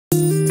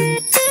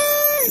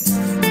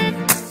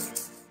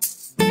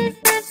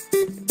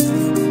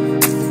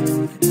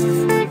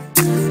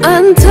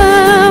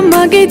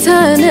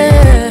ጌታነ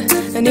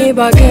እኔ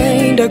ባገኝ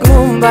ደግሞ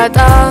ባጣ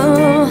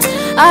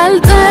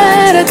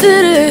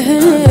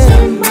አልጠረጥርህም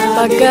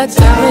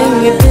ባጋጠመኝ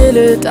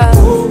እድልጣ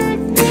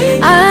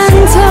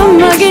አንተማ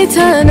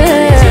ጌታነ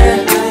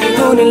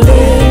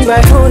ይሆንልኝ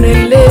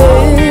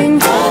ባይሆንልኝ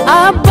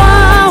አባ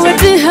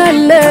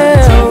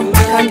ወድሃለው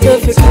ካንተ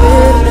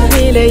ፍቅር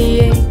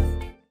ይለየኝ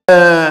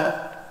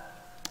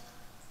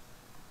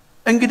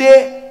እንግዲህ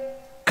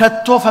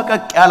ከቶ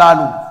ፈቀቅ ያላሉ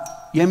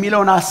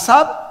የሚለውን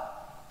ሐሳብ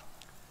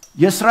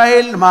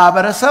የእስራኤል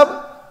ማህበረሰብ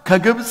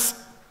ከግብጽ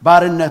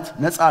ባርነት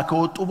ነፃ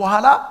ከወጡ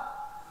በኋላ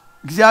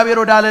እግዚአብሔር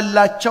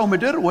ወዳለላቸው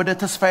ምድር ወደ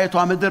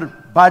ተስፋይቷ ምድር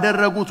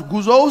ባደረጉት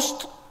ጉዞ ውስጥ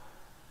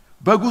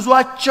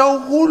በጉዟቸው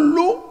ሁሉ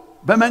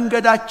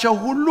በመንገዳቸው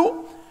ሁሉ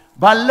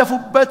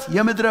ባለፉበት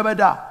የምድረ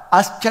በዳ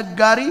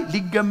አስቸጋሪ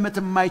ሊገመት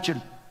የማይችል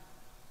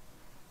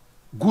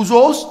ጉዞ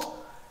ውስጥ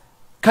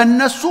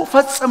ከነሱ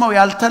ፈጽመው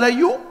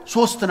ያልተለዩ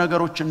ሶስት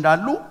ነገሮች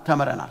እንዳሉ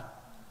ተመረናል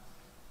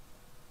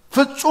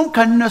ፍጹም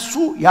ከነሱ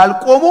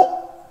ያልቆሙ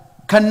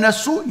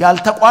ከነሱ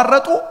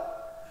ያልተቋረጡ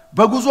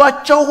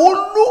በጉዟቸው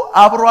ሁሉ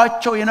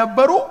አብሯቸው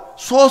የነበሩ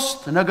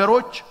ሶስት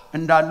ነገሮች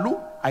እንዳሉ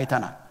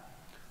አይተናል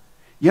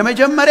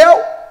የመጀመሪያው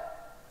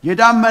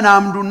የዳመና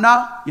አምዱና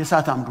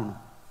የእሳት አምዱ ነው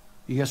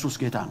ኢየሱስ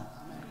ጌታ ነው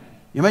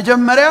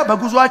የመጀመሪያ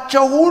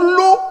በጉዟቸው ሁሉ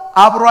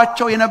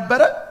አብሯቸው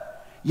የነበረ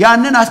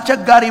ያንን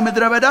አስቸጋሪ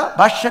ምድረ በዳ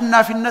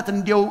በአሸናፊነት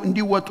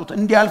እንዲወጡት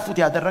እንዲያልፉት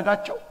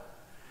ያደረጋቸው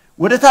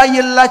ወደ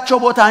ታየላቸው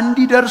ቦታ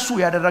እንዲደርሱ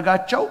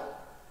ያደረጋቸው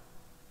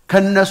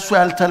ከነሱ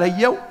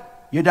ያልተለየው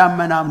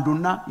የዳመና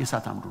አምዱና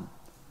የእሳት አምዱ ነው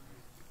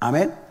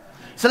አሜን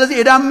ስለዚህ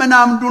የዳመና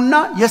አምዱና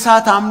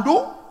የእሳት አምዱ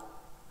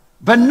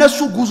በእነሱ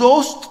ጉዞ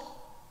ውስጥ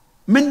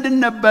ምንድን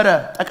ነበረ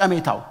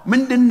ጠቀሜታው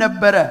ምንድን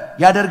ነበረ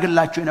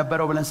ያደርግላቸው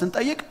የነበረው ብለን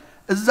ስንጠይቅ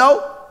እዛው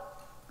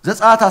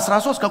ዘጸአት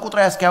 13 ከቁጥር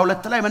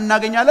 22 ላይ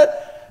መናገኛለን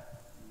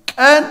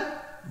ቀን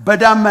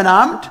በዳመና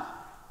አምድ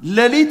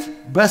ሌሊት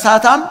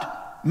በእሳት አምድ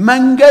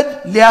መንገድ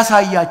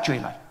ሊያሳያቸው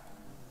ይላል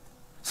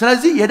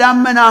ስለዚህ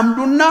የዳመና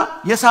አምዱና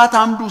የእሳት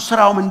አምዱ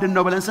ስራው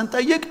ምንድነው ብለን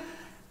ስንጠይቅ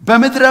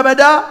በምድረ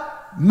በዳ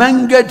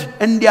መንገድ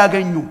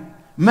እንዲያገኙ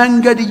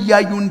መንገድ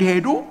ይያዩ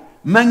እንዲሄዱ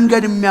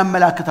መንገድ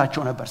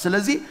የሚያመላክታቸው ነበር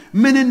ስለዚህ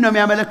ምንን ነው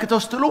የሚያመለክተው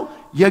ስትሉ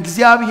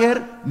የእግዚአብሔር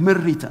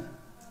ምሪትን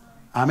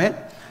አሜን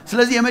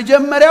ስለዚህ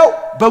የመጀመሪያው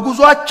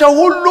በጉዟቸው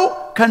ሁሉ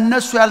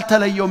ከነሱ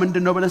ያልተለየው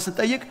ምንድነው ብለን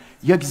ስንጠይቅ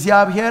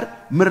የእግዚአብሔር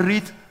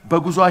ምሪት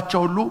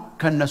በጉዟቸው ሁሉ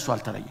ከነሱ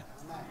አልተለየም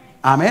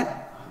አሜን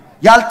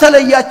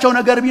ያልተለያቸው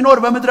ነገር ቢኖር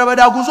በምድረ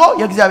በዳ ጉዞ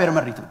የእግዚአብሔር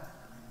ምሪት ነው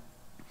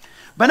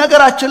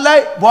በነገራችን ላይ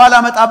በኋላ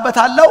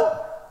መጣበታለው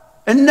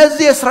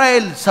እነዚህ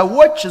እስራኤል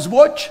ሰዎች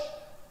ህዝቦች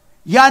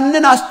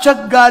ያንን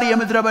አስቸጋሪ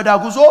የምድረ በዳ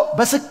ጉዞ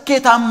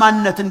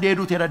በስኬታማነት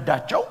እንዲሄዱት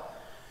ይረዳቸው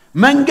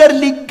መንገድ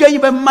ሊገኝ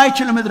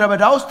በማይችል ምድረ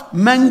በዳ ውስጥ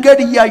መንገድ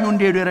ይያዩ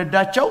እንዲሄዱ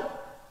ይረዳቸው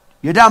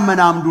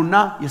የዳመና አምዱና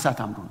የእሳት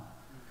አምዱ ነው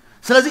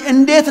ስለዚህ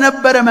እንዴት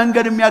ነበር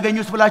መንገድ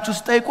የሚያገኙት ብላችሁ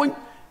ስጠይቁኝ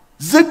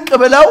ዝቅ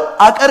ብለው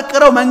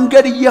አቀርቅረው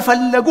መንገድ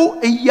እየፈለጉ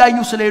እያዩ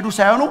ስለሄዱ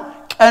ሳይሆኑ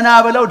ቀና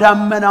ብለው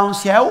ዳመናውን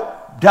ሲያዩ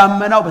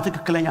ዳመናው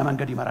በትክክለኛ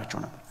መንገድ ይመራቸው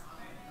ነበር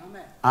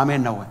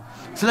አሜን ነው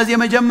ስለዚህ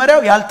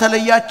የመጀመሪያው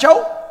ያልተለያቸው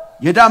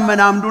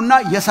የዳመና አምዱና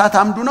የእሳት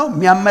አምዱ ነው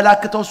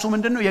የሚያመላክተው እሱ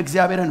ምንድነው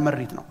የእግዚአብሔርን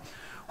ምሪት ነው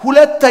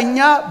ሁለተኛ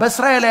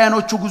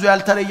በእስራኤላውያኖቹ ጉዞ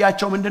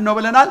ያልተለያቸው ምንድነው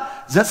ብለናል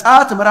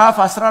ዘጸአት ምዕራፍ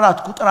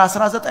 14 ቁጥር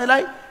 19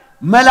 ላይ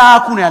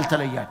መልአኩን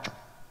ያልተለያቸው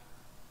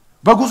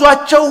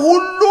በጉዟቸው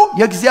ሁሉ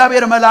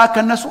የእግዚአብሔር መልአክ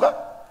ከነሱ ጋር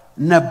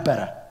ነበረ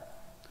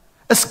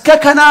እስከ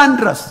ከነዓን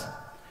ድረስ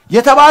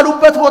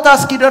የተባሉበት ቦታ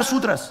እስኪደርሱ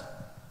ድረስ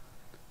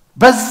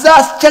በዛ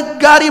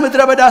አስቸጋሪ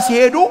ምድረ በዳ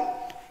ሲሄዱ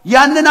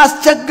ያንን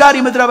አስቸጋሪ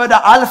ምድረ በዳ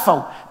አልፈው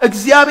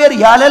እግዚአብሔር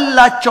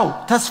ያለላቸው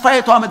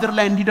ተስፋይቷ ምድር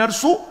ላይ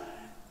እንዲደርሱ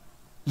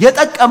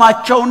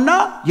የጠቀማቸውና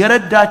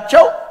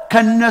የረዳቸው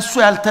ከነሱ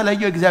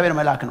ያልተለየው እግዚአብሔር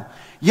መልአክ ነው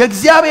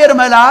የእግዚአብሔር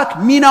መልአክ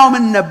ሚናው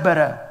ምን ነበር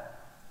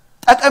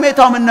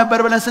ጠቀሜታው ምን ነበር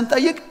ብለን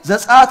ስንጠይቅ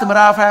ዘጸአት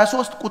ምዕራፍ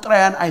 23 ቁጥር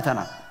 1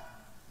 አይተናል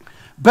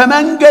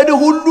በመንገድ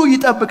ሁሉ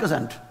ይጠብቅ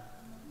ዘንድ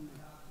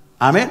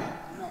አሜን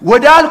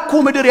ወዳልኩ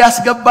ምድር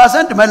ያስገባ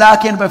ዘንድ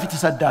መልአኬን በፊት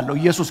ሰዳለሁ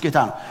ኢየሱስ ጌታ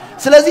ነው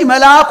ስለዚህ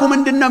መልአኩ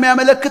ምንድነው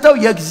የሚያመለክተው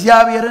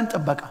የእግዚአብሔርን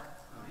ጥበቃ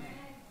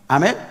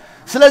አሜን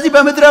ስለዚህ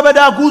በምድረ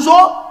በዳ ጉዞ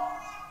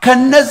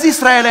ከነዚህ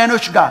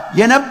እስራኤላውያኖች ጋር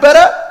የነበረ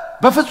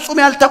በፍጹም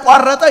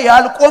ያልተቋረጠ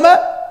ያልቆመ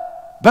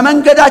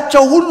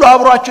በመንገዳቸው ሁሉ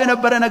አብሯቸው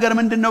የነበረ ነገር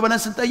ምንድነው ብለን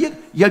ስንጠይቅ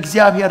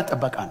የእግዚአብሔር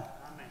ጥበቃ ነው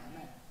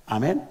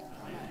አሜን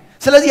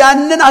ስለዚህ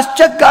ያንን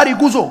አስቸጋሪ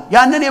ጉዞ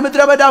ያንን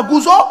የምድረ በዳ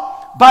ጉዞ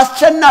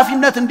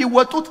በአስቸናፊነት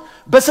እንዲወጡት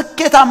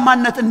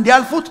በስኬታማነት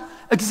እንዲያልፉት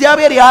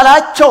እግዚአብሔር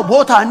ያላቸው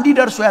ቦታ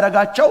እንዲደርሱ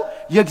ያረጋቸው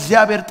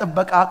የእግዚአብሔር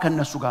ጥበቃ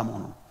ከነሱ ጋር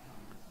መሆኑ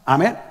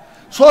አሜን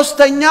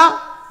ሶስተኛ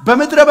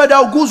በምድረ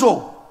በዳው ጉዞ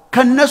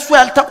ከነሱ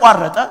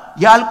ያልተቋረጠ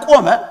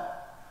ያልቆመ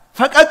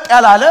ፈቀቅ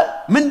ያላለ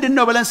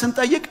ምንድነው ብለን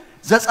ስንጠይቅ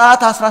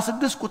ዘጸአት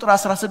 16 ቁጥር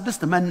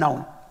 16 መናው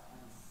ነው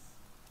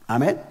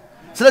አሜን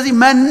ስለዚህ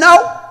መናው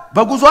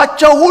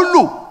በጉዟቸው ሁሉ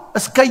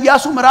እስከ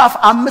ኢያሱ ምዕራፍ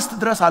 5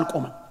 ድረስ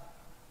አልቆመ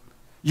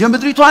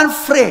የምድሪቷን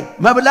ፍሬ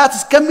መብላት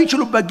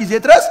እስከሚችሉበት ጊዜ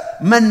ድረስ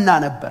መና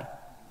ነበር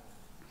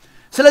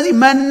ስለዚህ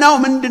መናው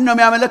ምንድነው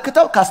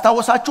የሚያመለክተው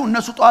ካስታወሳችሁ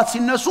እነሱ ጧት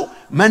ሲነሱ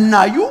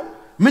መናዩ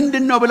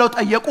ምንድነው ብለው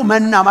ጠየቁ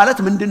መና ማለት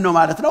ምንድነው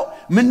ማለት ነው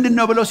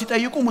ምንድነው ብለው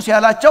ሲጠይቁ ሙሴ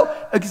ያላቸው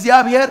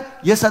እግዚአብሔር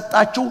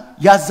የሰጣችሁ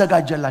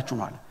ያዘጋጀላችሁ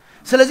ነው አለ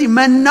ስለዚህ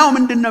መናው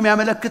ምንድነው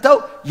የሚያመለክተው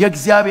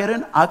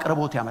የእግዚአብሔርን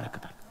አቅርቦት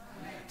ያመለክታል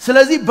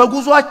ስለዚህ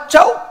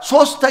በጉዟቸው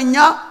ሶስተኛ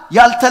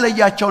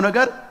ያልተለያቸው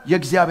ነገር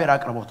የእግዚአብሔር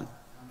አቅርቦት ነው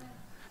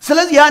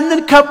ስለዚህ ያንን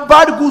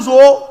ከባድ ጉዞ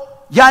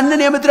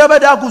ያንን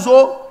የምድረበዳ ጉዞ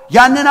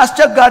ያንን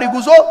አስቸጋሪ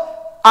ጉዞ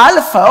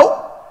አልፈው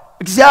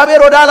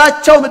እግዚአብሔር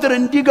ወዳላቸው ምድር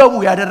እንዲገቡ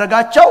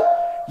ያደረጋቸው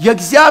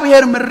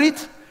የእግዚአብሔር ምሪት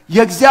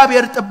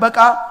የእግዚአብሔር ጥበቃ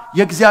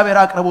የእግዚአብሔር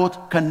አቅርቦት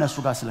ከነሱ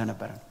ጋር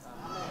ስለነበረ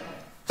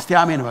እስቲ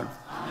አሜን በሉ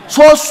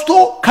ሶስቱ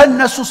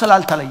ከነሱ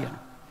ስላልተለየ ነው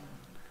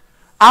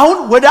አሁን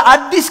ወደ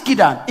አዲስ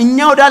ኪዳን እኛ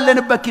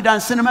ወዳለንበት ኪዳን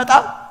ስንመጣ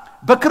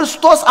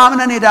በክርስቶስ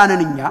አምነን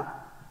የዳነን እኛ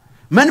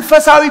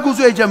መንፈሳዊ ጉዞ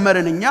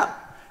የጀመረን እኛ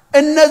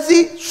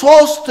እነዚህ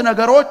ሶስት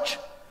ነገሮች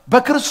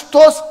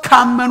በክርስቶስ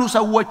ካመኑ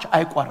ሰዎች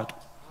አይቋረጡ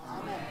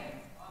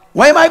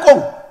ወይም አይቆሙ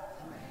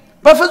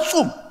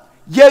በፍጹም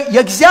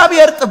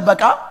የእግዚአብሔር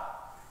ጥበቃ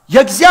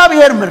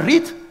የእግዚአብሔር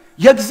ምሪት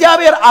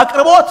የእግዚአብሔር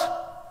አቅርቦት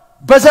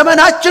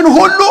በዘመናችን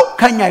ሁሉ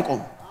ከኛ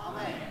አይቆም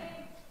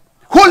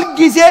ሁሉ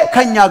ጊዜ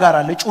ከኛ ጋር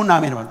አለ ጩና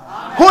አሜን በሉ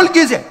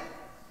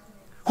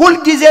ሁሉ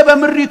ጊዜ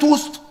በምሪቱ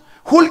ውስጥ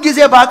ሁሉ ጊዜ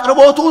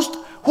በአቅርቦቱ ውስጥ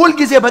ሁሉ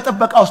ጊዜ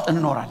በጥበቃ ውስጥ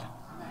እንኖራለን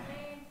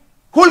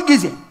ሁሉ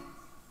ጊዜ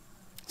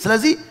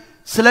ስለዚህ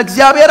ስለ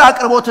እግዚአብሔር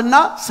አቅርቦትና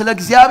ስለ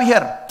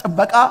እግዚአብሔር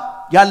ጥበቃ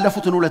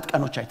ያለፉትን ሁለት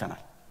ቀኖች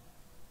አይተናል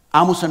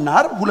ሐሙስና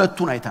ዓርብ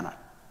ሁለቱን አይተናል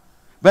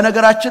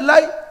በነገራችን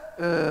ላይ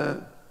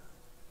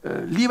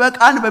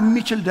ሊበቃን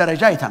በሚችል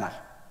ደረጃ አይተናል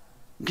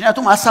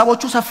ምክንያቱም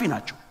ሐሳቦቹ ሰፊ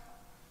ናቸው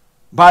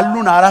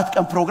ባሉን 4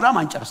 ቀን ፕሮግራም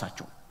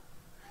አንጨርሳቸው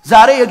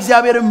ዛሬ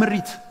የእግዚአብሔር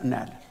ምሪት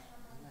እናያለን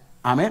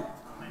አሜን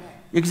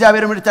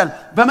የእግዚአብሔር ምሪት አለ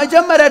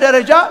በመጀመሪያ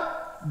ደረጃ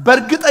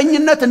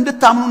በእርግጠኝነት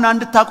እንድታምኑና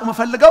እንድታቁ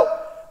መፈልገው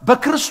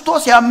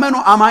በክርስቶስ ያመኑ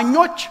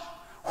አማኞች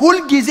ሁሉ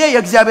ጊዜ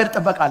የእግዚአብሔር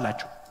ጥበቃ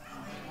አላቸው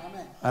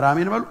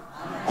አሜን በሉ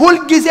ሁሉ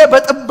ጊዜ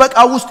በጥበቃ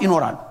ውስጥ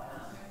ይኖራሉ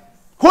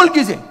ሁሉ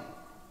ጊዜ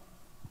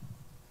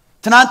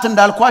ትናንት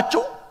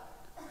እንዳልኳችሁ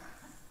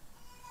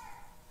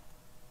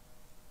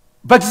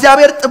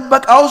በእግዚአብሔር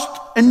ጥበቃ ውስጥ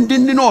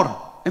እንድንኖር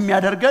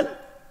የሚያደርገን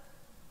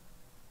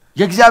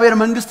የእግዚአብሔር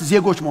መንግስት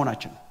ዜጎች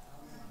መሆናችን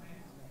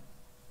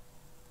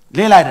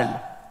ሌላ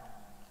አይደለም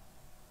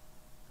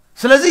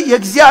ስለዚህ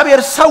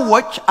የእግዚአብሔር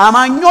ሰዎች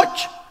አማኞች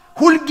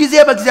ሁሉ ጊዜ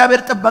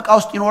በእግዚአብሔር ጥበቃ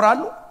ውስጥ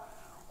ይኖራሉ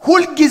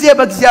ሁሉ ጊዜ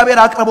በእግዚአብሔር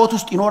አቅርቦት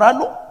ውስጥ ይኖራሉ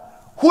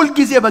ሁሉ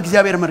ጊዜ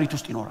በእግዚአብሔር ምሪት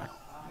ውስጥ ይኖራሉ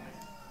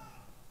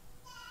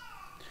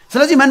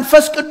ስለዚህ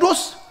መንፈስ ቅዱስ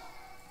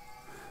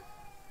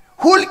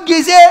ሁሉ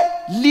ጊዜ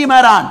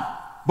ሊመራን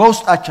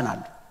በውስጣችን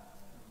አለ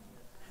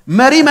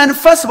መሪ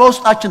መንፈስ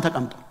በውስጣችን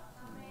ተቀምጧል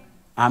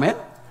አሜን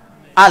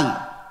አለ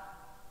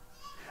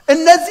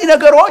እነዚህ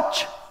ነገሮች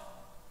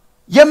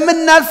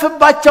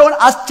የምናልፍባቸውን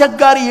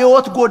አስቸጋሪ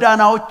የህይወት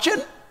ጎዳናዎችን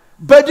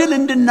በድል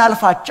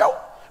እንድናልፋቸው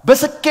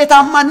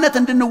በስኬታማነት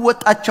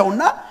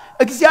እንድንወጣቸውና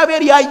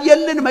እግዚአብሔር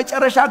ያየልን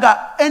መጨረሻ ጋር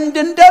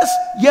እንድንደርስ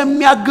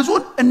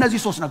የሚያግዙን እነዚህ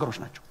ሶስት ነገሮች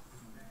ናቸው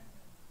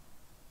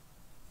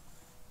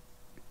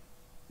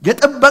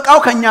የጥበቃው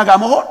ከኛ ጋር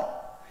መሆን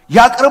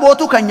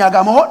ያቅርቦቱ ከኛ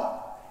ጋር መሆን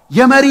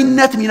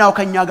የመሪነት ሚናው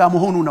ከኛ ጋር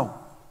መሆኑ ነው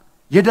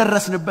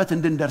የደረስንበት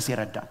እንድንደርስ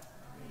ይረዳል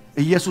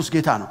ኢየሱስ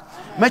ጌታ ነው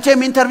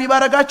መቼም ኢንተርቪው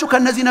ባረጋችሁ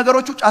ከነዚህ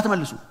ነገሮች ውጭ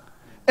አትመልሱ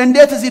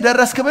እንዴት እዚህ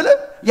ደረስክ ብለ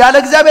ያለ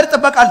እግዚአብሔር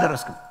ጥበቃ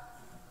አልደረስክም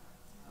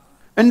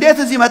እንዴት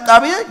እዚህ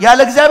መጣብ ያለ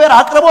እግዚአብሔር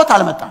አቅርቦት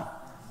አልመጣም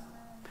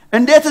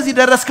እንዴት እዚህ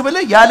ደረስክ ብለ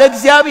ያለ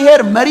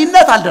እግዚአብሔር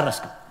መሪነት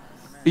አልደረስክም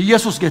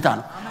ኢየሱስ ጌታ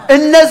ነው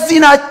እነዚህ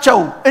ናቸው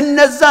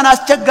እነዛን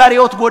አስቸጋሪ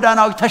ህይወት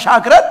ጎዳናዎች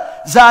ተሻግረን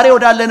ዛሬ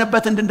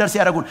ወዳለንበት እንድንደርስ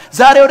ያደርጉን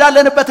ዛሬ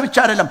ወዳለንበት ብቻ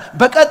አይደለም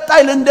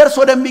በቀጣይ ልንደርስ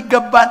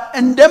ወደሚገባን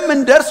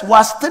እንደምንደርስ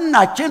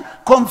ዋስትናችን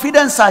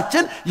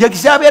ኮንፊደንሳችን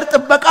የእግዚአብሔር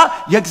ጥበቃ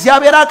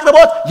የእግዚአብሔር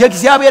አቅርቦት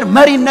የእግዚአብሔር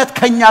መሪነት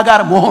ከኛ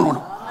ጋር መሆኑ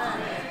ነው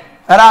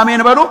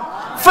አሜን በሉ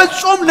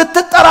ፍጹም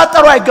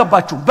ልትጠራጠሩ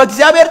አይገባችሁ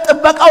በእግዚአብሔር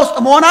ጥበቃ ውስጥ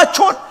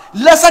መሆናችሁን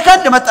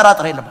ለሰከንድ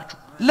መጠራጠር የለባችሁ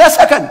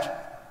ለሰከንድ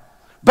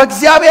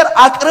በእግዚአብሔር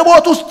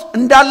አቅርቦት ውስጥ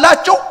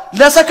እንዳላችሁ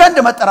ለሰከንድ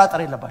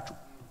መጠራጠር የለባችሁ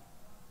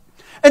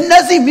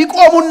እነዚህ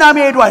ሚቆሙና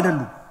መሄዱ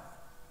አይደሉም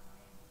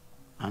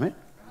አሜን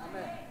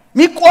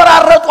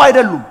ሚቆራረጡ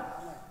አይደሉም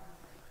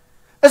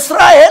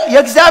እስራኤል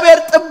የእግዚአብሔር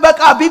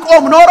ጥበቃ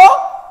ቢቆም ኖሮ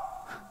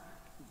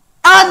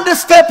አንድ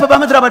ስቴፕ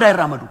በመድረ በዳ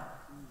ይራመዱ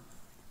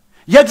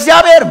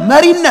የእግዚአብሔር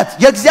መሪነት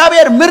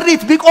የእግዚአብሔር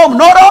ምሪት ቢቆም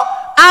ኖሮ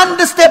አንድ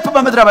ስቴፕ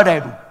በመድረ በዳ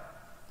ሄዱ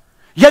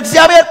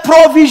የእግዚአብሔር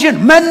ፕሮቪዥን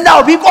መናው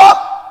ቢቆም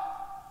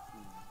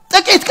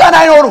ጥቂት ቀን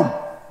አይኖሩም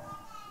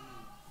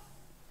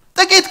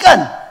ጥቂት ቀን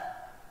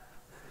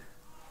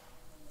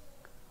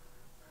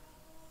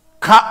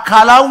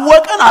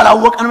ካላወቀን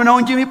አላወቀንም ነው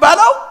እንጂ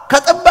የሚባለው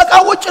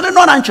ከጥበቃው ውጭ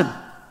ልንሆን አንችልም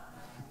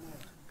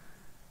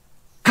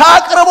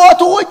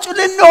ከአቅርቦቱ ውጭ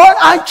ልንሆን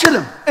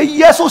አንችልም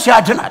ኢየሱስ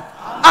ያድናል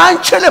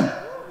አንችልም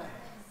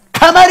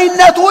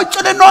ከመሪነቱ ውጭ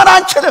ልንሆን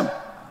አንችልም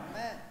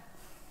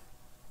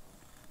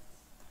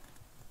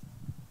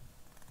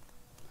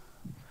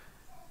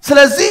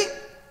ስለዚህ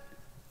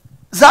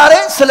ዛሬ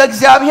ስለ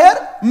እግዚአብሔር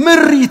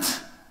ምሪት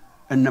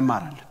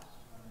እንማራለን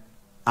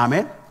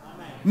አሜን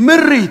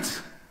ምሪት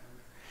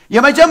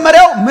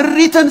የመጀመሪያው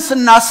ምሪትን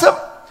ስናስብ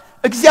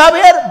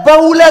እግዚአብሔር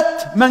በሁለት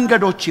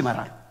መንገዶች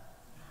ይመራል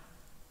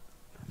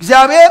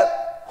እግዚአብሔር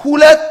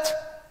ሁለት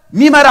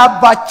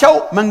ሚመራባቸው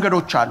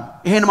መንገዶች አሉ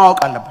ይሄን ማወቅ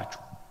አለባችሁ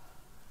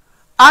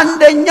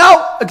አንደኛው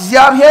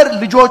እግዚአብሔር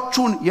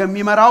ልጆቹን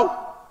የሚመራው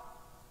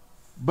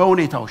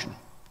በሁኔታዎች ነው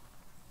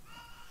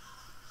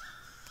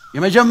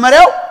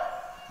የመጀመሪያው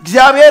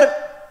እግዚአብሔር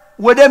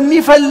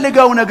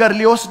ወደሚፈልገው ነገር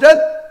ሊወስደን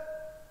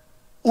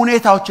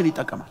ሁኔታዎችን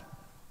ይጠቀማል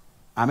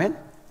አሜን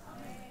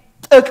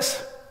ጥቅስ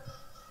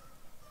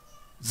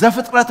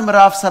ዘፍጥረት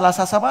ምዕራፍ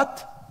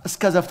 37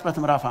 እስከ ዘፍጥረት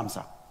ምዕራፍ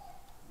 50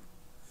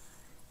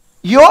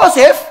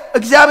 ዮሴፍ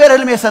እግዚአብሔር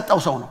ህልም የሰጠው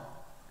ሰው ነው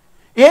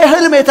ይሄ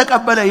ህልም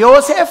የተቀበለ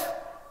ዮሴፍ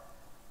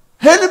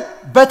ህልም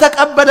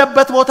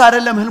በተቀበለበት ቦታ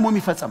አይደለም ህልሙ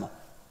የሚፈጸመው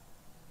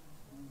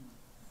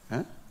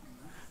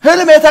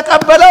ህልም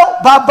የተቀበለው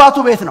በአባቱ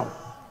ቤት ነው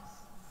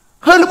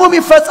ህልሙ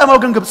የሚፈጸመው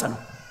ግን ግብጽ ነው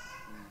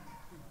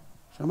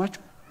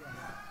ሰማችሁ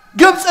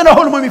ግብጽ ነው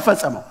ህልሙ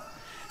የሚፈጸመው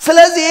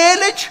ስለዚህ ይሄ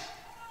ልጅ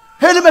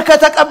ህልም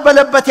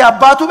ከተቀበለበት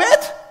የአባቱ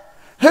ቤት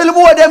ህልሙ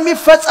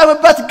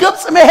ወደሚፈጸምበት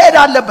ግብጽ መሄድ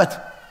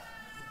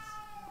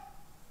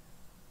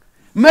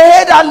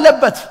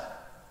አለበት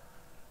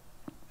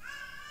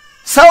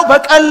ሰው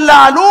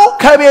በቀላሉ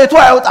ከቤቱ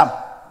አይወጣም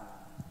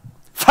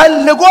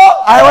ፈልጎ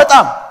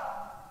አይወጣም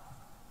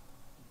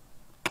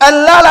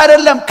ቀላል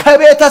አይደለም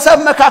ከቤተሰብ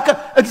መካከል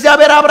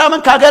እግዚአብሔር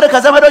አብርሃምን ከሀገር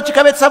ከዘመዶች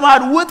ከቤተሰብ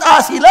ማል ውጣ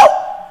ሲለው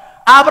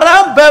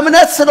አብርሃም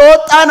በእምነት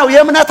ስለወጣ ነው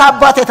የእምነት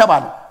አባት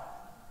የተባለው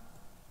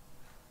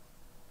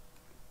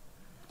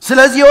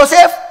ስለዚህ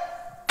ዮሴፍ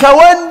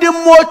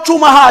ከወንድሞቹ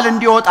መሃል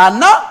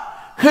እንዲወጣና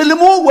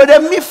ህልሙ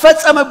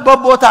ወደሚፈጸምበት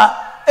ቦታ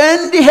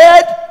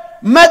እንዲሄድ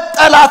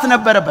መጠላት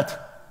ነበረበት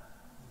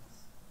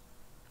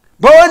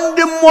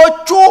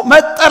በወንድሞቹ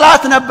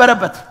መጠላት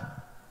ነበረበት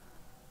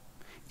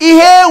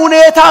ይሄ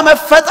ሁኔታ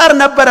መፈጠር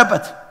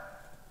ነበረበት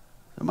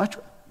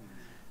ሰማችሁ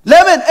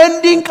ለምን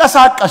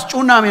እንዲንቀሳቀስ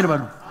ጩና አሜን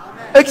በሉ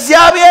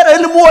እግዚአብሔር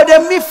ህልሙ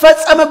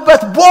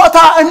ወደሚፈጸምበት ቦታ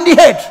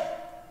እንዲሄድ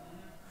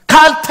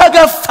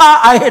ካልተገፋ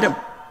አይሄድም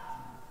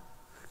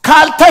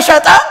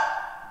ካልተሸጠ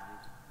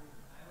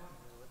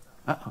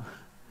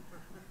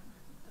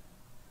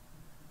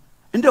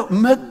እንደው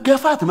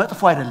መገፋት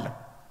መጥፎ አይደለም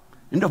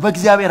እንደው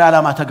በእግዚአብሔር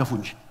ዓላማ ተገፉ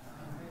እንጂ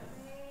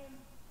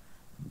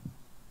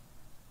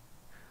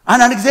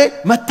አንዳንድ ጊዜ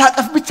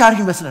መታቀፍ ብቻ አሪፍ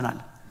ይመስለናል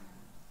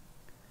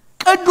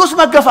ቅዱስ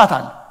መገፋት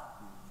አለ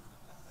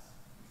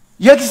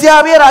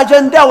የእግዚአብሔር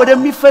አጀንዳ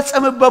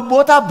ወደሚፈጸምበት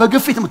ቦታ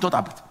በግፊት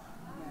የምትወጣበት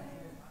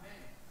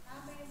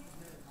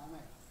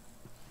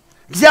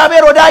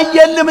እግዚአብሔር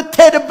ወዳየል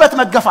የምትሄድበት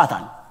መገፋት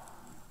አለ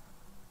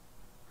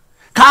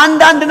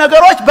ከአንዳንድ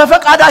ነገሮች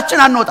በፈቃዳችን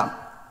አንወጣም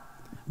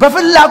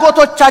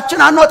በፍላጎቶቻችን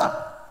አንወጣም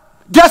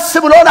ደስ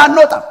ብሎን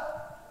አንወጣም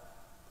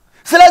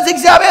ስለዚህ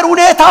እግዚአብሔር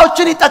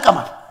ሁኔታዎችን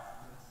ይጠቀማል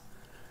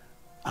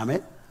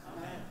አሜን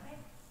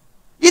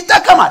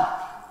ይጠቀማል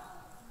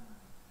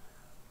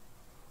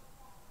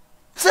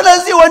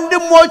ስለዚህ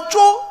ወንድሞቹ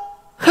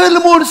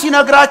ህልሙን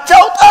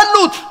ሲነግራቸው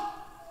ጠሉት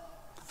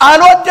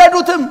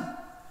አልወደዱትም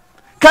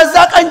ከዛ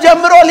ቀን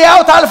ጀምሮ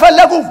ሊያውት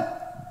አልፈለጉም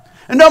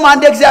እንደውም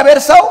አንድ እግዚአብሔር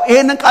ሰው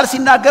ይሄንን ቃል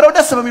ሲናገረው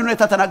ደስ በሚል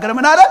ሁኔታ ተናገረ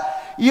ምን አለ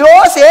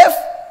ዮሴፍ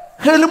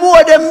ህልሙ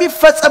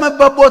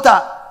ወደሚፈጸምበት ቦታ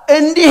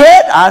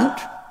እንዲሄድ አንድ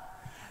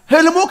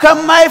ህልሙ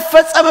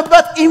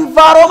ከማይፈጸምበት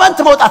ኢንቫይሮንመንት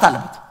መውጣት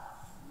አለበት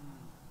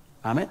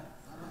አሜን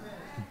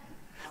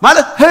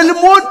ማለት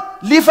ህልሙን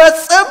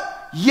ሊፈጽም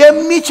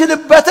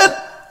የሚችልበትን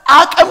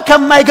አቅም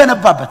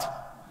ከማይገነባበት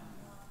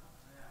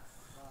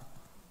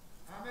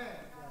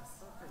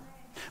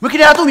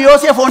ምክንያቱም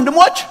ዮሴፍ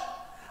ወንድሞች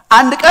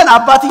አንድ ቀን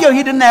አባትየው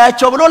ሂድና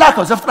ያያቸው ብሎ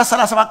ላከው ዘፍጥረት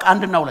 37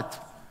 1 እና 2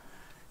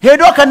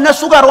 ሄዶ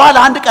ከነሱ ጋር ዋለ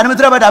አንድ ቀን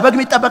ምድረ በዳ በግ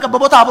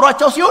የሚጠበቅበት ቦታ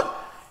አብሯቸው ሲሆን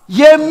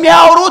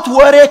የሚያወሩት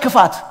ወሬ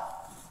ክፋት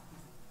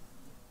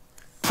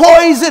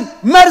ፖይዝን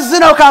መርዝ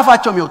ነው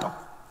ካፋቸው የሚወጣው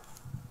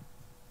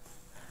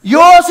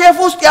ዮሴፍ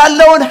ውስጥ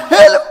ያለውን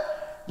ህልም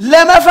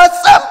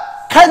ለመፈጸም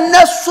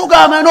ከነሱ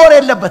ጋር መኖር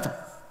የለበትም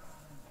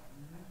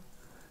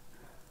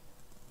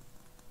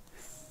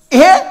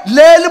ይሄ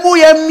ለልቡ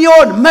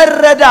የሚሆን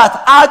መረዳት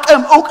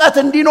አቅም ዕውቀት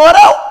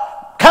እንዲኖረው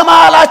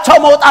ከማላቸው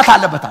መውጣት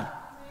አለበታል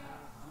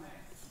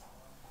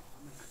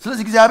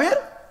ስለዚህ እግዚአብሔር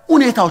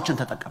ሁኔታዎችን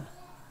ተጠቀመ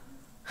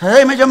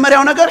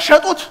የመጀመሪያው ነገር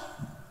ሸጡት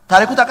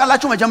ታሪኩ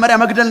ታውቃላችሁ መጀመሪያ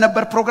መግደል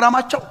ነበር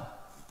ፕሮግራማቸው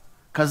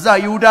ከዛ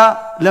ይሁዳ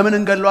ለምን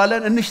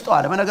እንገለዋለን እንሽጠው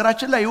አለ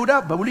በነገራችን ላይ ይሁዳ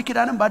በብሉይ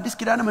ኪዳንም በአዲስ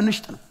ኪዳንም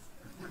እንሽጥ ነው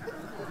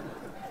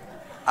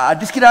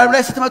አዲስ ኪዳንም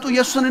ላይ ስትመጡ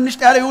ኢየሱስን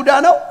እንሽጥ ያለው ይሁዳ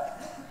ነው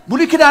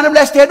ብሉይ ኪዳንም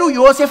ላይ ስትሄዱ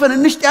ዮሴፍን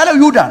እንሽጥ ያለው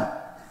ይሁዳ ነው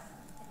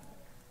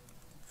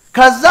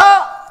ከዛ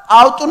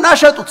አውጡና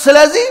ሸጡት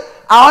ስለዚህ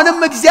አሁንም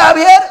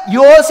እግዚአብሔር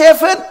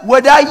ዮሴፍን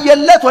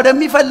ወዳየለት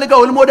ወደሚፈልገው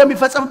ህልም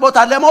ወደሚፈጸም ቦታ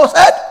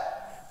ለመውሰድ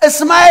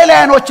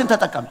እስማኤላውያኖችን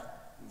ተጠቀመ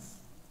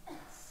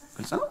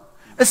ግልጽ ነው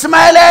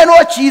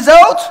እስማኤላውያኖች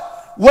ይዘውት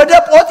ወደ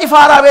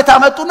ጶጢፋራ ቤት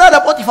አመጡና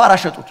ለጶጢፋራ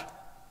ሸጡት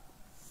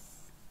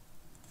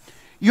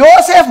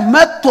ዮሴፍ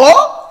መጥቶ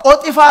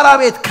ጶጢፋራ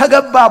ቤት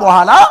ከገባ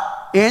በኋላ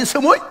ይሄን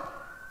ስሙኝ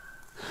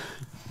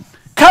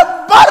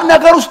ከባድ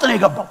ነገር ውስጥ ነው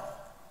የገባው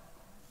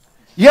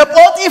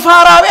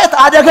የጶጢፋራ ቤት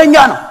አደገኛ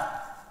ነው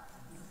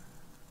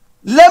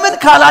ለምን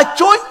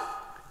ካላችሁኝ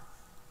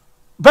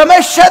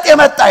በመሸጥ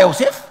የመጣ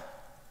ዮሴፍ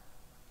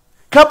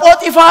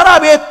ከጶጢፋራ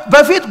ቤት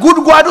በፊት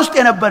ጉድጓድ ውስጥ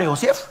የነበረ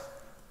ዮሴፍ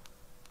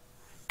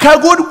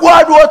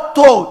ከጉድጓድ ወጥቶ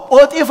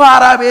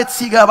ጶጢፋራ ቤት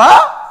ሲገባ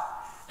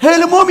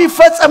ህልሙ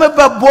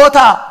የሚፈጸምበት ቦታ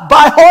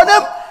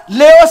ባይሆንም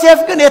ለዮሴፍ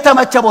ግን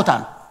የተመቸ ቦታ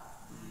ነው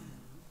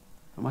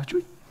ሰማችሁ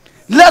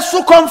ለሱ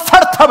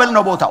ኮምፎርታብል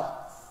ነው ቦታው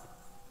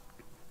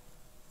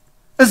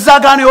እዛ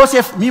ጋር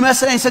ዮሴፍ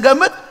የሚመስለኝ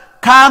ስገምት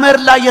ካመር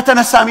ላይ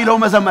የተነሳ ሚለው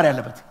መዘመር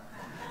ያለበት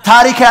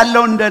ታሪክ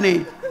ያለው እንደኔ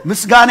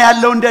ምስጋና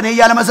ያለው እንደኔ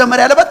ያለ መዘመር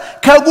ያለበት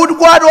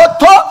ከጉድጓድ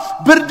ወጥቶ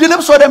ብርድ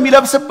ልብስ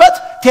ወደሚለብስበት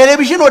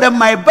ቴሌቪዥን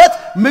ወደማይበት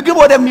ምግብ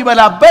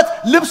ወደሚበላበት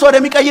ልብስ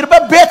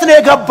ወደሚቀይርበት ቤት ነው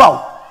የገባው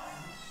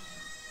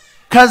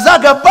ከዛ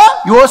ገባ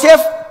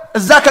ዮሴፍ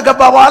እዛ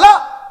ከገባ በኋላ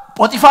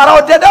ጶጢፋራ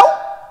ወደደው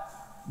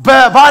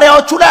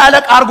በባሪያዎቹ ላይ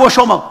አለቃ አርጎ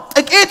ሾመው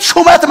ጥቂት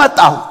ሹመት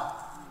መጣው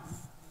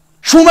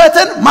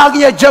ሹመትን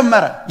ማግኘት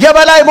ጀመረ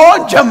የበላይ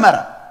መሆን ጀመረ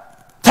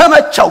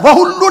ተመቸው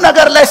በሁሉ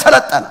ነገር ላይ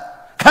ሰለጠነ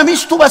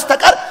ከሚስቱ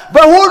በስተቀር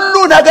በሁሉ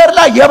ነገር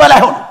ላይ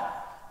የበላይ ሆነ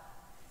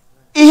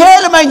ይሄ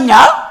ህልመኛ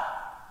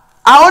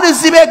አሁን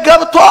እዚህ ቤት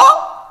ገብቶ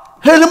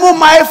ህልሙ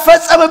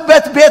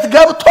ማይፈጸምበት ቤት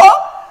ገብቶ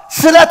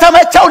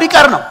ስለተመቸው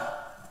ሊቀር ነው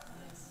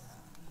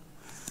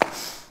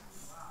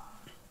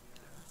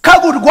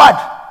ከጉድጓድ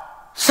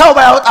ሰው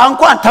ባይወጣ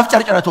እንኳን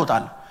ተፍጨርጨረ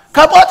ተወጣለ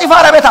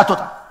ከጶጢፋራ ቤት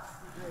አትወጣ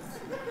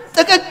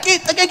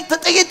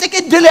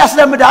ጥቂት ድል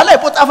ያስለምዳል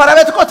የጶጢፋራ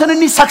ቤት እኮ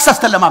ትንንሽ ሰክሰስ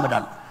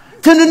ተለማመዳል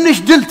ትንንሽ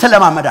ድል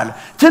ተለማመዳል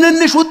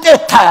ትንንሽ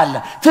ውጤት ታያለ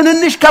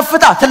ትንንሽ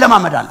ከፍታ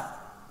ተለማመዳል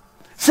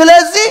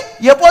ስለዚህ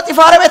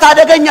የጶጢፋራ ቤት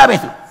አደገኛ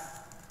ቤት ነው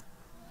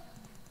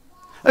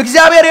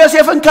እግዚአብሔር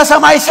ዮሴፍን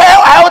ከሰማይ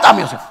ሳይው አይወጣም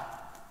ዮሴፍ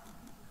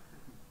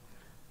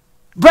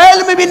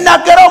በህልም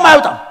ቢናገረው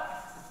አይወጣም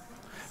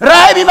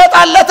ራእይ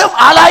ቢመጣለትም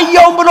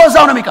አላየውም ብሎ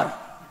እዛው ነው የሚቀረው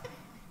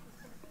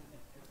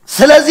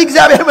ስለዚህ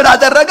እግዚአብሔር ምን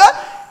አደረገ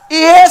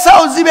ይሄ ሰው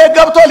እዚህ ቤት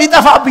ገብቶ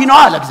ሊጠፋብኝ ነው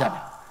አለ እግዚአብሔር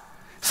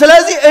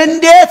ስለዚህ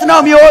እንዴት ነው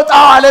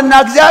የሚወጣው አለና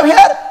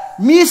እግዚአብሔር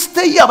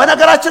ሚስትየው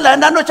በነገራችን ላይ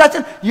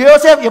አንዳንዶቻችን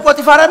ዮሴፍ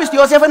የጶጢፋራ ሚስት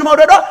ዮሴፍን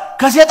መውደዷ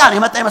ከሰይጣን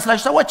የመጣ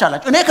ይመስላችሁ ሰዎች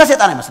አላችሁ እኔ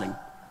ከሰይጣን አይመስለኝም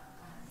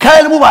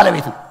ከህልሙ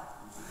ባለቤት ነው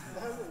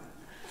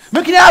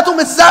ምክንያቱም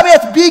እዛ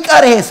ቤት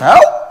ቢቀር ይሄ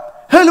ሰው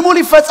ህልሙ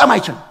ሊፈጸም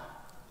አይችልም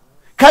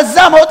ከዛ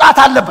መውጣት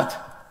አለበት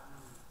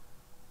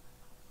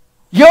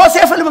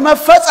ዮሴፍ ህልም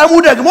መፈጸሙ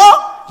ደግሞ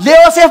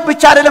ለዮሴፍ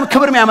ብቻ አይደለም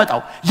ክብር የሚያመጣው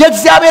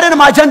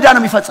የእግዚአብሔርን አጀንዳ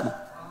ነው የሚፈጽመው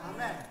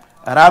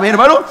አሜን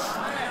በሉ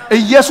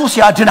ኢየሱስ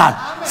ያድናል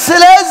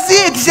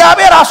ስለዚህ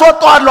እግዚአብሔር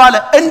አስወጣዋለሁ አለ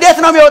እንዴት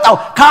ነው የሚወጣው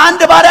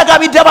ከአንድ ባሪያ ጋር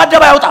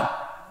ቢደባደብ አይወጣም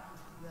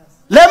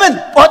ለምን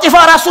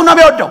ጶጢፋራ እሱን ነው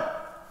የሚወደው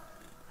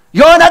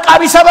የሆነ ዕቃ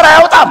ቢሰብር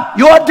አይወጣም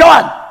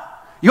ይወደዋል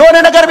የሆነ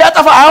ነገር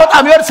ቢያጠፋ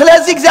አይወጣም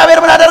ስለዚህ እግዚአብሔር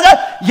ምን አደረገ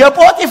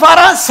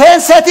የጶጢፋራን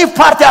ሴንሲቲቭ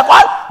ፓርት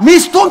ያቋል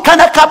ሚስቱን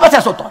ከነካበት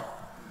ያስወጣዋል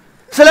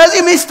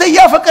ስለዚህ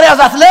ሚስትየው ፍቅር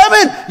ያዛት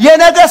ለምን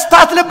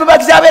የነገስታት ልብ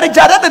በእግዚአብሔር እጅ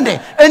አይደል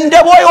እንደ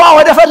ቦይዋ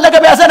ወደ ፈለገ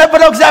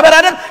ቢያዘነብለው እግዚአብሔር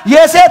አይደል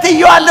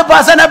የሴትየዋ ልብ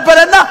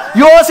አዘነበለና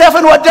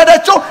ዮሴፍን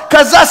ወደደችው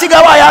ከዛ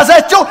ሲገባ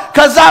ያዘችው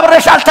ከዛ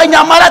አብረሽ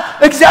አልተኛም ማለት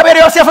እግዚአብሔር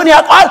ዮሴፍን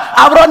ያቋል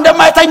አብሮ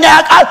እንደማይተኛ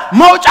ያቃል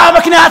መውጫ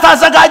ምክንያት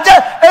አዘጋጀ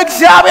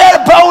እግዚአብሔር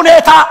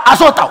በእውነታ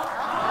አስወጣው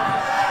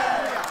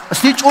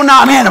እስቲ ጩና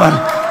አሜን በሉ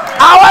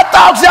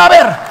አወጣው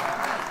እግዚአብሔር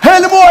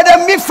ህልሙ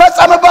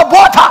ወደሚፈጸምበት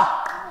ቦታ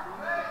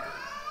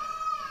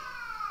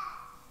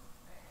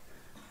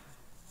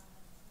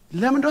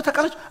ለምን ነው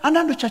ተቀለች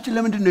አንዳንዶቻችን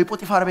ለምንድን ነው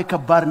የጶጢፋራ ቤት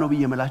ከባድ ነው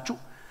በየመላችሁ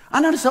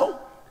አንዳንድ ሰው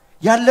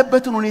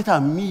ያለበትን ሁኔታ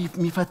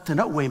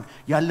የሚፈትነው ወይም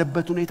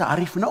ያለበት ሁኔታ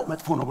አሪፍ ነው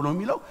መጥፎ ነው ብሎ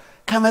የሚለው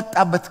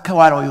ከመጣበት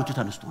ከዋራው ህይወቱ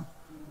ተነስቶ ነው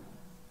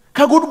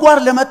ከጉድጓድ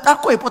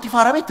ለመጣኮ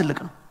የጶጢፋራ ቤት ትልቅ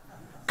ነው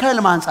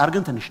ከህልም አንፃር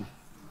ግን ትንሽ ነው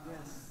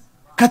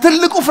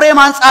ከትልቁ ፍሬም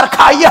አንፃር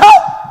ካየው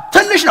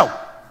ትንሽ ነው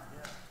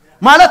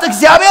ማለት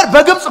እግዚአብሔር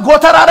በግብጽ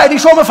ጎተራ ላይ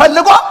ሊሾም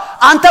ፈልጎ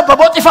አንተ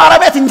በጶጢፋራ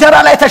ቤት እንጀራ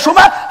ላይ ተሾመ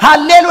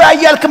ሃሌሉያ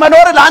እያልክ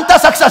መኖር ለአንተ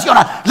ሰክሰስ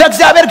ይሆናል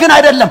ለእግዚአብሔር ግን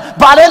አይደለም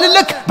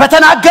ባለልክ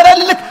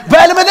በተናገረልክ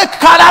በልምልክ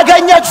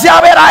ካላገኘ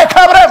እግዚአብሔር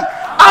አይከብርም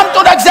አምጡ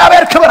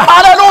ለእግዚአብሔር ክብር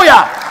ሃሌሉያ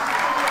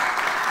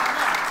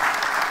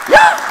ያ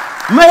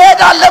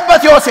መሄድ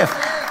አለበት ዮሴፍ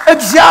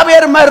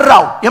እግዚአብሔር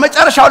መራው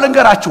የመጨረሻው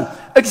ልንገራችሁ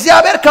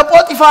እግዚአብሔር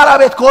ከጶጢፋራ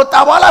ቤት ከወጣ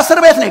በኋላ እስር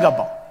ቤት ነው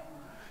የገባው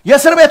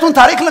የእስር ቤቱን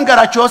ታሪክ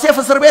ልንገራችሁ ዮሴፍ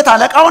እስር ቤት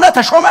አለቃ ሆነ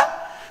ተሾመ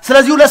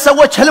ስለዚህ ሁለት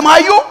ሰዎች ህልም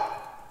አዩ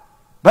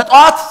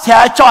በጧት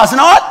ሲያያቸው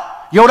አዝነዋል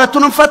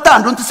የሁለቱንም ፈታ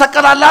አንዱን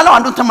ተሰቀላላለው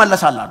አንዱን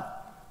ተመለሳላለው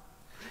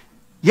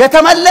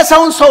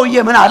የተመለሰውን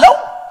ሰውዬ ምን አለው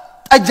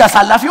ጠጅ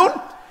አሳላፊውን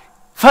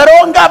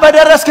ፈርዖን ጋር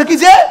በደረስክ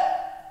ጊዜ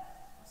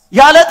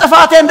ያለ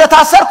ጥፋቴ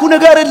እንደታሰርኩ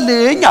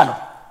ንገርልኝ አለው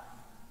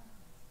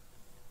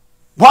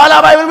በኋላ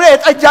ባይብል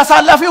የጠጅ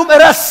አሳላፊው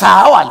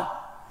ረሳው አለ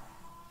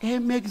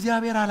ይሄም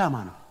የእግዚአብሔር ዓላማ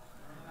ነው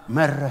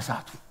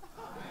መረሳቱ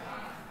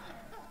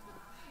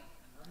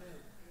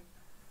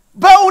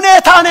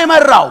በእውነታ ነው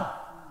የመራው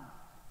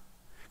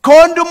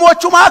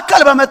ከወንድሞቹ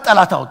መካከል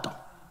በመጠላት አወጣው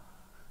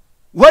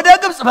ወደ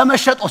ግብጽ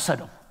በመሸጥ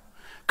ወሰደው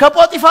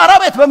ከጶጢፋራ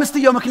ቤት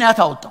በምስትየው ምክንያት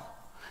አወጣው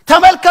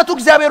ተመልከቱ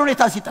እግዚአብሔር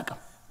ሁኔታ ሲጠቀም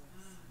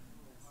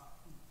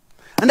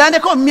እንዳንዴ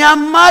እኮ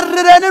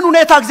የሚያማርረንን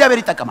ሁኔታ እግዚአብሔር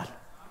ይጠቀማል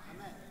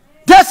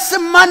ደስ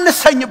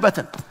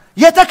ማንሰኝበትን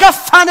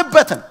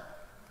የተከፋንበትን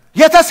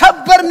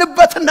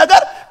የተሰበርንበትን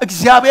ነገር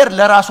እግዚአብሔር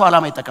ለራሱ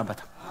ዓላማ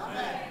ይጠቀምበታል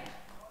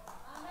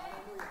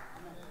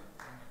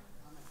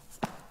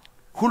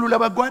ሁሉ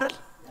ለበጎ አይደል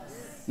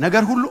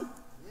ነገር ሁሉ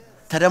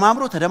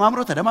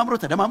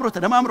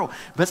ተደማምሮ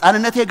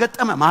በጻንነቴ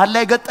የገጠመ መሐል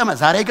ላይ የገጠመ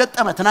ዛሬ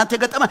የገጠመ ትናንት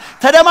የገጠመ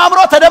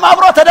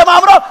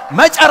ተደማምሮ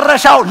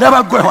መጨረሻው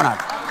ለበጎ ይሆናል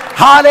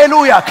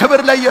ሃሌሉያ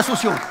ክብር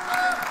ለኢየሱስ ይሁን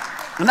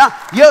እና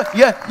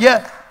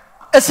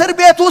የእስር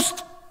ቤት ውስጥ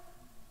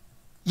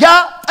ያ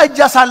ጠጅ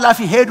አሳላፊ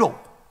ሄዶ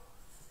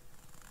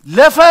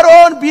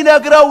ለፈርዖን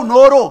ቢነግረው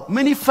ኖሮ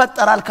ምን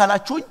ይፈጠራል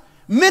ካላችሁኝ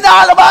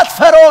ምናልባት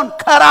ፈርዖን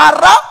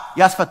ከራራ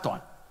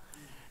ያስፈታዋል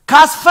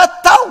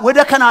ካስፈታው ወደ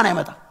ከናን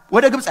አይመጣ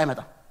ወደ ግብጽ አይመጣ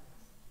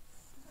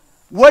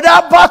ወደ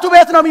አባቱ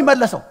ቤት ነው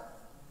የሚመለሰው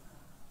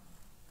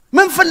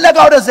ምን ፍለጋ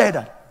ወደዛ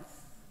ይሄዳል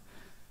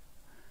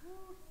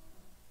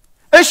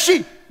እሺ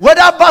ወደ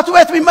አባቱ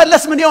ቤት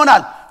ቢመለስ ምን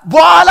ይሆናል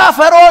በኋላ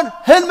ፈርዖን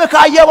ህልም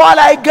ካየ በኋላ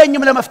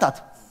አይገኝም ለመፍታት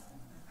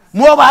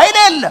ሞባይል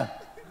የለ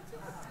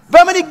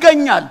በምን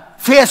ይገኛል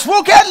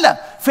ፌስቡክ የለ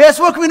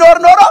ፌስቡክ ቢኖር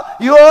ኖሮ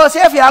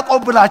ዮሴፍ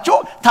ያዕቆብ ብላችሁ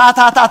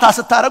ታታታታ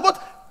ስታረጉት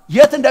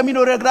የት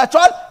እንደሚኖር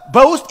ይነግራቸዋል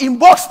በውስጥ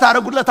ኢንቦክስ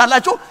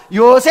ታረጉለታላችሁ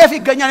ዮሴፍ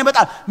ይገኛል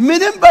ይመጣል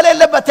ምንም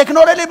በሌለበት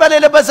ቴክኖሎጂ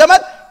በሌለበት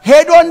ዘመን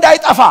ሄዶ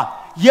እንዳይጠፋ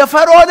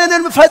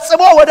የፈርዖንን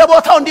ፈጽሞ ወደ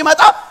ቦታው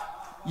እንዲመጣ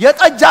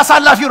የጠጅ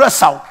አሳላፊው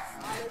ረሳው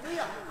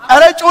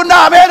አረጩና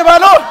አሜን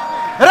በሉ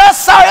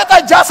ረሳው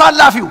የጠጅ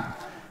አሳላፊው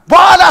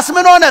በኋላስ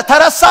ምን ሆነ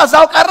ተረሳ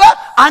ዛው ቀረ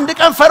አንድ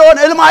ቀን ፈርዖን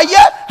ህልም አየ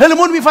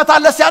ህልሙን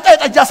ቢፈታለት ሲያጣ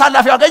የጠጅ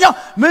አሳላፊው አገኘው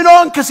ምን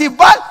ሆንክ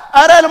ሲባል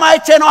አረ ህልም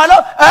አይቼ ነው አለው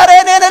አረ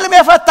እኔን ህልም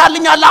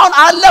ይፈታልኛል አሁን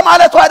አለ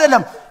ማለቱ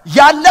አይደለም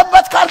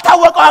ያለበት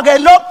ካልታወቀው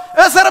አገኘው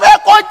እስር ቤት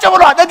ቁጭ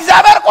ብሏል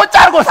እግዚአብሔር ቁጭ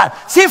አድርጎታል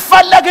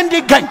ሲፈለግ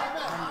እንዲገኝ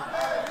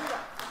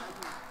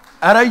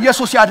አረ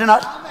ኢየሱስ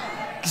ያድናል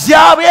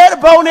እግዚአብሔር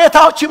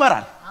በሁኔታዎች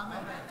ይመራል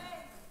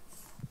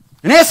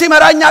እኔ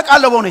ሲመራኛ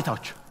ቃል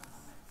በሁኔታዎች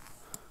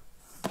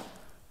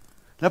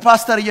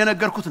ለፓስተር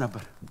እየነገርኩት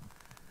ነበር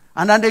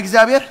አንዳንዴ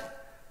እግዚአብሔር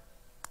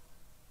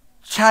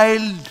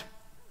ቻይልድ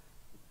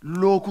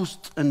ሎክ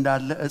ውስጥ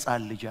እንዳለ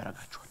ሕፃን ልጅ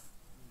ያረጋቸዋል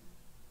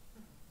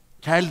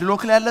ቻይልድ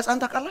ሎክ ላይ ያለ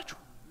ሕፃን ታውቃላችሁ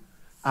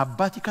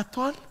አባት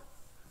ይከተዋል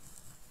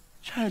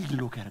ቻይልድ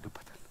ሎክ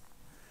ያረጋበታል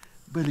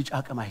በልጅ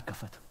አቅም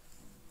አይከፈትም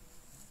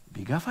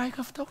ቢገፋ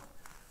አይከፍተው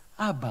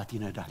አባት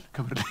ይነዳል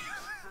ክብር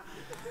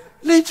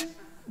ልጅ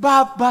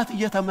በአባት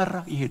እየተመራ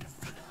ይሄዳል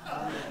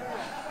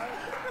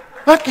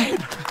በቃ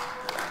ይሄዳል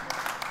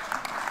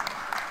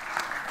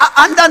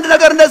አንዳንድ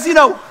ነገር እንደዚህ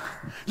ነው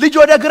ልጅ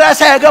ወደ ግራ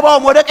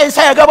ሳይገባውም ወደ ቀኝ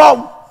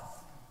ሳይገባውም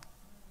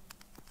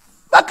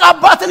በቃ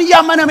አባትን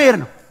ያመነ መሄድ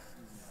ነው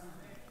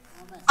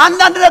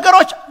አንዳንድ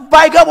ነገሮች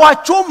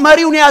ባይገባችሁ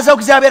መሪውን ያዘው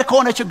እግዚአብሔር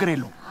ከሆነ ችግር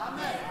የለው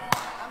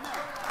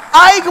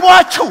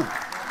አይግባችሁ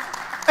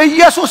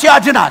ኢየሱስ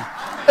ያድናል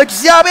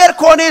እግዚአብሔር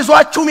ከሆነ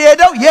ይዟችሁ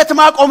ሄደው የት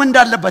ማቆም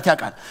እንዳለበት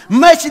ያውቃል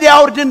መች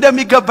ሊያወርድ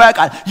እንደሚገባ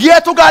ያውቃል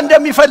የቱ ጋር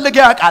እንደሚፈልግ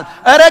ያውቃል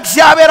አረ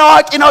እግዚአብሔር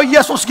አዋቂ ነው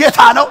ኢየሱስ ጌታ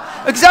ነው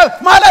እግዚአብሔር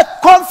ማለት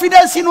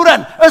ኮንፊደንስ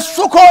ይኑረን እሱ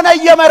ከሆነ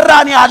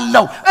እየመራን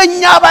ያለው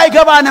እኛ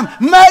ባይገባንም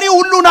መሪው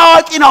ሁሉን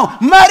አዋቂ ነው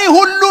መሪው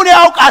ሁሉን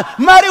ያውቃል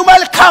መሪው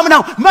መልካም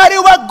ነው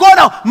መሪው በጎ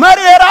ነው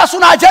መሪው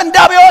የራሱን አጀንዳ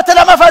በህይወት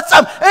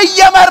ለመፈጸም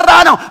እየመራ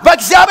ነው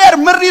በእግዚአብሔር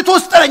ምሪት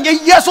ውስጥ ነኝ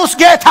ኢየሱስ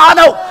ጌታ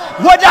ነው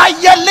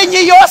ወዳየልኝ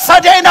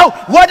እየወሰደኝ ነው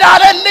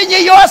ወዳለልኝ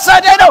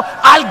እየወሰደኝ ነው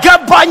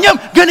አልገባኝም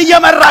ግን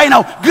እየመራኝ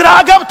ነው ግራ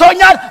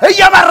ገብቶኛል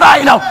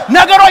እየመራኝ ነው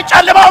ነገሮች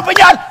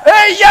ጨልመውብኛል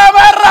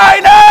እየመራኝ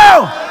ነው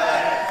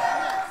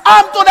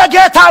አምጡ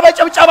ለጌታ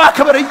በጭብጨባ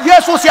ክብር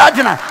ኢየሱስ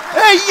ያድናል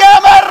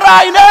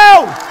እየመራኝ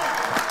ነው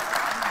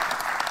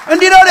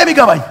እንዲህ ነው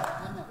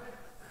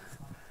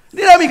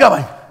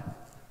የሚገባኝ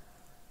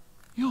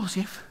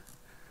ዮሴፍ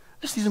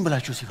እስቲ ዝም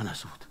ብላችሁ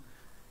ሲፈናሱት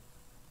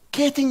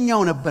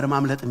ከየትኛው ነበር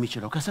ማምለጥ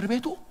የሚችለው ከእስር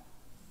ቤቱ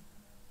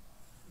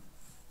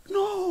ኖ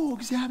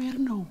እግዚአብሔር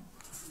ነው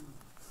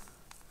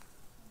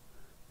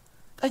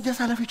ጠጅ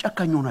አሳላፊው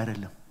ጨካኝ ሆኖ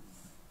አይደለም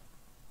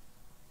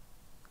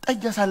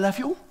ጠጅ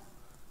አሳላፊው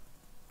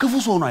ክፉ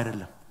ሆኖ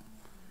አይደለም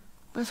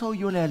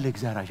በሰውየው ላይ ያለ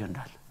እግዚአብሔር አጀንዳ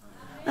አለ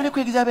እኔ እኮ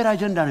የእግዚአብሔር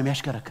አጀንዳ ነው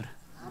የሚያሽከረክር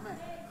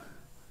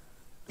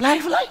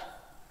ላይፍ ላይ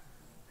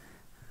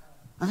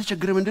አንተ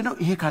ችግር ምንድነው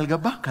ይሄ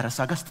ካልገባ ከረሳ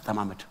ጋር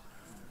ስትተማመድ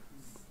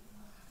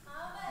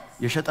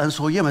የሸጣን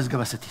ሰውዬ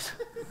መዝገበ ስትይዝ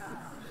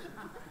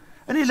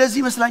እኔ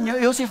ለዚህ መስላኛ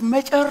ዮሴፍ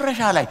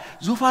መጨረሻ ላይ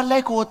ዙፋን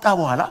ላይ ከወጣ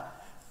በኋላ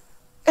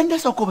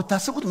እንደሰው እኮ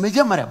በታስቡት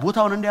መጀመሪያ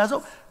ቦታውን እንደያዘው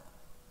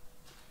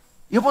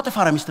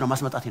የፖቲፋራ ሚስት ነው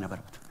ማስመጣት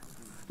የነበረበት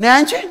ነይ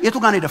አንቺ የቱ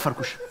ጋር ነው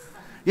የደፈርኩሽ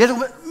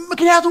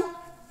ምክንያቱም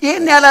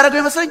ይሄን ያላረገው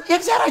ይመስለኝ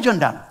የእግዚአብሔር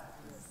አጀንዳ ነው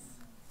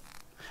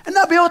እና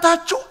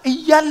በህይወታችሁ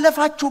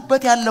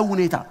እያለፋችሁበት ያለው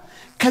ሁኔታ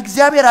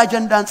ከእግዚአብሔር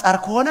አጀንዳ አንፃር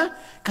ከሆነ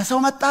ከሰው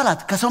መጣላት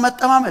ከሰው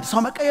መጠማመድ ሰው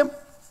መቀየም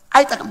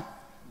አይጠቅም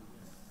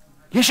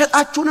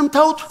የሸጣችሁንም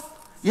ተውት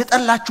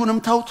የጠላችሁንም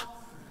ተውት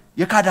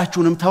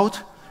የካዳችሁንም ተውት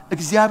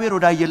እግዚአብሔር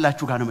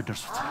ወዳየላችሁ ጋር ነው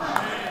የምትደርሱት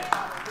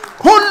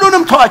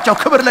ሁሉንም ተዋቸው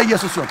ክብር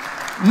ለኢየሱስ ይሁን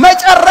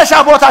መጨረሻ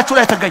ቦታችሁ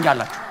ላይ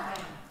ትገኛላችሁ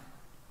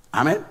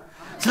አሜን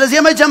ስለዚህ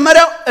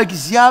የመጀመሪያው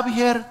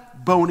እግዚአብሔር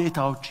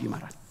በሁኔታዎች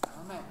ይመራል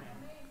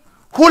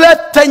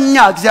ሁለተኛ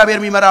እግዚአብሔር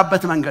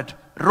የሚመራበት መንገድ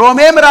ሮሜ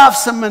ምዕራፍ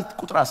 8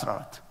 ቁጥር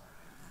 14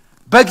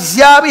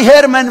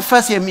 በእግዚአብሔር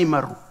መንፈስ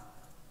የሚመሩ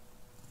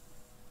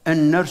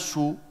እነርሱ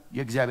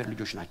የእግዚአብሔር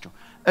ልጆች ናቸው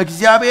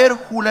እግዚአብሔር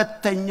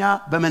ሁለተኛ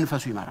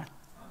በመንፈሱ ይመራል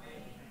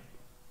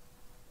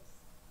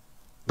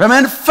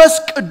በመንፈስ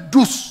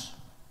ቅዱስ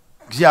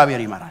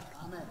እግዚአብሔር ይመራል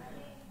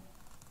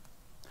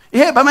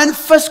ይሄ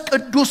በመንፈስ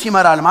ቅዱስ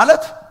ይመራል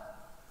ማለት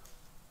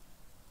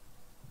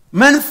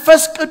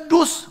መንፈስ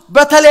ቅዱስ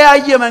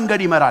በተለያየ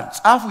መንገድ ይመራል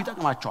ጻፉ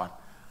ይጠቅማቸዋል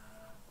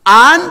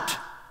አንድ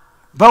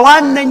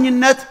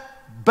በዋነኝነት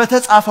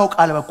በተጻፈው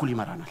ቃል በኩል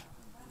ይመራናል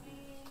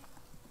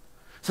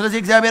ስለዚህ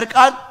እግዚአብሔር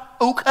ቃል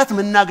ዕውቀት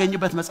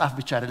ምናገኝበት መጽሐፍ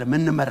ብቻ አይደለም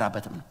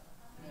ምንመራበትም ነው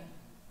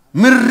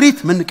ምሪት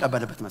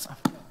ምንቀበልበት መጽሐፍ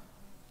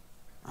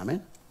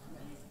አሜን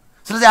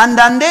ስለዚህ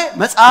አንዳንዴ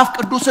መጽሐፍ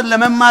ቅዱስን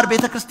ለመማር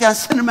ቤተክርስቲያን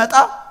ስንመጣ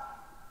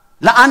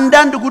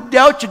ለአንዳንድ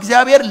ጉዳዮች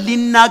እግዚአብሔር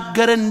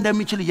ሊናገረን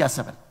እንደሚችል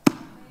ያሰበን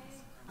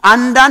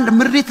አንዳንድ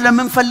ምሪት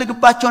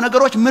ለምንፈልግባቸው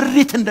ነገሮች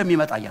ምሪት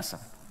እንደሚመጣ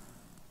ያሰበን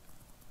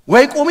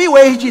ወይ ቁሚ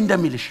ወይ ሂጂ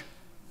እንደሚልሽ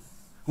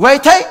ወይ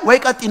ታይ ወይ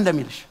ቀጥ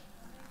እንደሚልሽ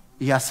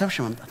ያሰብሽ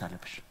መምጣት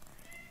አለብሽ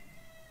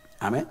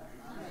አሜን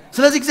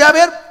ስለዚህ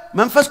እግዚአብሔር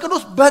መንፈስ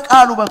ቅዱስ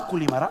በቃሉ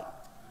በኩል ይመራል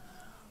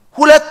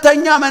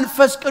ሁለተኛ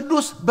መንፈስ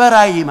ቅዱስ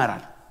በራእይ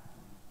ይመራል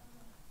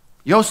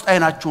የውስጥ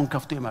አይናችሁን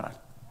ከፍቶ ይመራል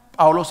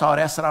ጳውሎስ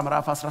ሐዋርያት ሥራ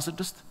ምዕራፍ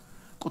 16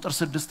 ቁጥር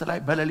 6 ላይ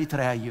በሌሊት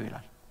ራእየው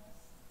ይላል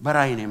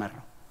በራእይ ነው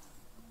ይመራል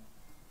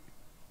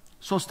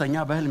ሶስተኛ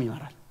በህልም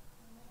ይመራል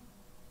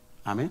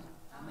አሜን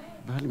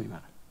በህልም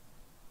ይመራል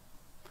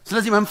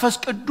ስለዚህ መንፈስ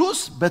ቅዱስ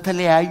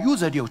በተለያዩ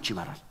ዘዴዎች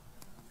ይመራል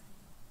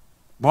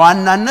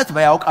በዋናነት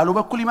በያውቃሉ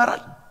በኩል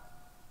ይመራል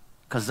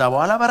ከዛ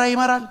በኋላ በራእይ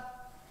ይመራል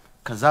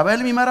ከዛ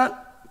በህልም ይመራል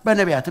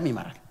በነቢያትም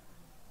ይመራል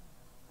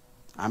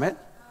አሜን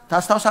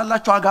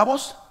ታስታውሳላችሁ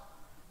አጋቦስ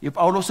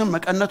የጳውሎስን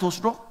መቀነት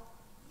ወስዶ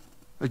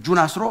እጁን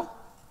አስሮ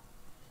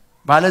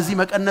ባለዚህ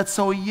መቀነት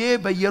ሰውዬ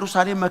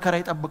በኢየሩሳሌም መከራ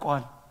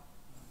ይጠብቀዋል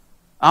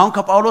አሁን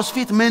ከጳውሎስ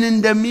ፊት ምን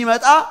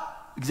እንደሚመጣ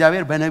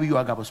እግዚአብሔር በነቢዩ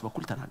አጋቦስ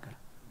በኩል ተናገረ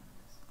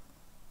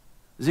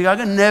እዚህ ጋር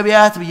ግን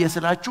ነቢያት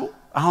በየስላችሁ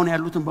አሁን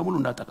ያሉትን በሙሉ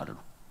እንዳጠቃለሉ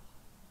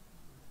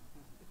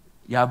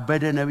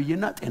ያበደ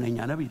ነብይና ጤነኛ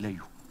ነብይ ለዩ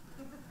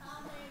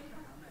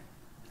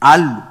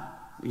አሉ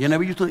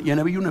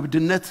የነብዩ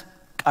ነብድነት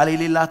ቃል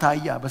የሌላት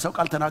አያ በሰው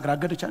ቃል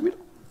ተናግራገደች አይደል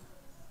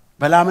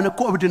በላምን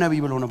እኮ እብድ ነብይ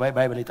ብሎ ነው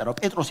ባይብል ይጠራው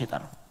ጴጥሮስ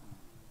ይጠራው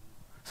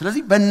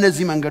ስለዚህ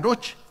በእነዚህ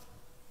መንገዶች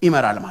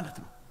ይመራል ማለት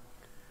ነው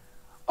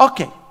ኦኬ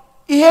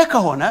ይሄ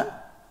ከሆነ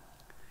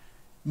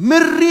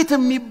ምሪት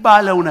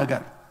የሚባለው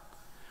ነገር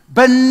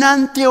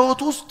በእናንተ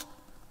ህይወት ውስጥ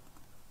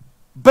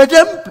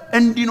በደንብ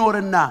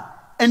እንዲኖርና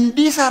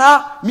እንዲሰራ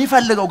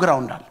የሚፈልገው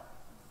ግራውንድ አለ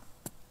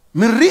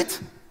ምሪት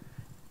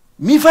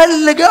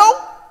የሚፈልገው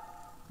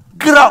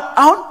ግራው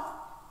አሁን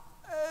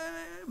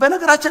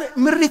በነገራችን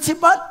ምሪት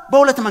ሲባል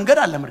በሁለት መንገድ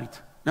አለ ምሪት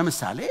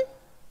ለምሳሌ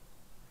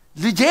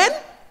ልጄን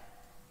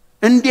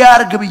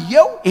እንዲያርግ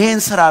ብየው ይሄን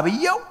ስራ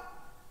ብየው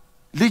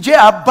ልጄ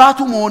አባቱ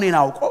መሆኔን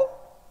አውቆ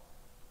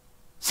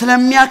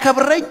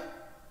ስለሚያከብረኝ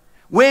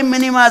ወይ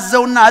ምን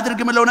ይማዘውና አድርግ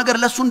ምለው ነገር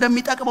ለሱ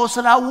እንደሚጠቅመው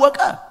ስላወቀ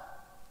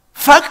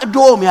ፈቅዶ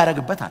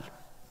የሚያረግበታል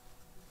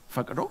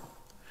ፈቅዶ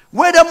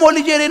ወይ ደግሞ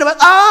ልጄ እኔን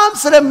በጣም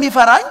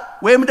ስለሚፈራኝ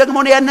ወይም ደግሞ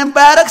ያንን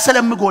ባያረግ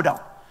ስለምጎዳው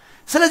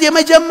ስለዚህ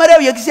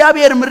የመጀመሪያው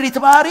የእግዚአብሔር ምሪት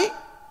ባህሪ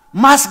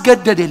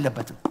ማስገደድ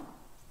የለበትም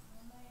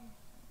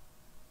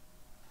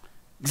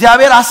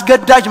እግዚአብሔር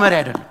አስገዳጅ መሪ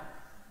አይደለም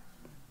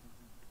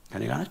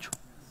ከኔ ጋር ናችሁ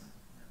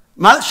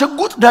ማለት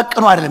ሽጉጥ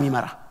ደቅኖ አይደለም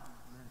ይመራ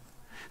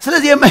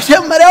ስለዚህ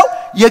የመጀመሪያው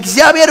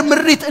የእግዚአብሔር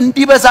ምሪት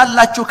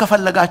እንዲበዛላችሁ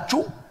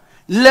ከፈለጋችሁ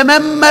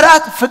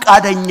ለመመራት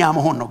ፍቃደኛ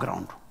መሆን ነው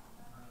ግራውንዱ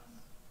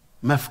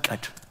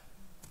መፍቀድ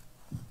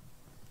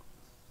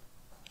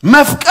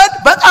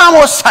በጣም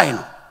ወሳኝ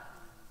ነው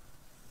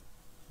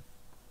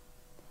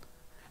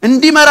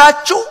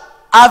እንዲመራችሁ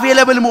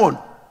አቬለብል መሆን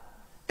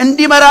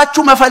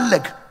እንዲመራችሁ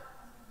መፈለግ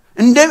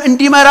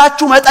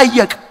እንዲመራችሁ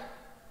መጠየቅ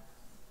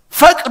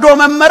ፈቅዶ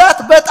መመራት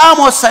በጣም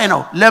ወሳኝ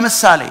ነው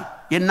ለምሳሌ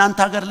የእናንተ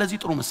ሀገር ለዚህ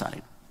ጥሩ ምሳሌ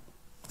ነው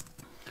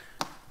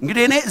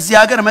እንግዲህ እኔ እዚህ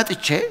ሀገር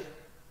መጥቼ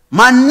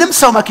ማንንም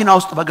ሰው መኪና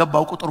ውስጥ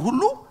በገባው ቁጥር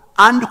ሁሉ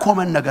አንድ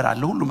ኮመን ነገር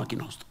አለ ሁሉ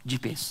መኪና ውስጥ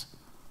ጂፒኤስ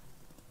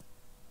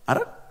አረ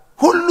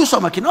ሁሉ ሰው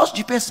መኪና ውስጥ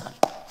ጂፒኤስ አለ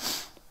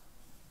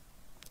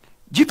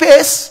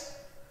ጂፒኤስ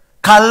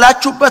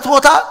ካላችሁበት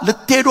ቦታ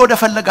ልትሄዱ ወደ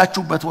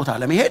ፈለጋችሁበት ቦታ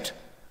ለመሄድ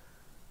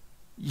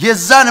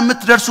የዛን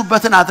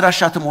የምትደርሱበትን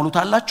አድራሻ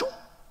ትሞሉታላችሁ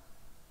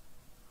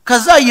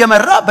ከዛ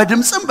እየመራ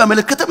በድምጽም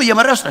በመልእክትም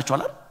እየመራ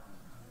ይወስዳችኋል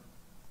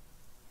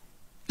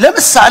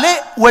ለምሳሌ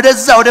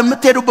ወደዛ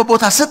ወደምትሄዱበት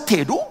ቦታ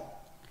ስትሄዱ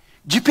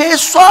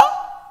ጂፒኤስዋ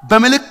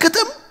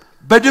በመልእክትም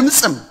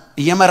በድምጽም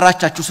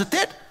እየመራቻችሁ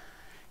ስትሄድ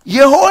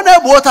የሆነ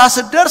ቦታ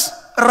ስትደርስ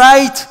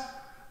ራይት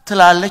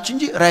ትላለች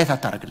እንጂ ራይት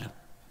አታረግልም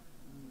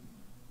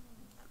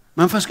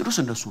መንፈስ ቅዱስ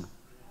እንደሱ ነው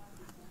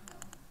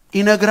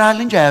ይነግራል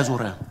እንጂ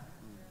አያዞርም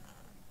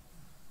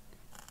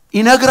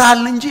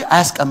ይነግራል እንጂ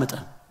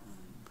አያስቀምጥም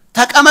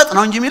ተቀመጥ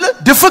ነው እንጂ የሚል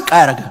ድፍቅ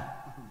አያረጋም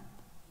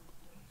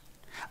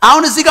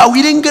አሁን እዚህ ጋር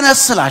ዊሊንግነስ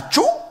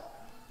ስላችሁ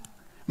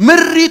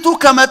ምሪቱ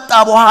ከመጣ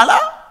በኋላ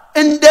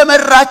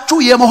እንደመራችሁ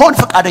የመሆን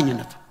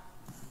ፈቃደኝነት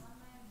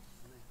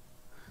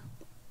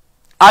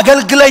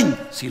አገልግለኝ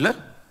ሲል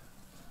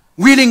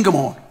ዊሊንግ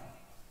መሆን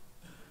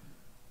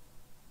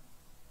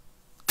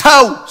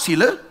ታው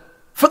ሲል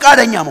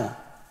ፈቃደኛ መሆን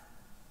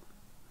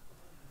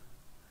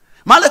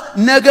ማለት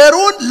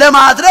ነገሩን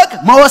ለማድረግ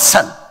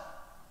መወሰን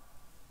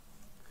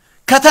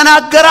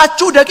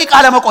ከተናገራችሁ ደቂቃ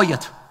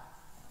ለመቆየት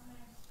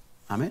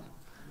አሜን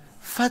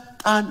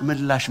ፈጣን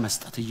ምላሽ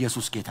መስጠት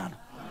ኢየሱስ ጌታ ነው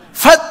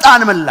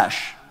ፈጣን ምላሽ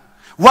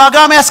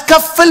ዋጋም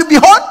ያስከፍል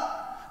ቢሆን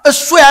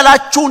እሱ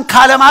ያላችሁን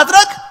ካለ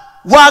ማድረግ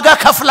ዋጋ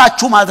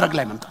ከፍላችሁ ማድረግ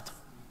ላይ መምጣት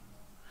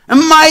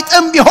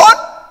እማይጥም ቢሆን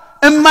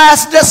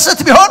እማያስደስት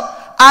ቢሆን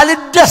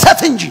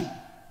አልደሰት እንጂ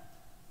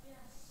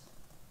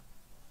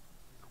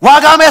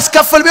ዋጋም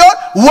ያስከፍል ቢሆን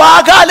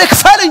ዋጋ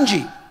ልክፈል እንጂ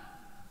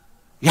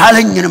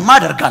ያለኝንም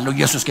አደርጋለሁ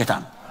ኢየሱስ ጌታ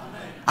ነው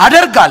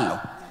አደርጋለሁ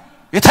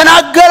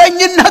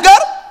የተናገረኝን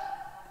ነገር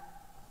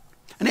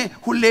እኔ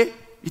ሁሌ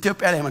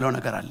ኢትዮጵያ ላይ የምለው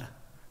ነገር አለ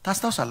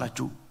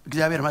ታስታውሳላችሁ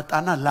እግዚአብሔር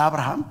መጣና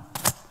ለአብርሃም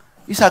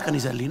ይስሐቅን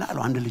ይዘልኝና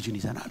አለው አንድ ልጅን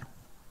ይዘናል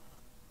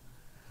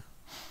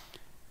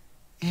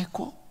እኮ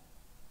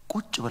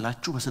ቁጭ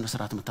ብላችሁ በስነ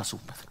ስርዓት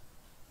መታሰቡበት ነው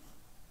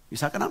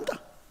ይስሐቅን አምጣ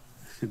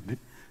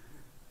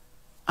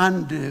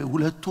አንድ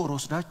ሁለት ወር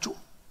ወስዳችሁ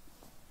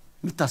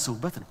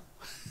መታሰቡበት ነው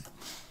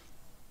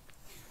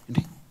እንዴ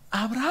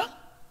አብርሃም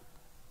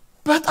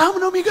በጣም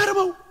ነው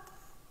የሚገርመው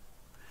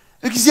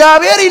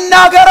እግዚአብሔር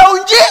ይናገረው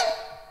እንጂ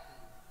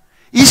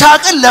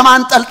ይስሐቅን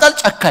ለማንጠልጠል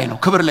ጨካኝ ነው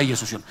ክብር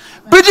ለኢየሱስ ይሁን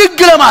ብድግ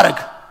ለማድረግ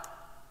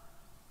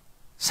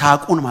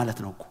ሳቁን ማለት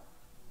ነው እኮ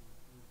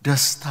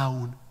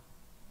ደስታውን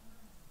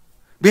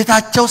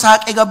ቤታቸው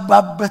ሳቅ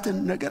የገባበትን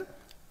ነገር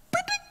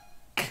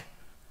ብድግ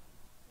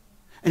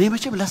እኔ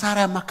መቼም ለሳራ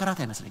ያማከራት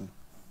አይመስለኝም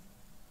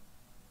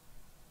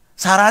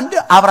ሳራ እንደ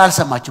አብራ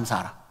አልሰማችም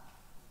ሳራ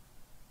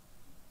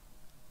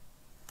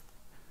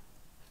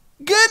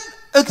ግን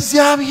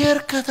እግዚአብሔር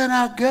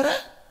ከተናገረ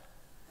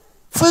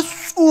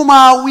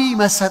ፍጹማዊ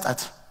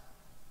መሰጠት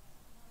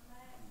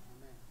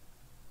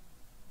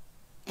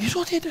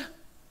ይዞት ሄደ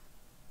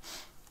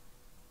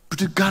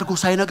ብድግ አድርጎ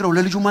ሳይነግረው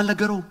ለልጁም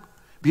አልነገረውም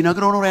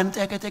ቢነግረው ነው ያን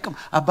ጥያቄ ጠይቀም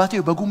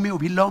አባቴው በጉሜው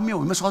ቢላውሜው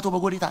መስዋዕቱ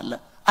በጎዲት አለ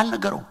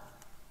አልነገረውም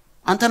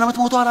አንተ ነህ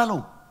የምትሞተው አላለው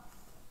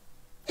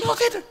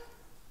ይዞት ሄደ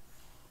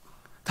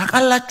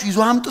ታቃላችሁ ይዞ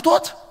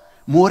አምጥቶት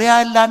ሞሪያ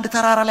ለአንድ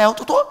ተራራ ላይ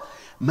አውጥቶ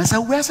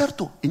መሰዊያ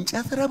ሰርቶ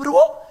እንጨት ረብርቦ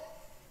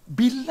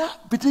ቢላ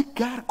ብድግ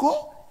አድርጎ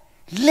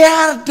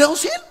ሊያርደው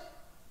ሲል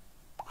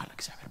አለ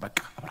እግዚአብሔር በቃ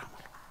አብርሃም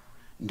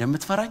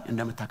እንደምትፈራኝ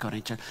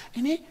እንደምታከብረኝ ይችላል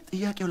እኔ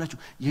ጥያቄው ላችሁ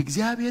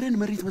የእግዚአብሔርን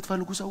መሪት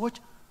የምትፈልጉ ሰዎች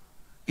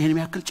ይሄን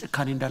የሚያክል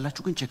ጭካኔ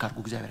እንዳላችሁ ግን ቼክ አድርጉ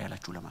እግዚአብሔር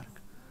ያላችሁ ለማድረግ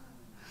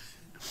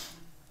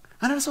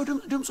አና ሰው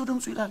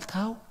ድምጹ ይላል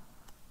ታው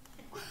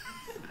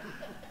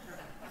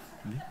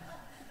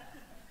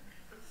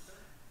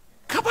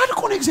ከባድ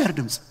ኮኔ እግዚአብሔር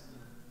ድምጽ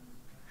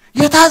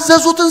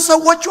የታዘዙትን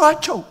ሰዎች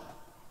ዋቸው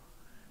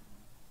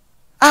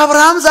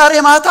አብርሃም ዛሬ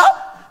ማታ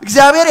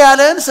እግዚአብሔር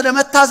ያለን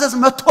ስለመታዘዝ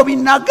መጥቶ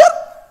ቢናገር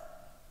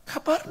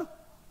ከባድ ነው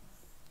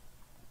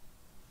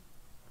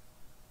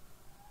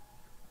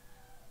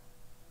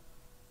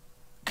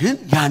ግን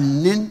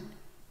ያንን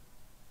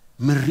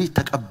ምሪት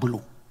ተቀብሎ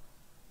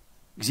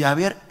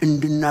እግዚአብሔር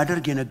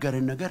እንድናደርግ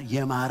የነገረን ነገር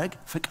የማረግ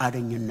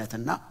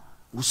ፈቃደኝነትና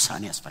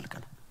ውሳኔ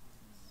ያስፈልጋል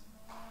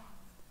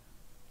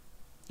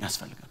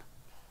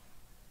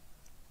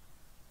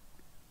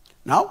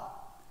ናው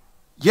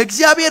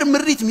የእግዚአብሔር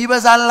ምሪት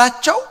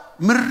የሚበዛላቸው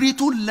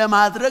ምሪቱን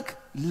ለማድረግ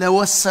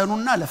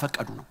ለወሰኑና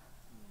ለፈቀዱ ነው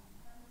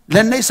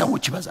ለነዚህ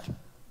ሰዎች ይበዛል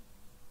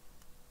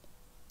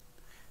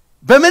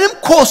በምንም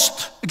ኮስት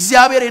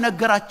እግዚአብሔር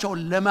የነገራቸው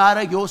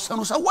ለማረግ የወሰኑ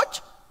ሰዎች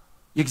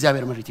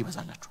የእግዚአብሔር ምሪት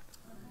ይበዛላቸው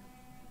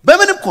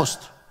በምንም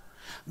ኮስት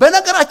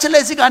በነገራችን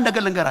ላይ እዚህ ጋር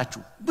እንደገለ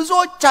ልንገራችሁ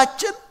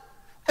ብዙዎቻችን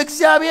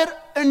እግዚአብሔር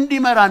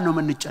እንዲመራን ነው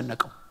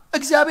የምንጨነቀው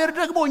እግዚአብሔር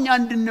ደግሞ እኛ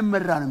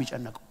እንድንመራ ነው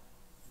የሚጨነቀው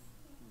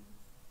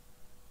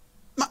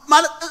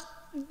ማለት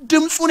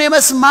ድምጹን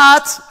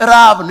የመስማት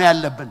ራብ ነው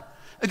ያለብን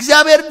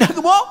እግዚአብሔር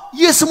ደግሞ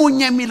ይስሙኝ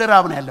የሚል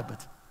ራብ ነው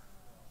ያለበት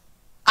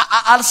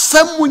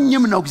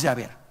አልሰሙኝም ነው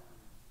እግዚአብሔር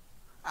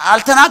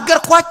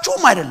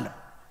አልተናገርኳችሁም አይደለም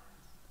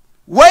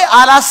ወይ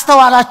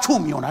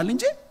አላስተዋላችሁም ይሆናል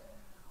እንጂ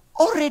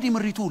ኦሬዲ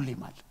ምሪቱ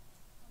ሁሌማል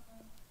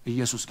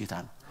ኢየሱስ ጌታ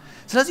ነው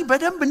ስለዚህ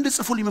በደንብ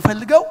እንድጽፉልኝ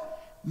የምፈልገው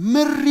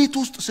ምሪት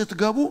ውስጥ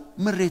ስትገቡ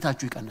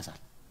ምሬታችሁ ይቀንሳል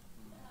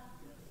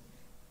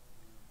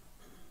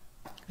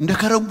እንደ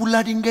ከረምቡላ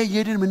ድንጋይ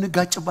የድን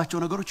ምንጋጭባቸው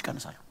ነገሮች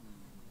ይቀንሳሉ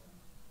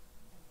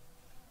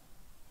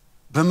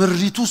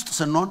በምሪት ውስጥ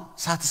ስንሆን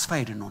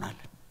ሳቲስፋይድ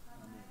እንሆናለን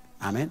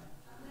አሜን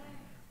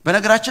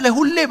በነገራችን ላይ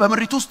ሁሌ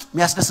በምሪት ውስጥ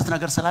የሚያስደስት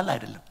ነገር ስላለ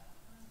አይደለም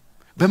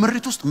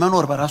በምሪት ውስጥ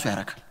መኖር በራሱ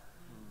ያረካል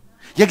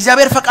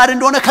የእግዚአብሔር ፈቃድ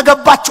እንደሆነ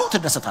ከገባችሁ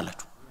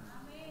ትደሰታላችሁ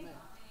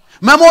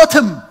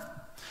መሞትም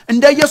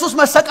እንደ ኢየሱስ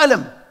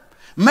መሰቀልም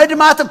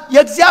መድማትም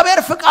የእግዚአብሔር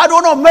ፈቃድ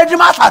ሆኖ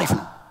መድማት አሪፍ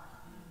ነው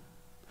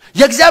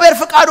የእግዚአብሔር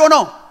ፍቃድ ሆኖ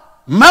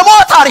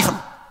መሞት አሪፍ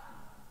ነው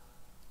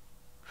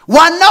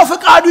ዋናው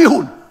ፍቃዱ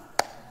ይሁን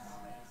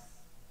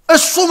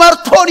እሱ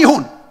መርቶን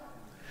ይሁን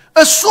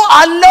እሱ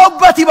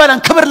አለውበት ይበለን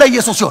ክብር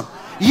ለኢየሱስ ይሁን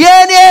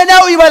የኔ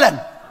ነው ይበለን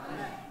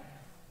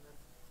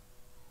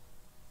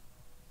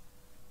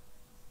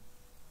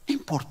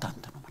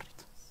ኢምፖርታንት ነው ማለት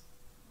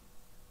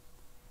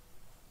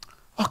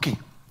ኦኬ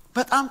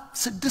በጣም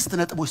 6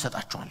 ነጥቦች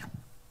ሰጣችኋለሁ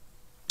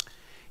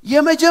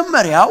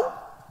የመጀመሪያው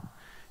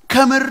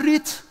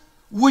ከምሪት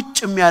ውጭ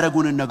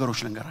የሚያደርጉን ነገሮች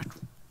ልንገራችሁ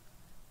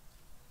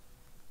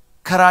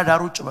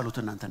ከራዳር ውጭ በሉት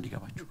እናንተ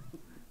እንዲገባችሁ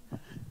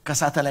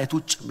ከሳተላይት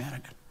ውጭ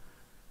የሚያደርገን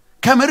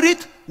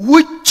ከምሪት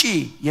ውጪ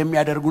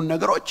የሚያደርጉን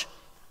ነገሮች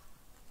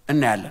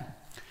እናያለን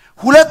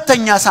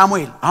ሁለተኛ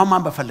ሳሙኤል አሁን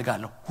ማን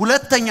በፈልጋለሁ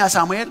ሁለተኛ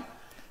ሳሙኤል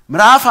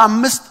ምዕራፍ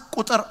 5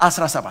 ቁጥር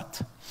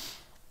 17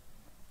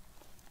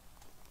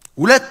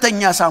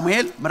 ሁለተኛ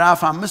ሳሙኤል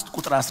ምዕራፍ 5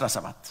 ቁጥር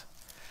 17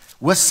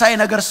 ወሳኝ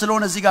ነገር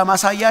ስለሆነ እዚህ ጋር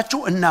ማሳያችሁ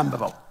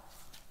እናንብበው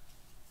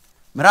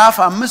ምዕራፍ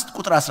 5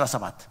 ቁጥር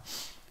 17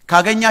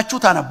 ካገኛችሁ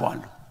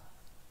ታነባዋለሁ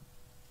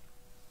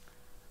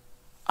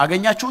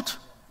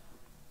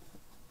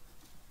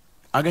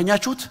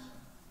አገኛችሁት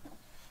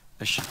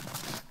እሺ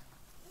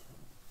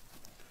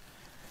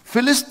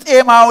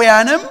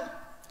ፍልስጤማውያንም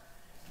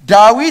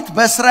ዳዊት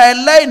በእስራኤል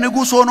ላይ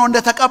ንጉስ ሆኖ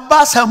እንደተቀባ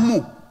ሰሙ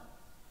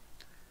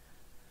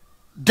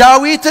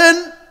ዳዊትን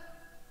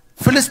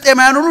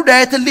ፍልስጤማውያን ሁሉ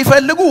ዳዊትን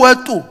ሊፈልጉ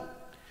ወጡ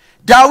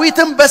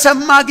ዳዊትም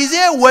በሰማ ጊዜ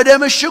ወደ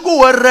ምሽጉ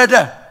ወረደ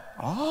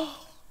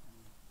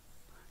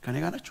ከኔ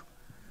ጋር ናችሁ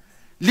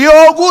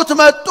ሊወጉት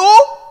መጡ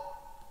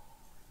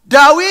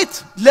ዳዊት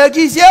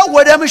ለጊዜው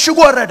ወደ ምሽጉ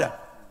ወረደ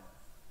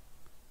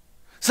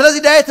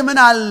ስለዚህ ዳዊት ምን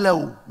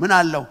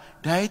አለው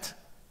ዳዊት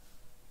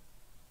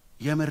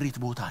የምሪት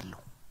ቦታ አለው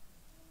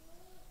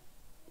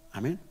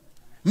አሜን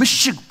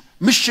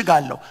ምሽግ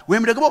አለው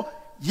ወይም ደግሞ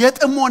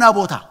የጥሞና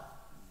ቦታ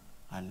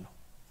አለው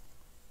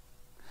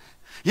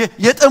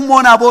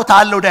የጥሞና ቦታ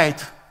አለው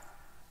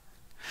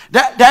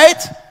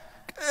ዳዊት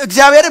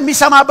እግዚአብሔር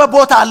የሚሰማበት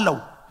ቦታ አለው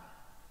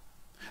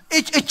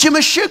እቺ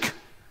ምሽግ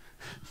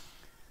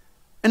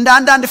እንደ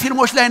አንዳንድ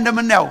ፊልሞች ላይ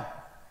እንደምናየው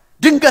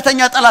ድንገተኛ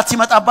ጠላት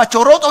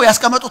ሲመጣባቸው ሮጠው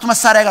ያስቀመጡት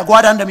መሳሪያ ጋር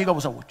ጓዳ እንደሚገቡ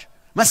ሰዎች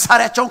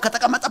መሳሪያቸውን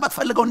ከተቀመጠበት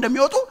ፈልገው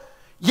እንደሚወጡ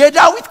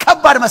የዳዊት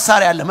ከባድ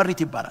መሳሪያ አለ ምሪት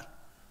ይባላል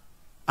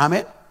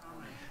አሜን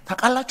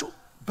ታውቃላችሁ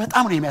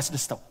በጣም ነው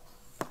የሚያስደስተው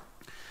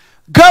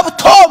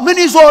ገብቶ ምን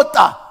ይዞ ወጣ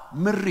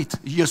ምሪት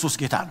ኢየሱስ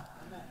ጌታ ነው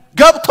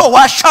ገብቶ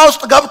ዋሻ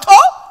ውስጥ ገብቶ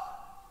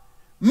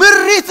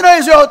ምሪት ነው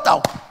ይዞ ወጣው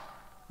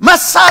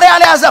መሳሪያ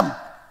አልያዘም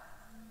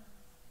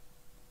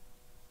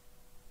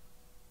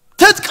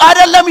ትጥቅ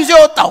አይደለም ይዞ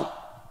ወጣው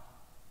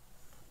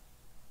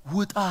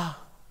ውጣ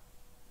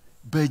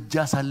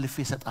በእጃ ሳልፌ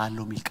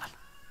ሰጣለሁ ሚል ቃል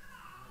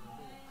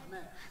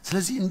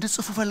ስለዚህ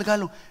እንድጽፉ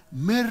ፈልጋለሁ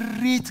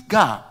ምሪት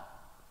ጋር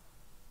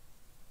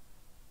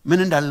ምን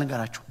እንዳለ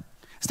ነገራችሁ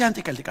እስቲ አንተ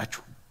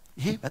ይቀልጥቃችሁ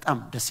ይሄ በጣም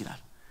ደስ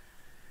ይላል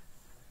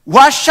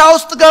ዋሻ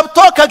ውስጥ ገብቶ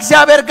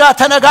ከእግዚአብሔር ጋር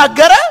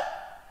ተነጋገረ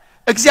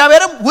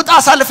እግዚአብሔርም ውጣ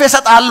ሳልፌ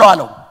ሰጣለሁ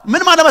አለው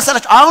ምን ማለት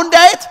መሰላችሁ አሁን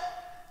ዳዊት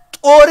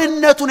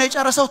ጦርነቱን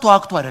የጨረሰው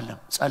ተዋክቶ አይደለም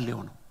ጸልዮ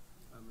ነው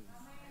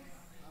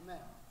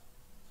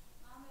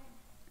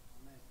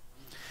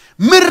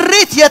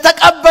ምሪት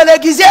የተቀበለ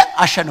ጊዜ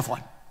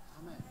አሸንፏል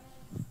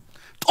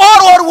ጦር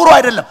ወርውሮ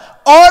አይደለም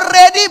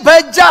ኦሬዲ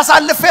በእጃ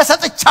ሳልፌ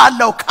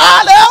ሰጥቻለሁ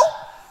ካለው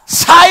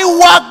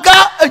ሳይዋጋ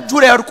እጁ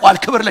ላይ ወድቋል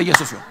ክብር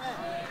ለኢየሱስ ይሁን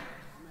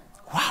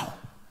ዋው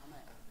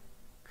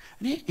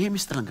ይሄ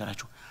ሚስጥር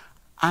ልንገራችሁ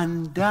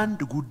አንዳንድ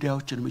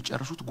ጉዳዮችን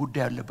የሚጨርሱት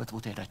ጉዳይ ያለበት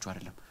ቦታ ሄዳችሁ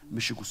አይደለም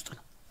ምሽግ ውስጥ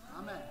ነው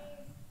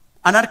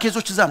አንዳንድ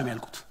ኬዞች እዛ ነው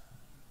የሚያልቁት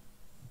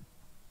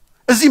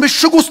እዚህ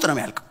ምሽግ ውስጥ ነው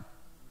የሚያልቀው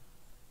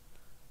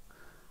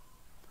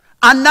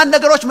አንዳንድ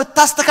ነገሮች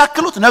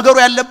መታስተካክሉት ነገሩ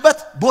ያለበት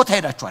ቦታ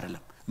ሄዳችሁ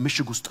አይደለም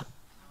ምሽግ ውስጥ ነው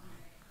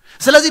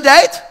ስለዚህ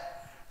ዳዊት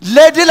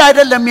ለድል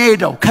አይደለም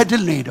የሄደው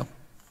ከድል ነው የሄደው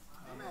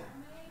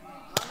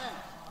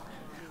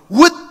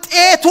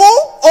ውጤቱ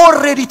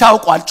ኦሬዲ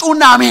ታውቋል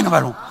ጩና አሜን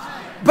በሉ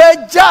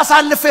በእጃ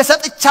ሳልፌ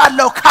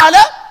ሰጥቻለሁ ካለ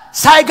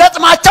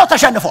ሳይገጥማቸው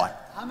ተሸንፈዋል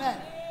አሜን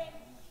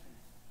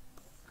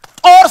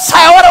ጦር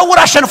ሳይወረውር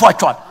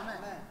አሸንፏቸዋል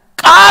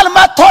ቃል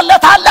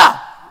መጥቶለታል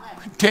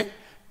እንዴ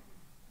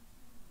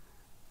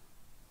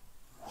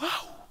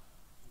ዋው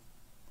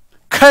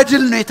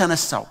ከድል ነው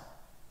የተነሳው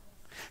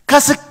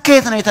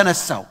ከስኬት ነው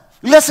የተነሳው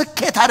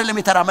ለስኬት አይደለም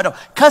የተራመደው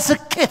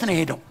ከስኬት ነው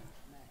የሄደው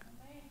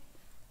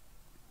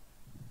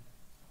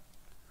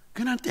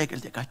ግን አንተ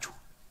ያቀልጠቃችሁ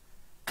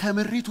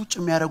ከምሪት ውጭ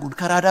የሚያረጉን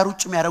ከራዳር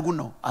ውጭ የሚያረጉን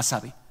ነው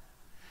አሳቤ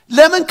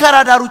ለምን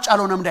ከራዳር ውጭ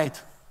አልሆነም ዳዊት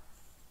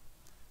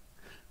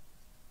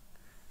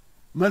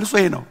መልሶ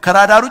ይሄ ነው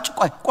ከራዳር ውጭ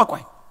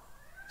ቆይ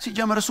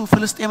ሲጀመርሱ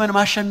ፍልስጤምን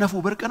ማሸነፉ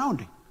ብርቅ ነው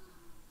እንዴ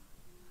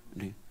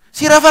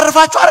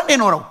ሲረፈርፋቸው አይደል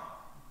ኖረው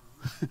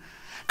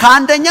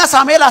ከአንደኛ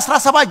ሳሙኤል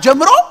 17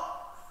 ጀምሮ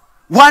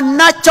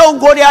ዋናቸውን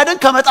ጎልያድን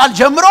ከመጣል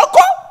ጀምሮ እኮ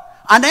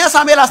አንደኛ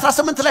ሳሙኤል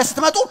 18 ላይ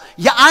ስትመጡ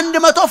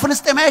የ100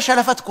 ፍልስጤማዊ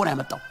ሸለፈት እኮ ነው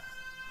ያመጣው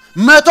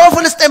 100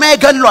 ፍልስጤማዊ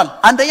ገሏል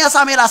አንደኛ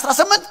ሳሙኤል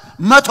 18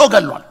 100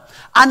 ገሏል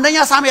አንደኛ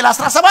ሳሙኤል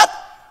 17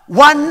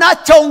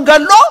 ዋናቸውን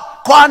ገሎ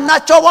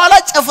ከዋናቸው በኋላ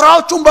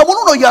ጭፍራዎቹን በሙሉ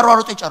ነው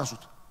ያሯሩጡ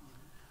የጨረሱት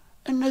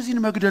እነዚህን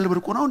መግደል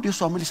ብርቁ ነው እንዴ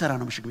እሷ ምን ሊሰራ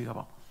ነው ምሽግ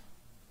የሚገባው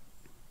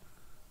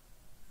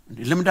እንዴ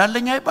ልምድ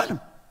አለኝ አይባልም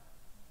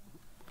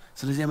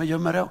ስለዚህ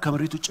የመጀመሪያው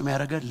ከምሪት ውጭ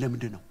የሚያረጋ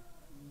ልምድ ነው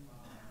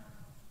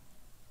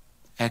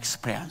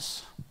ኤክስፒሪየንስ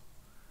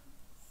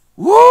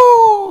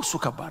እሱ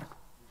ከባድ ነው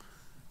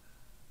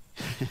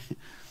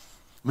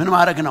ምን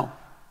ማድረግ ነው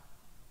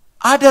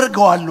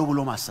አደርገዋለሁ ብሎ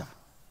ማሰብ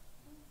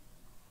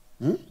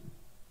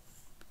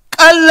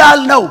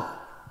ቀላል ነው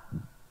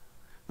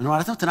ምን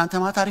ማለት ነው ትናንት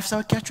ማታ አሪፍ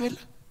ሰበኪያችሁ የለ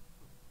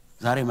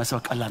ዛሬ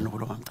መስበክ ቀላል ነው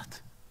ብሎ ማምጣት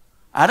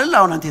አይደል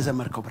አሁን አንተ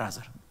የዘመርከው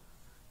ብራዘር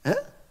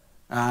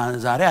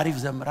ዛሬ አሪፍ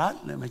ዘምራል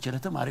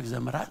መቸለትም አሪፍ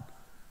ዘምራል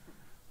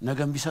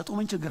ነገም ቢሰጡ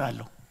ምን ችግር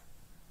አለው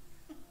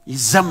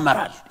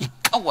ይዘመራል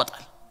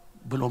ይቀወጣል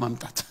ብሎ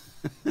ማምጣት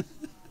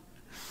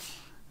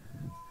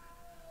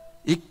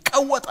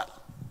ይቀወጣል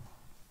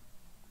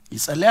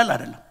ይጸልያል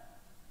አይደለም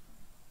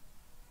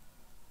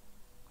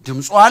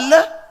ድምጹ አለ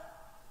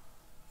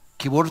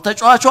ኪቦርድ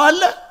ተጫዋቹ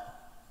አለ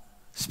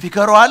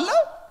ስፒከሩ አለ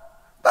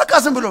በቃ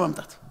ዝም ብሎ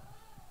ማምጣት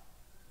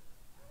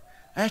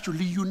አያችሁ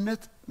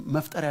ልዩነት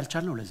መፍጠር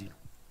ያልቻልነው ለዚህ ነው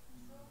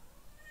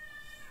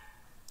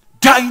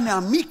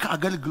ዳይናሚክ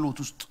አገልግሎት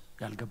ውስጥ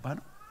ያልገባ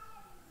ነው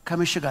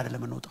ከመሸግ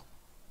አይደለም እንወጣው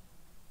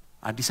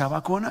አዲስ አበባ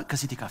ከሆነ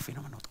ከሲቲ ካፌ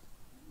ነው የምንወጣው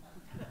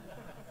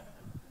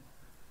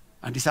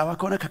አዲስ አበባ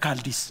ከሆነ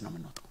ከካልዲስ ነው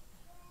የምንወጣው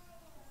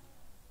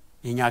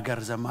የኛ ሀገር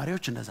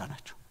ዘማሪዎች እንደዛ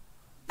ናቸው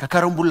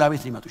ከከረምቡላ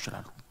ቤት ሊመጡ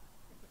ይችላሉ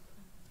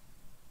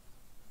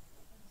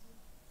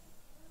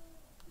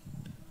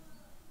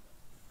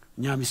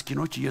እኛ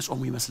ምስኪኖች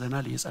እየጾሙ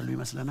ይመስለናል እየጸሉ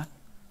ይመስለናል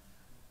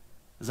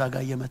እዛ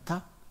ጋር እየመታ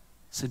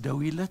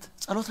ስደውይለት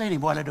ጸሎት ላይ ነኝ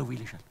በኋላ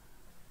ደውይልሻል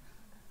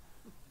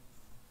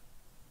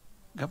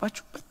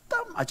ገባችሁ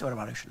በጣም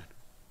አጭበርባሪዎች ነን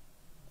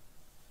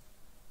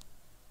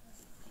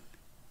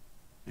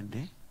እንዴ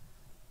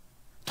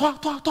ቷ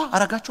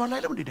አረጋችኋል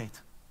አይደለም እንዴ ዳዊት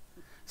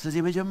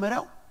ስለዚህ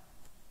መጀመሪያው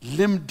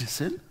ልምድ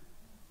ስል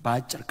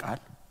ባጭር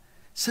ቃል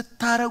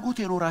ስታረጉት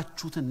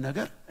የኖራችሁትን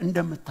ነገር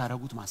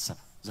እንደምታረጉት ማሰብ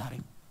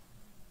ዛሬም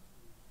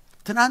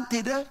ትናንት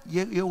ሄደ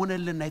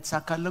የሆነልና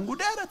የተሳካለን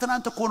ጉዳይ አረ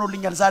ትናንት እኮ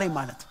ሆኖልኛል ዛሬ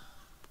ማለት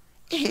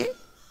ይሄ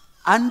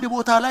አንድ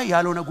ቦታ ላይ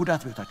ያልሆነ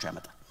ጉዳት ቤታቸው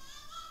ያመጣል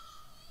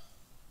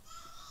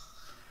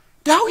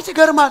ዳዊት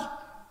ይገርማል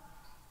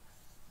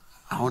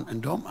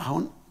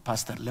አሁን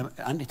ፓስተር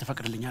አንዴ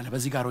ተፈቅድልኛል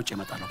በዚህ ጋር ወጪ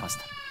ይመጣለው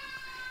ፓስተር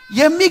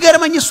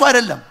የሚገርመኝ እሱ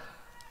አይደለም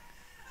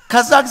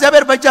ከዛ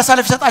እግዚአብሔር በእጅ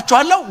አሳልፍ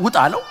ይሰጣቸዋል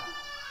ውጣለው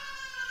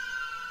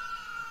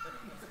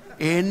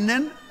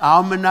ይሄንን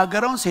አሁን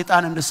መናገረውን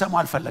ሰይጣን እንድሰማ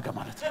አልፈለገ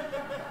ማለት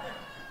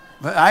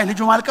አይ ልጁ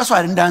ማልቀሱ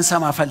አይደል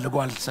እንዳንሰማ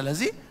ፈልጓል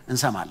ስለዚህ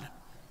እንሰማለን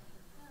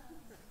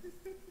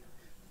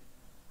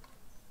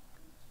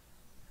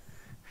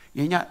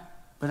የኛ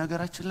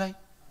በነገራችን ላይ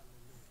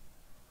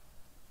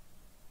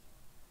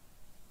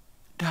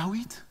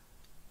ዳዊት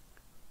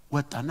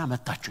ወጣና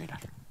መታቸው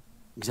ይላል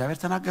እግዚአብሔር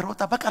ተናገረ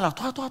ወጣ በቀላው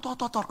ቷ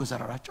አርጎ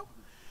ዘራራቸው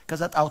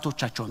ከዛ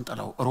ጣውቶቻቸውን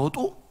ጥለው ሮጡ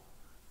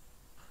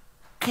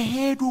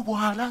ከሄዱ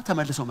በኋላ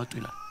ተመልሰው መጡ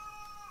ይላል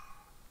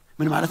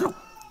ምን ማለት ነው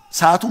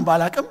ሰዓቱን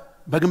ባላቅም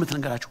በግምት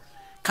ልንገራችሁ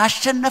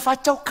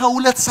ካሸነፋቸው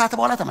ከሁለት ሰዓት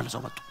በኋላ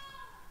ተመልሰው መጡ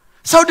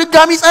ሰው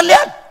ድጋሚ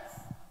ይጸልያል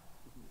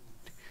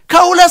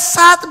ከሁለት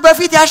ሰዓት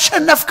በፊት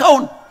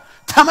ያሸነፍከውን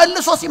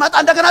ተመልሶ ሲመጣ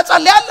እንደገና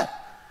ጸልያለ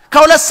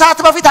ከሁለት ሰዓት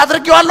በፊት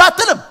አድርጌዋለሁ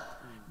አትልም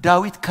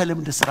ዳዊት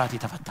ከልምድ ስራት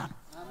የተፈታ ነው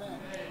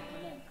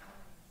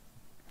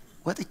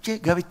ወጥቼ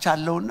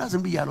ገብቻለሁና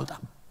ዝም ብዬ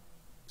አልወጣም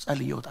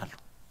ጸልዬ እወጣለሁ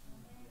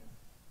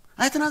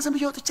አይተና ዝም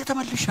ብዬ ወጥቼ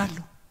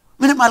ተመልሻለሁ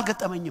ምንም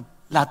አልገጠመኝም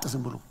ላጥ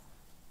ዝም ብሎ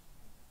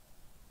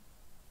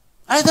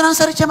አይተና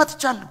ሰርቼ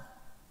መጥቻለሁ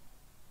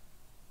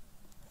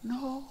ኖ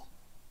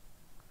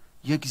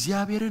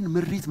የእግዚአብሔርን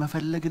ምሪት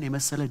መፈለግን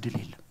የመሰለ ድል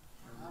የለም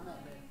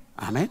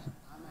አሜን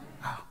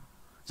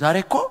ዛሬ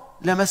እኮ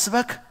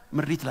ለመስበክ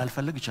ምሪት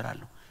ላልፈልግ ይችላል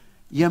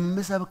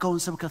የምሰብከውን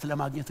ስብከት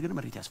ለማግኘት ግን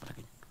ምሪት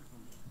ያስፈልገኝ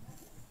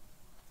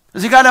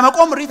እዚህ ጋር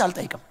ለመቆም ምሪት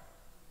አልጠይቅም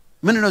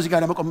ምን ነው እዚህ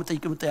ጋር ለመቆም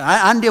ጠይቅም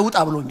አንዴ ውጣ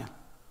ብሎኛል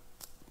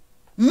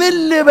ምን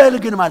ልበል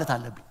ግን ማለት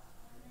አለብኝ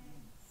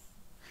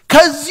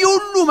ከዚህ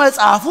ሁሉ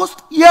መጽሐፍ ውስጥ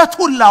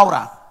የቱን ላውራ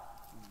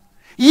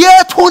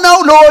የቱ ነው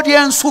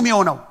ለኦዲየንሱም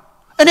የሆነው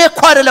እኔ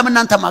እኮ አይደለም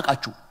እናንተ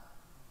ማቃችሁ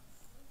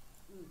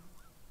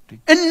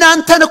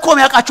እናንተን እኮ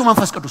የሚያቃችሁ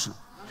መንፈስ ቅዱስ ነው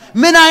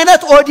ምን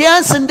አይነት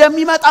ኦዲየንስ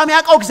እንደሚመጣ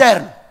የሚያቀው እግዚአብሔር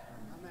ነው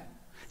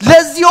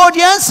ለዚህ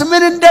ኦዲየንስ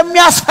ምን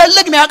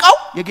እንደሚያስፈልግ የሚያቀው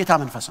የጌታ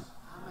መንፈስ ነው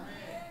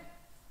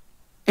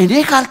እኔ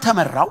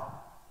ካልተመራው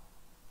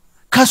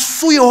ከሱ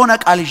የሆነ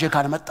ቃል ይዤ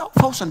ካልመጣው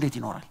ፈውስ እንዴት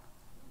ይኖራል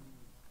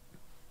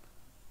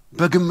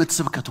በግምት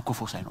ስብከት እኮ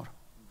ፈውስ አይኖርም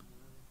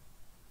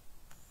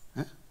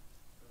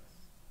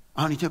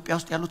አሁን ኢትዮጵያ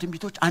ውስጥ ያሉት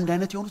ትንቢቶች አንድ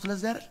አይነት የሆኑት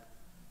ለዛ አይደል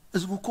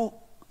ህዝቡ እኮ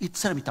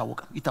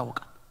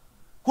ይታወቃል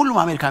ሁሉም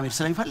አሜሪካ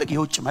ስለሚፈልግ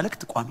የውጭ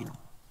መልእክት ቋሚ ነው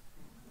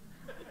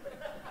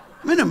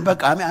ምንም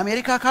በቃ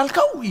አሜሪካ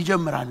ካልከው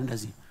ይጀምራል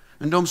እንደዚህ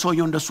እንደውም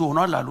ሰውየው እንደሱ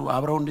ሆኗል አሉ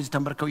አብረው እንደዚህ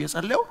ተንበርከው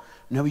እየጸለዩ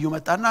ነብዩ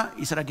መጣና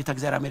ይስራ ጌታ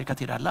እግዚአብሔር አሜሪካ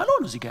ትሄዳለህ አለው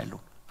እዚህ ጋር ያለው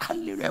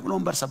ሃሌሉያ ብሎ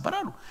ወንበር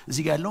ሰበራሉ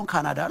እዚህ ጋር ያለውን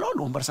ካናዳ አሉ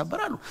ወንበር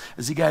ሰበራሉ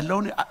እዚህ ጋር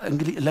ያለውን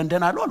እንግሊዝ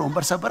ለንደን አሉ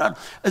ወንበር ሰበራሉ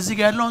እዚህ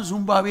ጋር ያለውን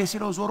ዚምባብዌ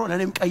ሲለው ዞሮ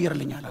ለኔም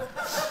ቀይርልኛል አሉ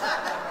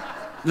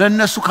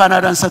ለነሱ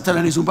ካናዳን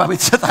ሰተለኔ ዚምባብዌ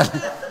ተሰጣል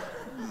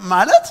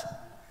ማለት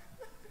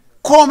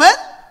ኮመን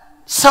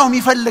ሰው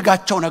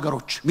የሚፈልጋቸው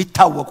ነገሮች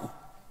የሚታወቁ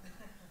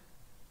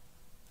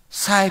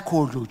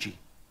ሳይኮሎጂ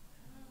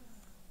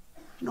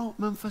ነው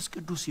መንፈስ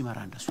ቅዱስ ይመራ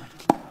እንደሱ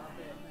አይደል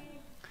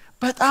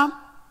በጣም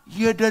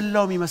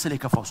የደላው የሚመስል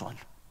የከፋው ሰው አለ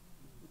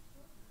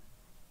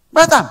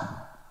በጣም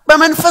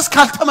በመንፈስ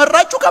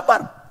ካልተመራችሁ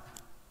ከባድ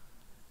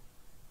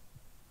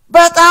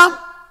በጣም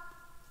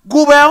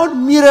ጉባኤውን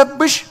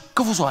የሚረብሽ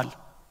ክፉ ሰው አለ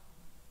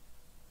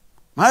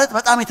ማለት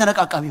በጣም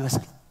የተነቃቃሚ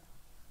ይመስል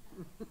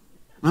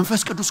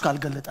መንፈስ ቅዱስ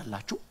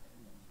ካልገለጠላችሁ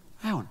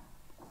አይሆን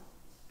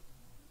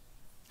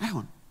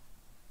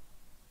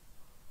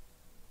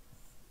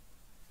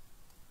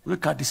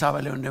ልክ አዲስ አበባ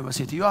ላይ እንደው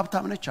ሴትዮ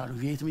ሀብታም ነች አሉ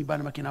ቪኤት የሚባል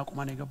መኪና አቁማ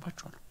ነው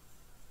የገባችው አሉ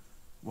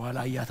በኋላ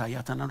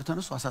አያታና ነው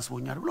ተነሱ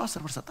አሳስቦኛል ብሎ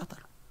 10 ብር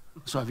ሰጣታሉ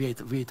እሷ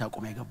ቪኤት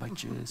አቁማ የገባች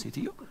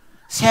ሴትዮ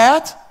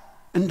ሲያያት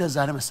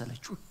እንደዛ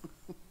ለመሰለችው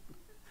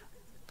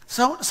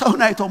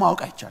ሰውን አይቶ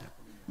ማወቅ አይቻልም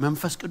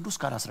መንፈስ ቅዱስ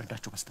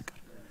ካላስረዳቸው በስተቀር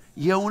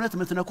የእውነት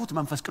ምትነኩት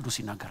መንፈስ ቅዱስ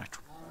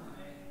ይናገራችሁ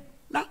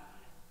ና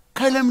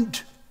ከልምድ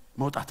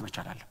መውጣት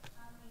መቻል አለብን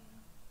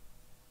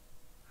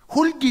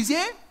ሁሉ ጊዜ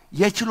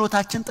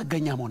የችሎታችን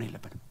ጥገኛ መሆን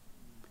የለብንም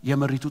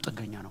የመሪቱ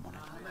ጥገኛ ነው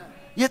ማለት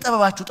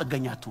የጠበባችሁ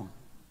ጥገኛ አትሁኑ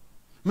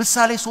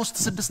ምሳሌ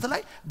 3:6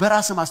 ላይ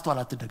በራስ ማስተዋል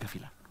አትደገፍ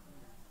ይላል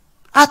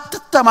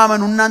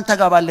አትተማመኑ እናንተ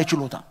ጋር ባለ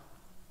ችሎታ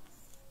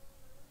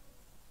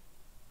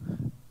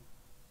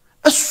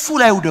እሱ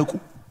ላይ ወደቁ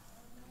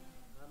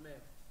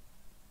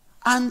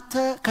አንተ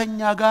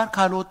ከኛ ጋር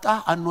ካልወጣ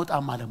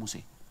አንወጣም አለ ሙሴ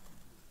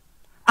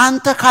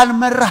አንተ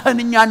ካልመራህን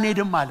እኛ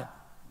አንሄድም አለ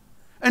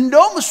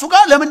እንደውም እሱ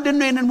ጋር ለምንድን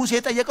ነው ይሄንን ሙሴ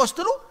የጠየቀው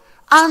ስትሉ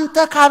አንተ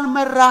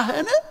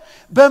ካልመራህን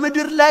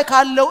በመድር ላይ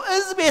ካለው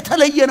ህዝብ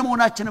የተለየን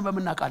መሆናችንን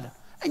በመናቃለን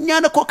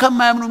እኛን እኮ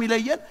ከማያምኑ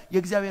የሚለየን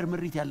የእግዚአብሔር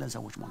ምሪት ያለን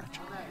ሰዎች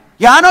መሆናችን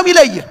ያ ነው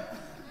የሚለየን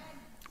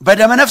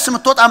በደመ ነፍስ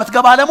ምትወጣ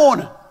ምትገባ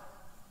ለመሆነ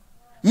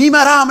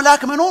ሚመራ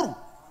አምላክ መኖሩ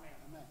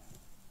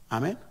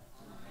አሜን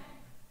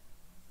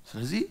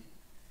ስለዚህ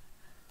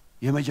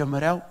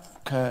የመጀመሪያው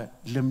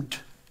ከልምድ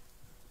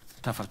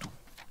ተፈቱ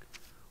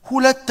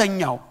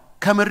ሁለተኛው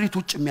ከምሪት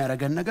ውጭ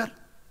የሚያረጋን ነገር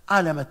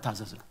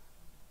አለመታዘዝ ነው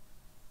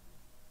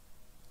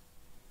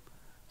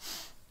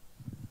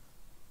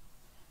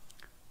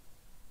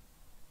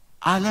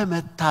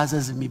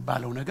አለመታዘዝ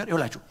የሚባለው ነገር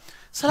ይውላችሁ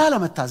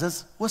ስላለመታዘዝ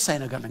ወሳኝ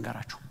ነገር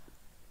ልንገራችሁ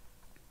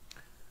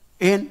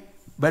ይሄን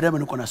በደም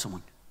እንቆና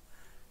ስሙኝ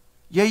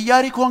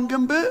የኢያሪኮን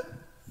ግንብ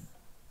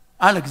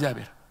አለ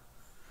እግዚአብሔር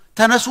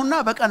ተነሱና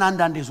በቀን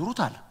አንዳንዴ ዙሩት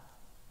አለ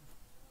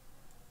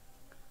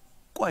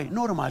ቆይ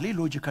ኖርማሊ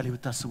ሎጂካሊ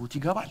ብታስቡት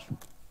ይገባል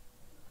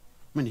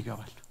ምን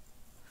ይገባል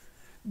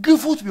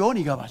ግፉት ቢሆን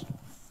ይገባል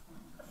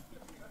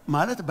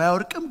ማለት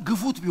ባይወርቅም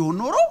ግፉት ቢሆን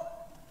ኖሮ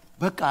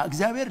በቃ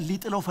እግዚአብሔር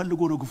ሊጥለው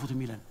ፈልጎ ነው ግፉት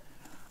የሚለን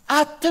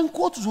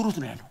አትንኮት ዙሩት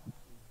ነው ያለው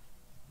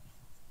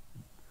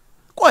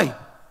ቆይ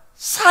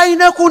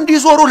ሳይነኩ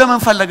እንዲዞሩ ለምን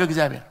ፈለገ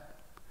እግዚአብሔር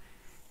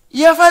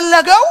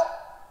የፈለገው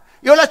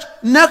ይወላች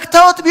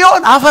ነክተውት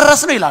ቢሆን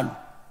አፈረስ ነው ይላሉ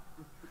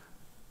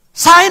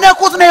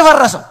ሳይነኩት ነው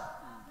የፈረሰው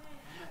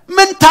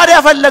ምን ታዲያ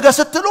ፈለገ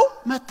ስትሉ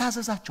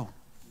መታዘዛቸው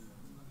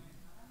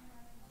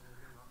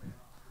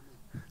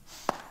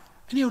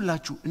እኔ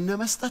ይውላችሁ እነ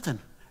መስጠትን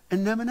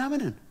እነ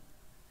ምናምንን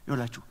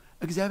ይውላችሁ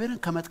እግዚአብሔርን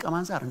ከመጥቀም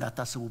አንፃር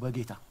እንዳታስቡ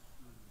በጌታ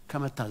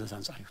ከመታዘዝ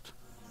አንፃር ይሁት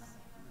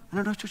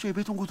አንዳንዶቹ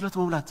የቤቱን ጉድለት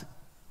መሙላት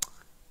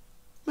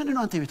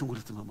ምንድነው አንተ የቤቱን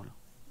ጉድለት መሙላት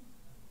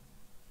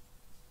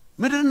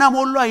ምድርና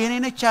ሞሏ የኔ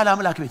ነች ያለ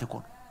አምላክ ቤት እኮ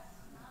ነው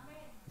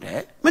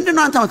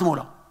ምንድነው አንተ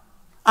የምትሞላው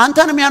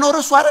አንተንም ያኖር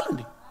እሱ አይደል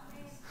እንዴ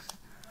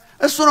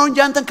እሱ ነው እንጂ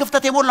አንተን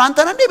ክፍተት የሞላ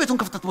አንተን እንዴ ቤቱን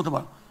ክፍተት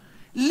ሞትባል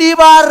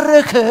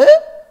ሊባርክ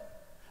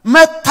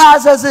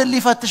መታዘዝ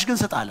ሊፈትሽ ግን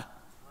ሰጣለ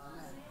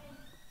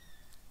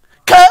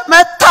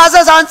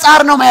ከመታዘዝ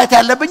አንፃር ነው ማየት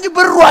ያለብኝ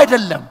ብሩ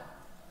አይደለም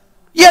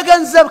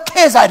የገንዘብ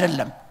ኬዝ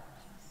አይደለም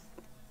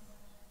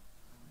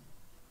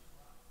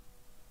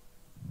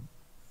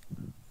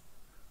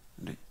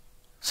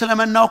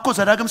ስለመናው እኮ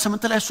ዘዳግም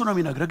 8 ላይ እሱ ነው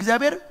የሚነግረው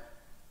እግዚአብሔር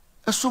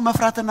እሱ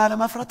መፍራትና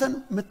ለማፍራትን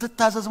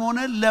ምትታዘዝ መሆነ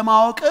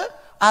ለማወቅ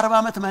 40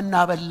 ዓመት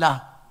መናበላ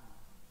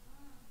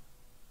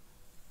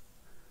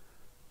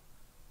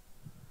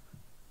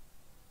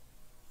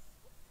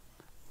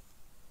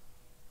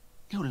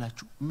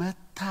ይሁላችሁ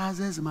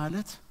መታዘዝ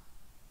ማለት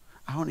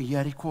አሁን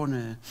ኢያሪኮን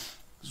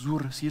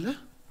ዙር ሲል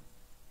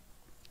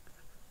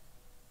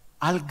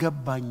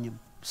አልገባኝም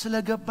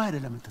ስለገባ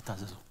አይደለም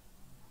ተታዘዘው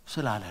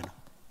ስላለ ነው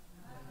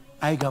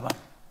አይገባም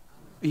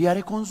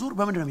ኢያሪኮን ዙር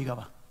በመንደር ነው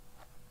የሚገባ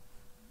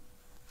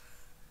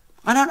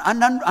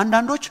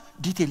አንዳንዶች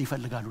ዲቴል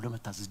ይፈልጋሉ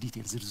ለመታዘዝ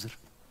ዲቴል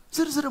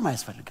ዝርዝርም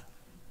አያስፈልግም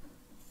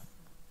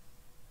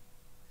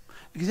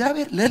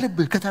እግዚአብሔር ለልብ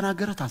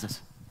ከተናገረ ታዘዝ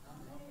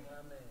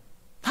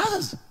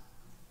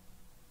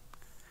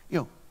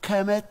ይው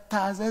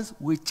ከመታዘዝ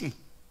ውጪ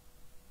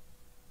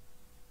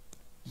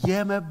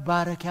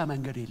የመባረኪያ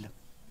መንገድ የለም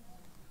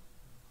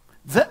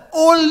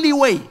only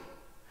way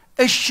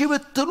እሺ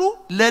ብትሉ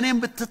ለኔም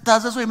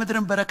ብትታዘዙ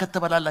የምድርን በረከት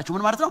ተበላላችሁ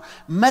ምን ማለት ነው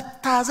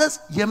መታዘዝ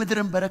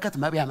የምድርን በረከት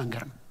መብያ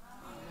መንገር ነው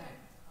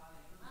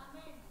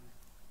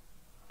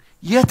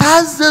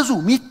የታዘዙ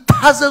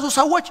ሚታዘዙ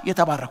ሰዎች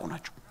የተባረኩ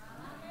ናቸው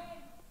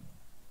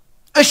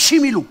እሺ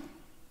ሚሉ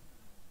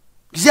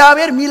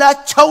እግዚአብሔር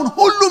ሚላቸውን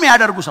ሁሉ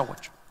የሚያደርጉ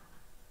ሰዎች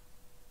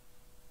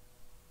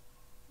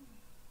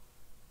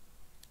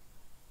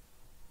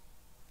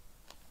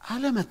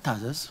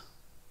አለመታዘዝ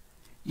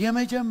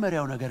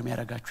የመጀመሪያው ነገር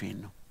የሚያረጋችሁ ይሄን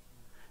ነው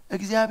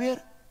እግዚአብሔር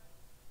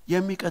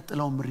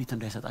የሚቀጥለው ምሪት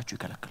እንዳይሰጣችሁ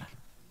ይከለክላል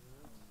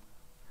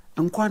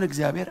እንኳን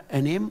እግዚአብሔር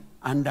እኔም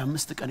አንድ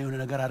 5 ቀን የሆነ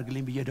ነገር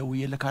አርግልኝ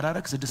በየደውዬለ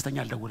ካላረክ ስድስተኛ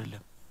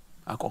አልደውልልም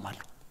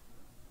አቆማለሁ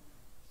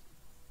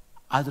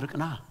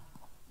አድርቅና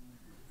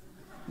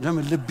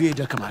ለምን ልቤ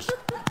ይደክማል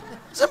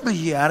ዝም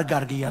ብዬ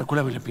አርግ ይያልኩ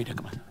ለምን ልቤ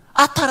ይደክማል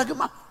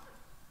አታረግማ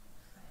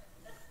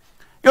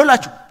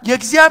ይውላችሁ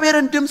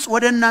የእግዚአብሔርን ድምጽ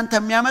ወደ እናንተ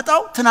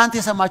የሚያመጣው ትናንት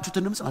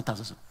የሰማችሁትን ድምጽ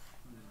መታዘዝ ነው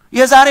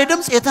የዛሬ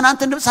ድምጽ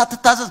የትናንትን ድምጽ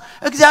ሳትታዘዝ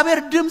እግዚአብሔር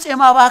ድምጽ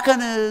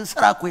የማባከን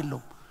ስራ እኮ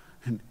የለውም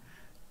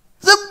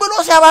ዝም ብሎ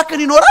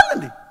ሲያባከን ይኖራል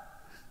እንዴ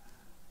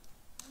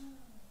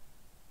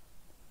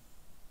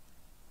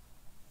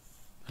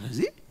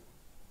ስለዚህ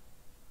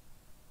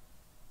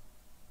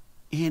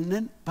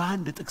ይሄንን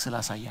በአንድ ጥቅስ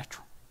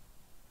ላሳያችሁ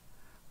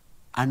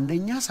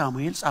አንደኛ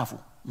ሳሙኤል ጻፉ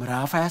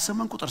ምዕራፍ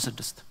 28 ቁጥር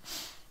 6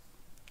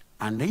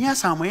 አንደኛ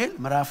ሳሙኤል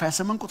ምዕራፍ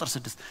 28 ቁጥር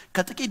 6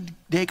 ከጥቂት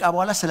ደቂቃ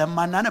በኋላ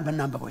ስለማናነብ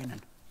እናንበበው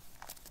ይሄንን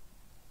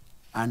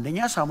አንደኛ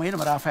ሳሙኤል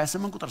ምዕራፍ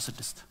 28 ቁጥር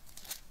 6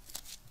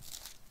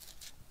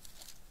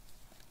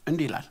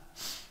 እንዲህ ይላል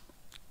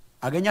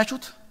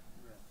አገኛችሁት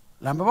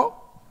ላንበበው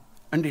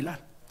እንዲህ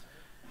ይላል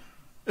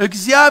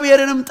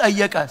እግዚአብሔርንም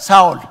ጠየቀ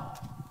ሳኦል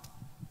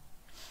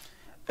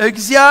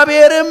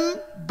እግዚአብሔርም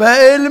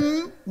በዕልም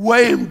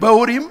ወይም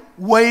በኡሪም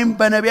ወይም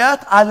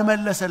በነቢያት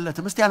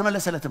አልመለሰለትም እስቲ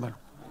አልመለሰለትም አሉ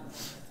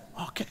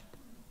ኦኬ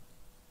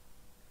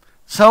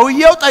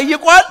ሰውየው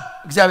ጠይቋል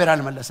እግዚአብሔር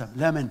አልመለሰም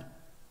ለምን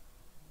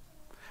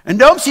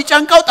እንደውም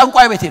ሲጨንቀው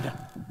ጠንቋይ ቤት ሄደ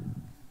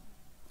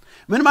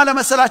ምን ማለት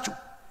መሰላችሁ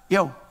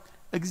ይው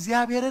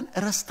እግዚአብሔርን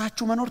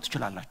ረስታችሁ መኖር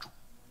ትችላላችሁ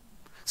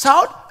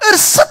ሳኦል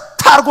እርስት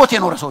አርጎት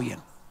የኖረ ሰውዬ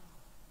ነው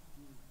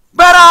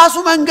በራሱ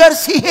መንገድ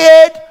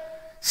ሲሄድ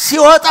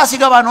ሲወጣ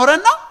ሲገባ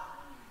ኖረና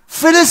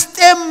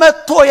ፍልስጤም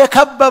መጥቶ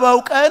የከበበው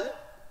ቀን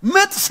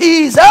ምጥ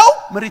ሲይዘው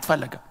ምሪት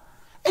ፈለገ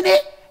እኔ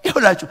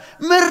ይሁላችሁ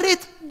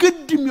ምሪት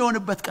ግድ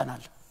የሚሆንበት ቀን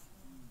አለ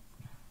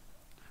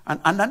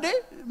አንዳንዴ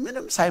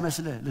ምንም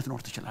ሳይመስል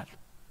ልትኖር ትችላለህ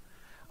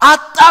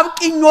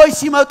አጣብቂኞች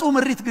ሲመጡ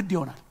ምሪት ግድ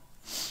ይሆናል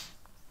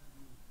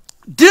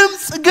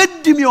ድምጽ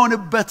ግድ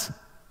የሚሆንበት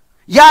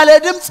ያለ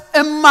ድምጽ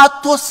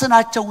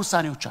እማትወስናቸው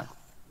ውሳኔዎች አሉ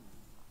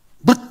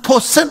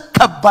ብትወስን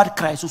ከባድ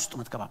ክራይሲስ ውስጥ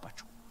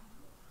መትከባባቸው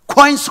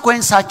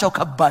ኮንሲኩዌንሳቸው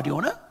ከባድ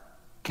የሆነ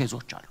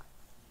ኬዞች አሉ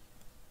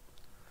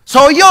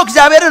ሰውየው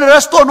እግዚአብሔርን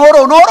ረስቶ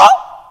ኖሮ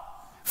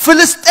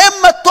ፍልስጤም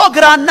መጥቶ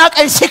ግራና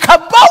ቀኝ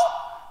ሲከባው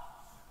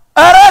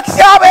አረ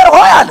እግዚአብሔር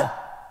ሆይ አለ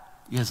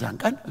የዛን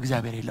ቀን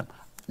እግዚአብሔር የለም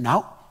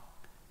ናው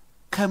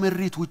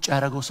ከምሪት ውጭ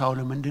ያረጋው ሳኦል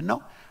ምንድነው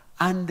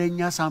አንደኛ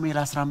ሳሙኤል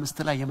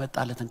 15 ላይ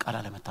የመጣለትን ቃል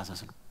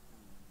አለመታዘዝ ነው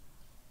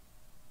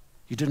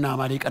ይድና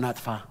አማሌቅን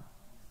አጥፋ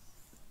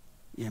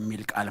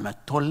የሚል ቃል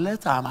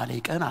መጥቶለት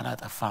አማሌቅን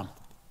አላጠፋም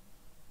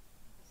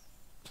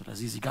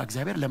ስለዚህ እዚህ ጋር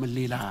እግዚአብሔር ለምን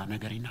ሌላ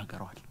ነገር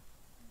ይናገራል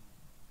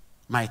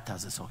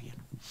ማይታዘዝ ሰውዬ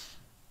ነው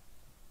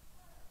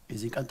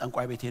እዚህ ቀን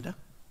ጠንቋይ ቤት ሄደ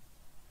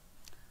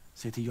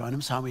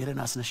ሴትዮዋንም ሳሙኤልን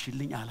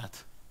አስነሽልኝ አላት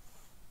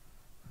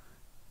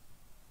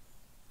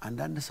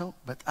አንዳንድ ሰው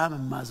በጣም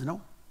ማዝ ነው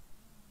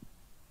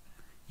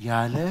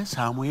ያለ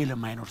ሳሙኤል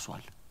የማይኖር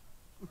ሰዋል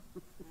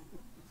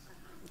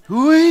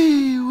ወይ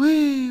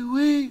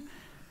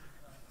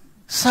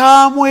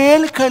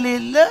ሳሙኤል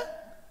ከሌለ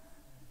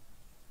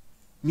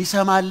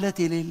ሚሰማለት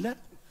የሌለ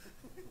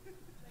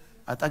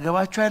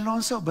አጠገባቸው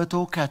ያለውን ሰው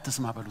በተወካይ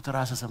አትስማ በሉት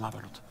ራስ ሰማ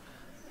በሉት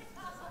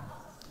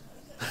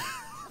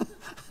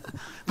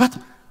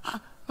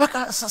በቃ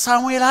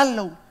ሳሙኤል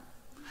አለው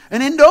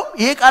እኔ እንደውም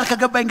ይሄ ቃል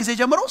ከገባኝ ጊዜ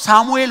ጀምሮ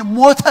ሳሙኤል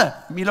ሞተ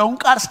ሚለውን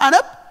ቃል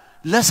ሳነብ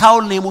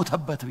ለሳኦል ነው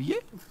የሞተበት ብዬ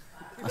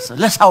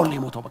ለሳኦል ነው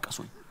የሞተው በቃ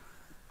ሶይ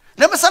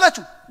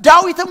ለምሳሌችሁ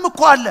ዳዊትም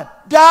እኮ አለ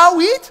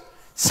ዳዊት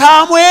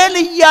ሳሙኤል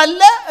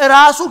እያለ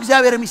ራሱ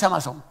እግዚአብሔር የሚሰማ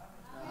ሰው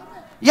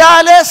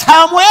ያለ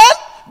ሳሙኤል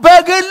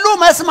በግሉ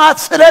መስማት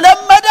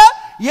ስለለመደ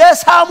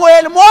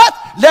የሳሙኤል ሞት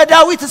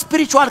ለዳዊት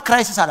ስፒሪቹዋል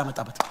ክራይሲስ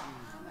አላመጣበት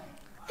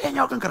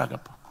የኛው ግን ግራ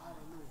ገባ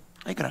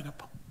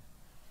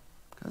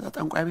ከዛ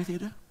ጠንቋይ ቤት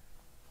ሄደ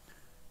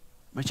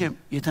መቼም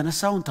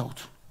የተነሳውን ተውት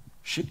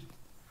እሺ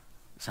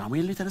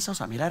ሳሙኤል የተነሳው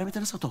ሳሙኤል አረብ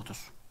የተነሳው ተውት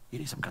እሱ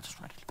የኔ ስብከት እሱ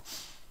አይደል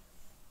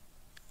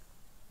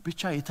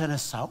ብቻ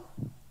የተነሳው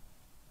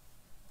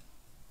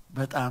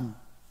በጣም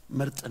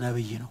ምርጥ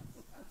ነብይ ነው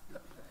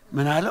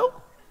ምን አለው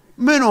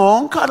ምን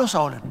ሆን ካለው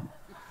ሳኦልን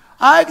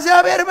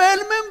እግዚአብሔር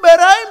በህልምም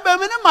በራእይም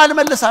በምንም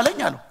አልመለሳለኝ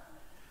አለው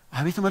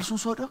አቤት መልሱን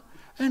ሶዶ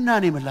እና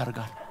እኔ ምን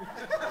ላርጋል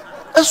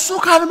እሱ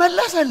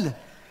ካልመለሰልህ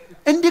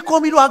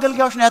እንዲኮሚሉ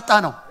አገልጋዮች ነው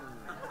ያጣነው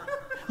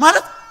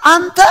ማለት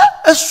አንተ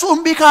እሱ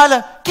እምቢ ካለ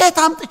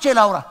ከታም ጥቼ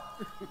ላውራ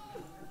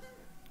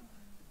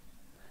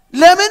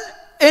ለምን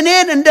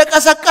እኔን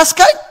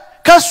እንደቀሰቀስከኝ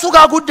ከሱ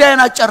ጋር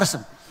ጉዳይን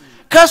አጨርስም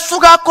ከሱ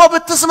ጋር እኮ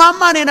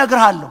ብትስማማ እኔ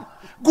ነግርሃለሁ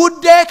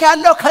ጉዳይ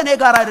ያለው ከኔ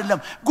ጋር አይደለም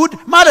ጉድ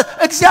ማለት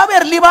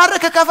እግዚአብሔር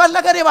ሊባርክ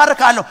ከፈለገ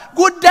ይባርካለሁ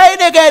ጉዳይ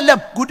ነገ የለም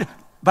ጉድ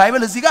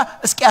ባይብል እዚህ ጋር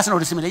እስቂያስ ነው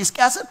ደስ የሚለኝ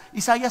እስቂያስን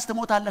ኢሳይያስ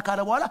ተሞታለ ካለ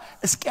በኋላ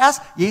እስቂያስ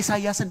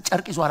የኢሳይያስን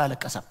ጨርቅ ይዞ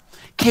አላለቀሰም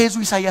ከዙ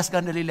ኢሳይያስ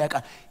ጋር እንደሌለ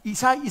ያውቃል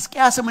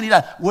ኢሳይያስ ምን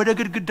ይላል ወደ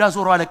ግድግዳ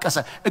ዞሮ አለቀሰ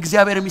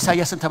እግዚአብሔርም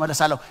ኢሳይያስን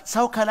ተመለሳለሁ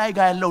ሰው ከላይ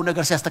ጋር ያለው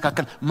ነገር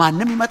ሲያስተካክል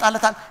ማንንም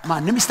ይመጣለታል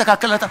ማንንም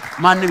ይስተካከለታል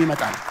ማንንም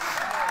ይመጣል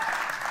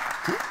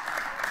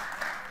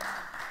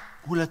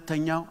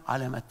ሁለተኛው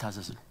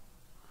አለመታዘዝ ነው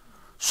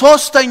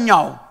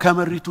ሶስተኛው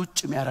ከምሪት ውጭ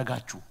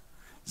የሚያረጋችሁ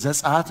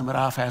ዘጸአት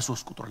ምዕራፍ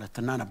 23 ቁጥር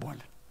 2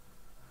 እናነባዋለን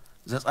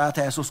ዘጸአት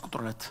 23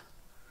 ቁጥር 2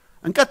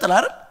 እንቀጥል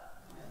አይደል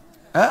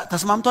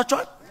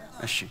ተስማምቷቸዋል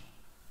እሺ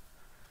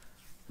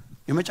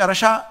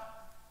የመጨረሻ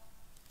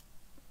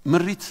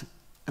ምሪት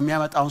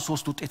የሚያመጣውን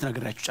ሶስት ውጤት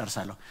ነግሬያችሁ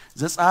ጨርሳለሁ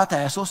ዘጸአት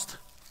 23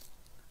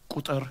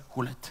 ቁጥር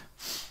 2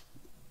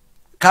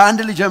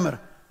 ከአንድ ልጀምር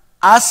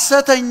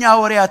ሐሰተኛ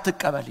ወሬ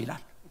አትቀበል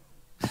ይላል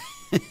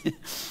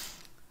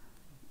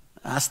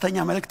አስተኛ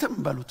መልእክትም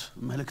በሉት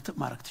መልእክትም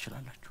ማረክ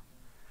ትችላላችሁ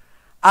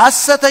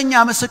ሐሰተኛ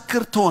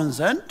ምስክር ትሆን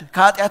ዘንድ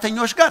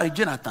ከኃጢአተኞች ጋር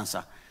እጅን አታንሳ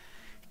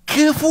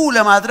ክፉ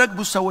ለማድረግ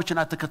ብዙ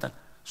ሰዎችን አትከተል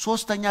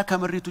ሶስተኛ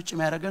ከምሪት ውጭ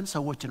የሚያረገን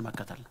ሰዎችን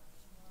መከተል ነው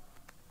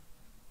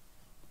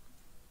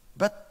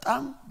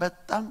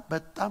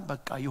በጣም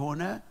በቃ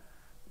የሆነ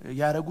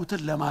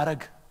ያረጉትን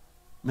ለማረግ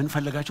ምን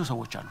ፈልጋቸው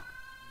ሰዎች አሉ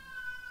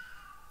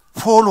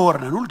ፎሎወር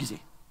ነን ሁሉ ጊዜ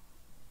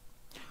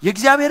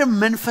የእግዚአብሔር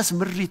መንፈስ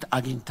ምሪት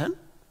አግኝተን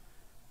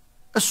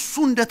እሱ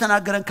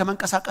እንደተናገረን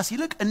ከመንቀሳቀስ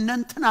ይልቅ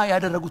እነንተና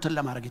ያደረጉትን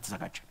ለማረግ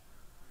የተዘጋጀ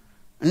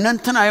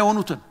እነንተና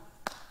የሆኑትን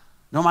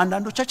ነው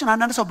አንዳንዶቻችን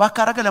አንዳንድ ሰው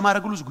ባካረገ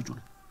ለማረግ ሁሉ ዝግጁ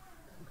ነው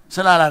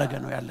ስላላረገ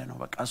ነው ያለ ነው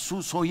በቃ እሱ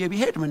ሰውዬ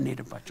ቢሄድ ምን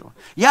ሄድባቸው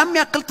ያም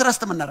ያክል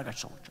ትረስት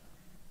ምናረጋቸው ሰዎች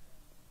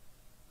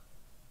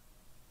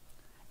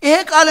ይሄ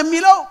ቃል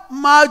የሚለው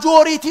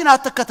ማጆሪቲን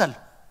አትከተል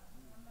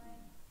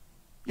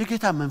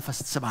የጌታ መንፈስ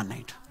ስባና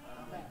ሄድ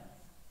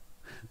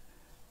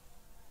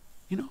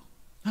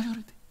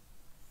ማጆሪቲ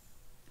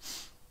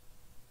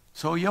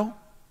ሰውየው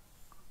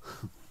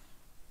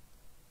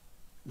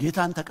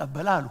ጌታን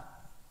ተቀበለ አሉ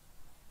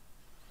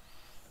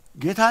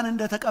ጌታን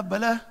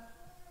እንደተቀበለ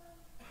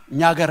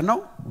እኛ ሀገር ነው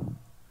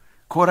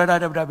ኮረዳ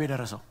ደብዳቤ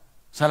ደረሰው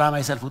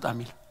ሰላማዊ ሰልፍ ውጣ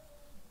ሚል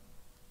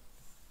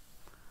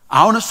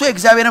አሁን እሱ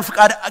የእግዚአብሔርን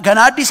ፍቃድ ገና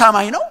አዲስ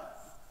አማኝ ነው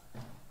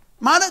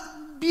ማለት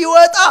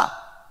ቢወጣ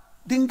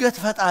ድንገት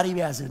ፈጣሪ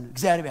ቢያዝን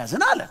እግዚአብሔር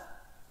ቢያዝን አለ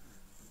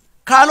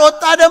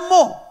ካልወጣ ደግሞ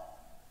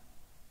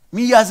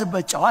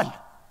ሚያዝበት ጫዋል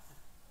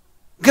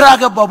ግራ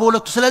ገባው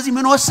በሁለቱ ስለዚህ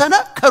ምን ወሰነ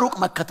ከሩቅ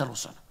መከተል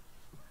ወሰነ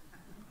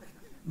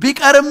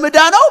ቢቀርም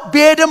ዳነው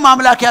ቤድም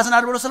አምላክ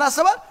ያዝናል ብሎ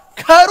ስላሰበ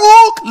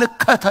ከሩቅ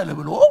ልከተል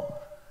ብሎ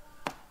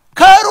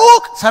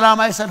ከሩቅ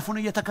ሰላማዊ ሰልፉን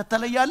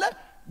እየተከተለ ያለ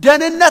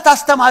ደህንነት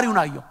አስተማሪውን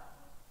አየው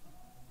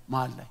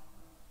ማል ላይ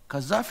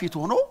ከዛ ፊት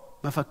ሆኖ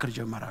መፈክር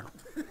ጀመራሉ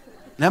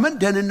ለምን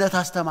ደህንነት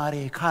አስተማሪ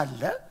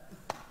ካለ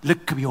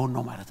ልክ ቢሆን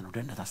ነው ማለት ነው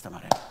ደህንነት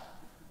አስተማሪ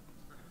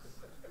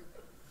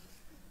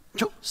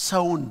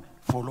ሰውን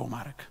ፎሎ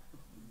ማድረግ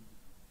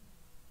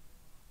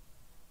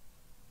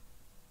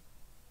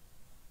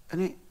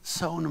እኔ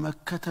ሰውን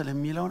መከተል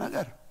የሚለው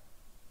ነገር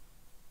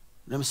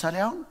ለምሳሌ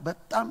አሁን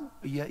በጣም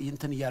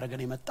እንትን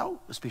ያረጋን የመጣው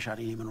ስፔሻሊ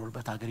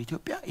የምንኖርበት ሀገር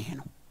ኢትዮጵያ ይሄ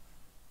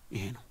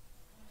ነው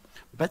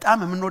በጣም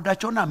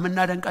የምንወዳቸውና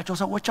የምናደንቃቸው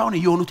ሰዎች አሁን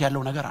እየሆኑት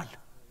ያለው ነገር አለ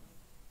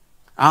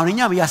አሁን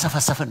እኛም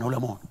ያሰፈሰፈን ነው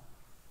ለመሆን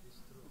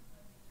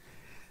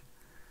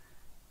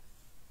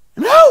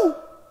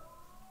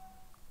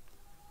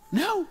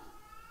ነው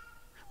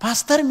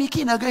ፓስተር ሚኪ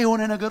ነገ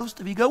የሆነ ነገር ውስጥ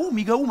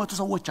የሚገቡ መቶ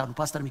ሰዎች አሉ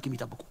ፓስተር ሚኪ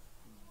የሚጠብቁ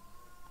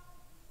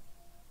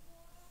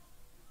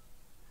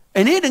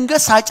እኔ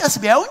ድንገት ሳጨስ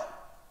ቢያዩኝ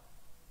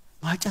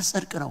ማጨስ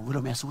ጽድቅ ነው ብለው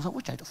የሚያስቡ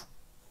ሰዎች አይጠፉ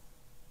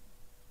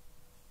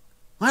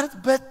ማለት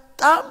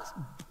በጣም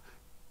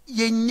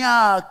የኛ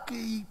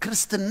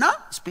ክርስትና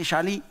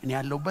ስፔሻሊ እኔ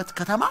ያለውበት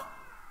ከተማ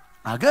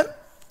ሀገር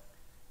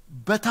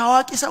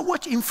በታዋቂ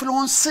ሰዎች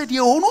ኢንፍሉዌንስድ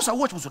የሆኑ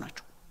ሰዎች ብዙ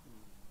ናቸው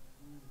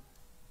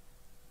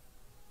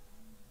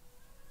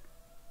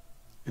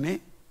እኔ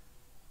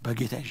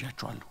በጌታ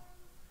ይዣቸዋለሁ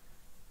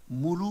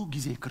ሙሉ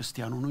ጊዜ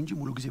ክርስቲያኑ ነው እንጂ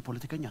ሙሉ ጊዜ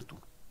ፖለቲከኛ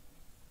አትሆኑ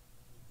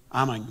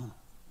አማኙ ነው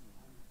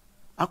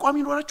አቋም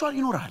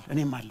ይኖራል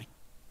እኔም አለኝ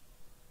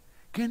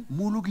ግን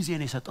ሙሉ ጊዜ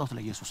ነው የሰጠሁት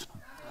ለኢየሱስ ነው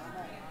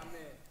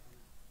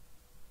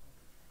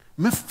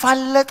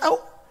ምፋለጠው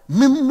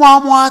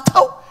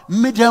ምሟሟተው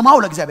ምደማው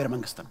ለእግዚአብሔር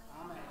መንግስት ነው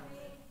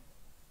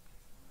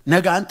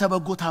ነገ አንተ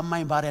በጎ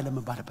ታማኝ ባሪያ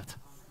ለምባልበት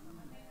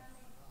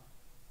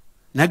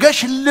ነገ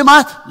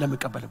ሽልማት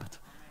ለምቀበልበት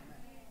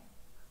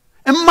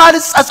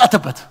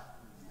እማልጸጸትበት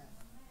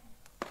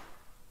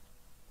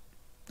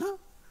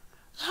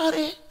ዛሬ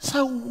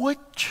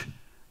ሰዎች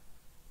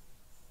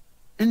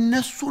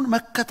እነሱን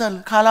መከተል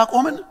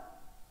ካላቆምን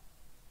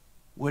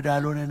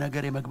ወዳልሆነ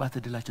ነገር የመግባት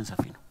እድላችን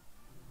ሰፊ ነው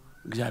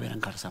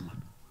እግዚአብሔርን ካልሰማን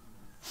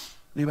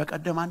እኔ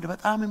በቀደም አንድ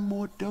በጣም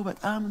የምወደው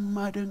በጣም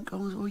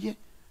የማደንቀው ሰውዬ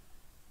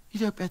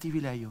ኢትዮጵያ ቲቪ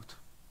ላይ ያየሁት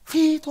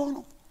ፊት ሆኖ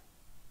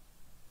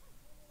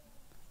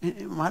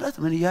ማለት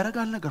ምን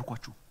ያረጋል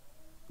ነገርኳችሁ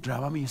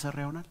ድራማም እየሰራ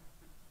ይሆናል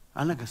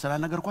አልነገር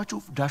ስላልነገርኳችሁ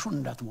ዳሹን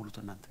እንዳትሞሉት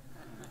እናንተ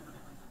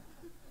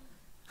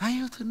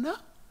አዩትና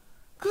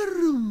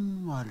ግርም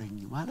አለኝ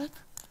ማለት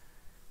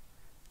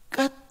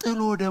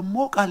ቀጥሎ ደግሞ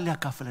ቃል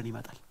ያካፍለን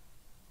ይመጣል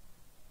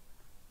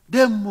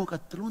ደሞ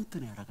ቀጥሎ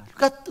እንትን ያረጋል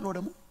ቀጥሎ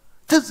ደግሞ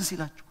ትዝ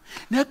ሲላችሁ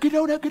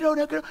ነግደው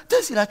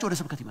ትዝ ሲላችሁ ወደ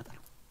ስብከት ይመጣል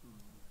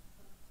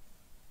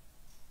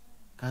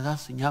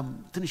ከዛስ እኛም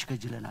ትንሽ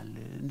ከጅለናል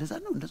እንደዛ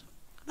ነው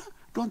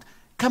ዶንት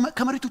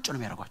ከመሬት ውጭ ነው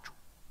የሚያረጋችሁ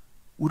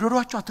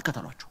ውደዷቸው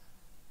አትከተሏቸው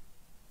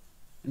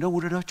እንደው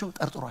ውደዷቸው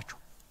ጠርጥሯቸው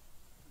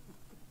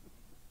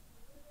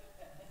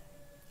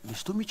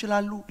ሊስቱም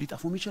ይችላሉ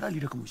ሊጠፉም ይችላል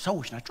ሊደክሙ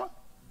ሰዎች ናቸው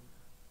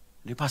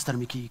ለፓስተር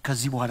ሚኪ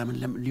ከዚህ በኋላ ምን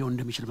ሊሆን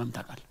እንደሚችል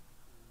በመታቃል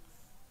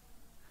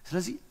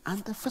ስለዚህ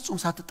አንተ ፍጹም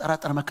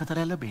ሳትጠራጠር መከተል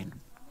ያለብህ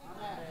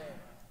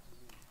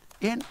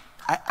ይሄን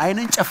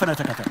አይነን ጨፍነ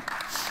ተከተል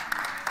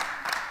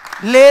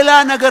ሌላ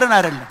ነገርን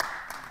አይደለም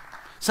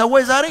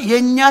ሰዎች ዛሬ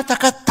የኛ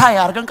ተከታይ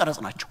አርገን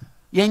ቀረጽናቸው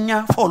የኛ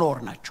ፎሎወር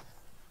ናቸው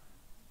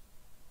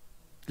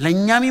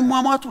ለኛም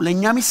ይሟሟቱ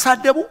ለኛም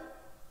ይሳደቡ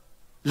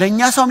ለኛ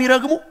ሰው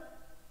የሚረግሙ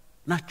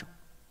ናቸው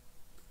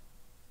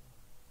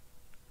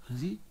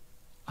ስለዚህ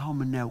አሁን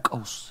ምናየው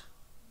ቀውስ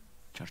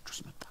ቸርች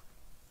ውስጥ መጣ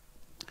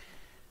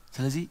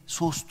ስለዚህ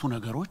ሶስቱ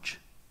ነገሮች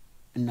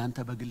እናንተ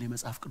በግል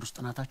የመጽሐፍ ቅዱስ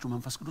ጥናታችሁ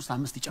መንፈስ ቅዱስ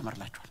 5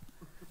 ይጨመርላችኋል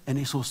እኔ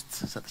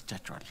 3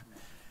 ሰጥቻችኋል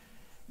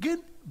ግን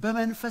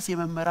በመንፈስ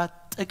የመመራት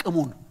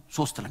ጥቅሙን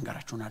 3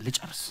 ልንገራችሁና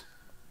ልጨርስ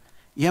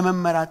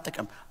የመመራት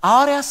ጥቅም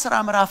ሐዋርያት ሥራ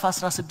ምዕራፍ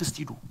 16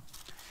 ሂዱ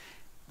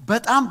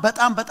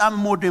በጣም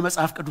ሞዶ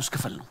የመጽሐፍ ቅዱስ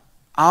ክፍል ነው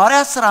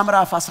ሐዋርያት ሥራ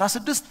ምዕራፍ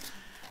 16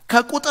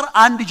 ከቁጥር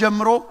 1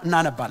 ጀምሮ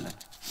እናነባለን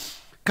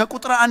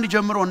ከቁጥር 1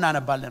 ጀምሮ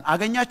እናነባለን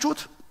አገኛችሁት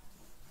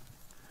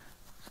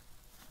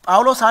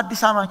ጳውሎስ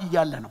አዲስ አማኝ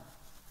ይያለ ነው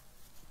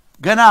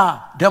ገና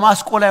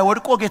ደማስቆ ላይ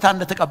ወድቆ ጌታ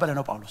እንደተቀበለ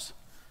ነው ጳውሎስ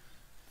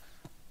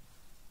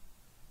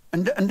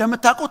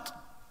እንደምታውቁት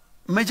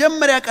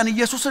መጀመሪያ ቀን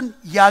ኢየሱስን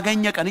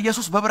ያገኘ ቀን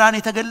ኢየሱስ በብርሃን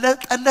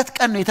የተገለጠለት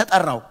ቀን ነው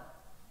የተጠራው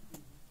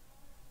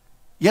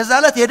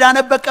የዛለት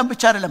የዳነበት ቀን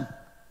ብቻ አይደለም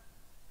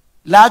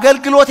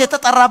ለአገልግሎት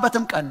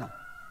የተጠራበትም ቀን ነው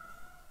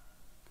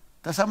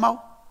ተሰማው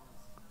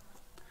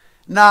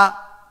እና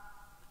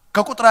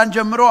ከቁጥር 1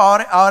 ጀምሮ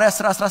ሐዋርያት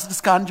ሥራ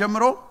 16 ከ1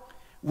 ጀምሮ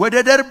ወደ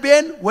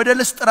ደርቤን ወደ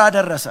ልስጥራ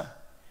ደረሰ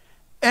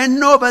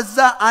እኖ በዛ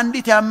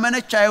አንዲት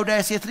ያመነች አይሁዳዊ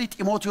ሴት ልጅ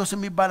ጢሞቴዎስ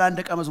የሚባል አንድ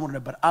ደቀ መዝሙር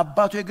ነበር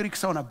አባቱ የግሪክ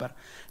ሰው ነበር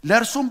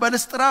ለርሱም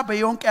በልስጥራ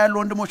በዮንቄ ያሉ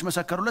ወንድሞች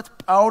መሰከሩለት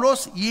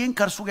ጳውሎስ ይህን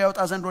ከርሱ ጋር ያወጣ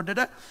ዘንድ ወደደ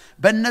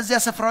በእነዚያ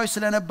ስፍራዎች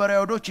ስለነበረ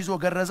አይሁዶች ይዞ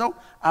ገረዘው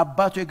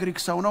አባቱ የግሪክ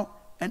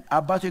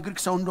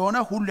ሰው እንደሆነ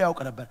ሁሉ ያውቅ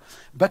ነበር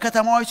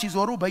በከተማዎች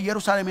ሲዞሩ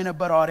በኢየሩሳሌም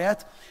የነበሩ ሐዋርያት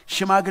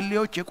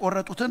ሽማግሌዎች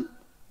የቆረጡትን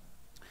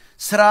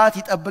ስርዓት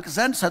ይጠብቅ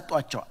ዘንድ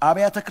ሰጧቸው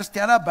አብያተ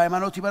ክርስቲያናት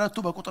በሃይማኖት ይበረቱ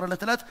በቁጥር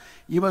ዕለት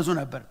ይበዙ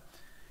ነበር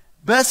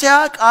በሲያ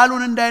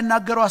ቃሉን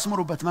እንዳይናገሩ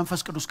አስምሩበት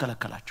መንፈስ ቅዱስ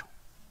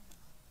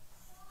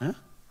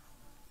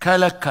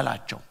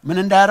ከለከላቸው ምን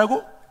እንዳያረጉ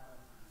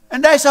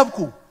እንዳይሰብኩ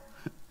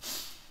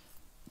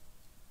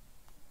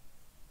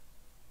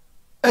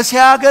እስያ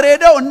ሀገር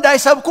ሄደው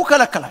እንዳይሰብኩ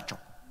ከለከላቸው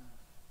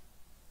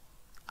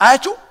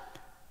አያችሁ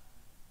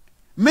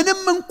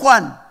ምንም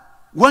እንኳን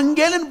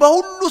ወንጌልን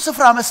በሁሉ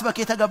ስፍራ መስበክ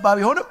የተገባ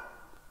ቢሆንም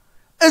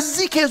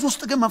እዚህ ኬዝ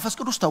ውስጥ ግን መንፈስ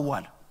ቅዱስ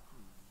ተዋለ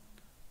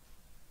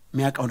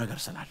የሚያቀው ነገር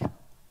ስላለ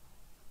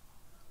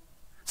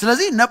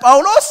ስለዚህ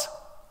ነጳውሎስ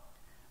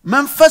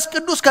መንፈስ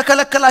ቅዱስ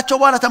ከከለከላቸው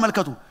በኋላ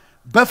ተመልከቱ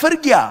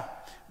በፍርጊያ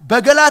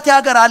በገላትያ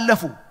ሀገር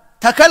አለፉ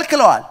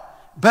ተከልክለዋል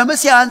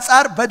በመሲያ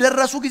አንፃር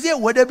በደረሱ ጊዜ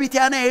ወደ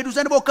ቢታንያ ሄዱ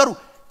ዘንድ ሞከሩ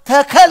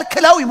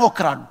ተከልክለው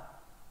ይሞክራሉ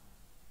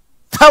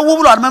ተው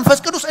ብሏል መንፈስ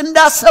ቅዱስ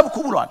እንዳሰብኩ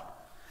ብሏል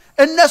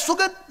እነሱ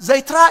ግን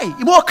ዘይትራይ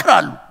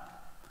ይሞክራሉ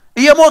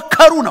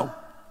እየሞከሩ ነው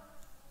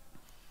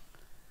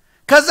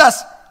ከዛስ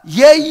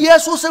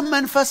የኢየሱስ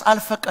መንፈስ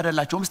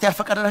አልፈቀደላቸውም እስቲ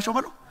አልፈቀደላቸውም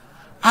ማለት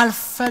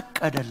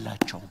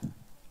አልፈቀደላቸውም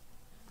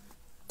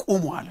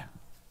ቁሙ አለ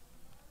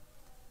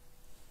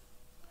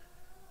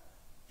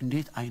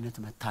እንዴት አይነት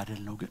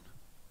መታደል ነው ግን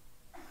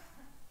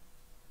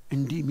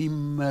እንዲህ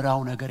የሚመራው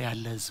ነገር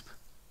ያለ ህዝብ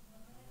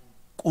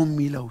ቁም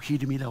ሚለው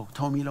ሂድ ሚለው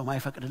ተው ሚለው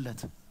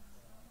ማይፈቅድለት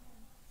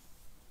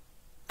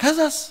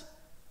ከዛስ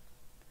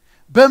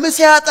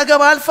በመሲያ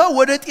አጠገብ አልፈው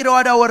ወደ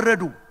ጢሮአዳ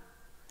ወረዱ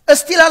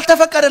እስቲል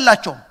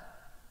አልተፈቀደላቸውም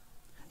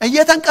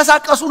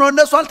እየተንቀሳቀሱ ነው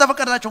እነሱ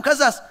አልተፈቀደላቸውም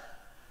ከዛስ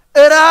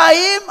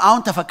ራእይም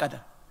አሁን ተፈቀደ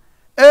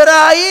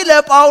ራእይ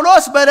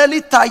ለጳውሎስ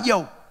በሌሊት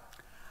ታየው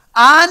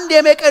አንድ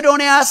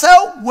የመቄዶንያ ሰው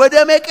ወደ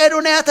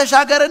መቄዶንያ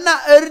ተሻገረና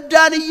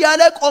እርዳን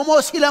እያለ ቆሞ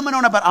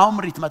ሲለምነው ነበር አሁን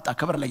ምሪት መጣ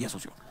ክብር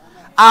ለኢየሱስ ይሁን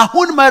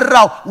አሁን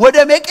መራው ወደ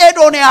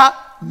መቄዶንያ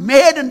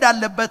መሄድ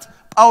እንዳለበት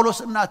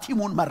ጳውሎስና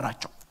ቲሞን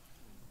መራቸው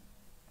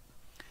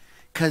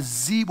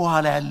ከዚህ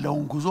በኋላ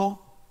ያለውን ጉዞ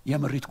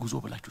የምሪት ጉዞ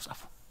ብላችሁ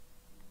ጻፉ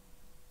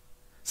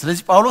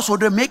ስለዚህ ጳውሎስ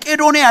ወደ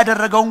መቄዶንያ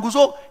ያደረገውን ጉዞ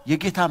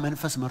የጌታ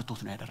መንፈስ መርቶት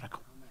ነው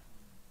ያደረገው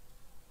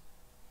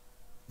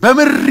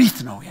በምሪት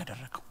ነው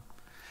ያደረገው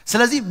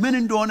ስለዚህ ምን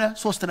እንደሆነ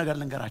 3 ነገር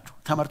ልንገራችሁ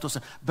ተመርቶስ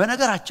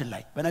በነገራችን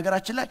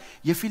ላይ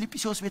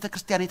የፊልጵስዩስ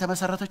ቤተክርስቲያን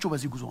የተመሰረተችው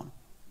በዚህ ጉዞ ነው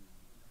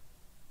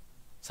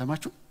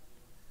ሰማችሁ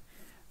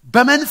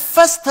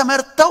በመንፈስ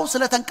ተመርተው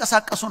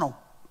ስለተንቀሳቀሱ ነው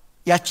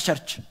ያቺ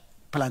ቸርች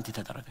ፕላንት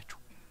የተደረገችው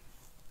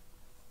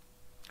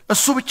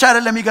እሱ ብቻ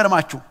አይደለም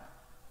ይገርማችሁ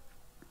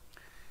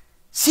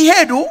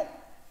ሲሄዱ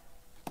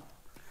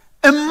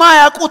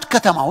እማያቁት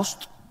ከተማ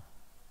ውስጥ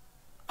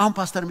አሁን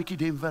ፓስተር ሚኪ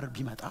ዴንቨር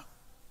ቢመጣ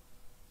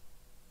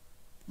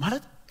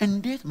ማለት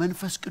እንዴት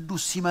መንፈስ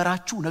ቅዱስ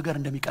ሲመራችሁ ነገር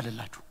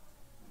እንደሚቀልላችሁ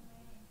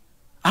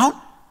አሁን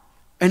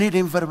እኔ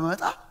ዴንቨር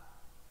በመጣ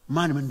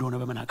ማን ምን እንደሆነ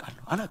በመን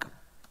አውቃለሁ አላውቅም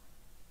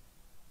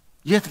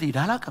የት ሊድ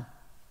አላውቅም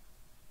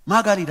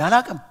ማጋሊድ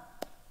አላውቅም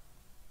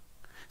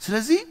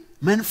ስለዚህ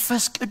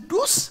መንፈስ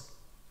ቅዱስ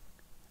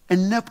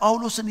እነ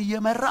ጳውሎስን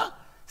እየመራ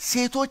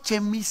ሴቶች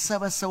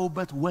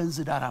የሚሰበሰቡበት ወንዝ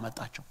ዳር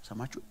አመጣቸው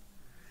ሰማችሁ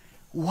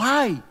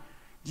ዋይ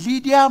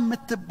ሊዲያ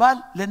የምትባል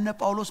ለነ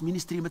ጳውሎስ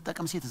ሚኒስትሪ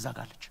የምትጠቀም ሴት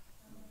እዛጋለች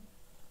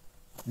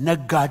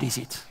ነጋዴ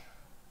ሴት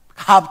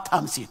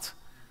ሀብታም ሴት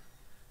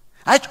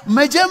አጭ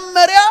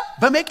መጀመሪያ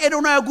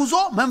በመቄዶንያ ጉዞ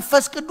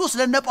መንፈስ ቅዱስ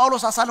ለነ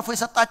ጳውሎስ አሳልፎ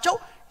የሰጣቸው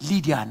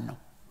ሊዲያን ነው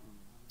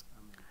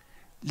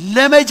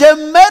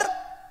ለመጀመር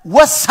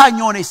ወሳኝ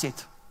ሆነ ሴት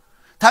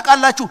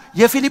ታቃላችሁ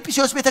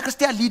የፊልጵስዩስ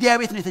ቤተክርስቲያን ሊዲያ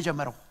ቤት ነው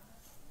የተጀመረው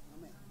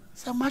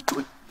ሰማችሁ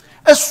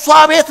እሷ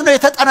ቤት ነው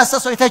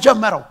የተጠነሰሰው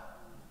የተጀመረው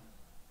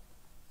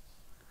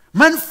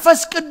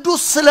መንፈስ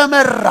ቅዱስ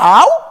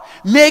ስለመራው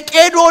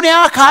መቄዶንያ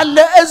ካለ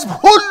ህዝብ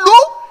ሁሉ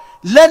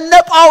ለነ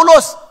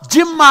ጳውሎስ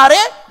ጅማሬ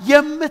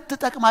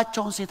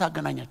የምትጠቅማቸውን ሴት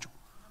አገናኛቸው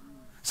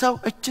ሰው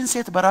እችን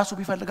ሴት በራሱ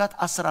ቢፈልጋት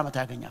 10 አመት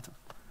ያገኛትም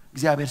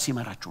እግዚአብሔር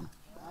ሲመራችሁ ነው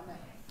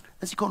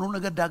እዚህ ኮኑ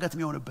ነገር ዳገት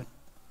የሚሆንብን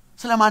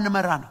ስለማን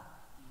መራ ነው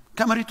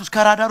ከመሪቱስ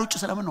ከራዳር ውጭ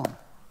ስለምን ነው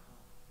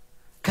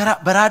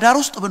በራዳር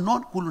ውስጥ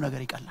ብንሆን ሁሉ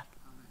ነገር ይቀላል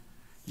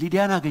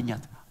ሊዲያን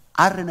አገኛት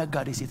አር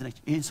ነጋዴ ሴት ነች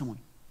ይሄን ስሙኝ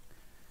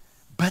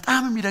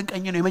በጣም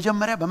የሚደንቀኝ ነው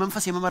የመጀመሪያ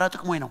በመንፈስ የመመራ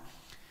ጥቅሙ ነው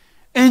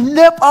እነ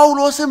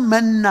ጳውሎስም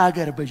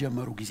መናገር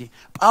በጀመሩ ጊዜ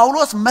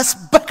ጳውሎስ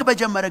መስበክ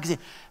በጀመረ ጊዜ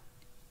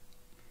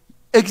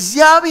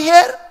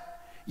እግዚአብሔር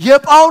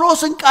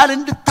የጳውሎስን ቃል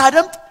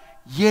እንድታደምጥ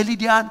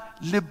የሊዲያን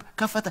ልብ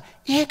ከፈተ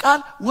ይሄ ቃል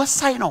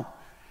ወሳኝ ነው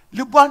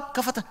ልቧን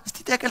ከፈተ እስቲ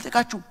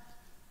ተከልተካችሁ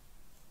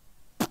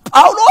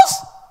ጳውሎስ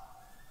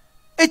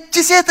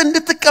እቺ ሴት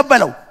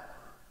እንድትቀበለው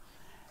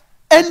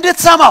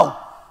እንድትሰማው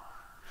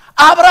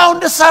አብራው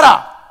እንድትሰራ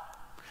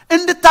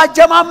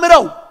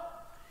እንድታጀማምረው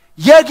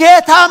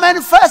የጌታ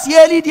መንፈስ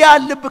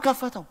የሊዲያን ልብ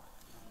ከፈተው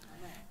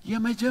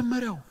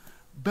የመጀመሪያው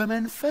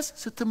በመንፈስ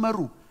ስትመሩ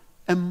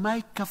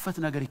የማይከፈት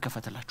ነገር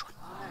ይከፈትላችኋል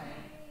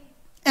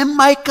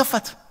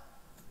የማይከፈት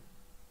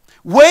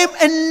ወይም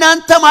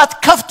እናንተ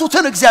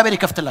ማትከፍቱትን እግዚአብሔር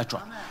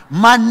ይከፍትላችኋል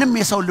ማንንም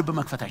የሰው ልብ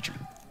መክፈት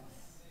አይችልም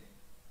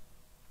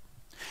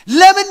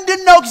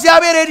ለምንድነው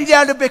እግዚአብሔር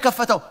የሊዲያን ልብ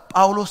የከፈተው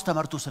ጳውሎስ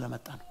ተመርቶ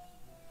ስለመጣ ነው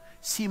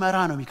ሲመራ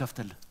ነው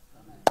የሚከፍትልህ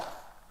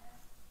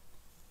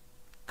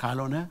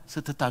ካልሆነ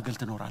ስትታገል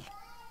ትኖራለህ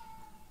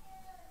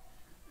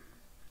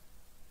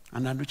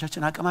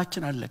አንዳንዶቻችን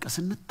አቅማችን አለቀ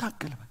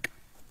ስንታገል በቃ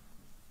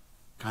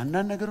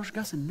ከአንዳንድ ነገሮች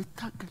ጋር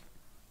ስንታገል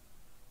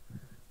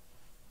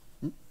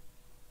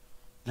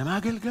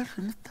ለማገልገል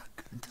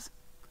ስንታገል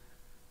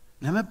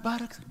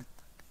ለመባረክ ስንታገል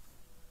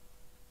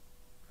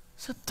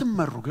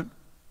ስትመሩ ግን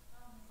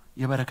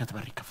የበረከት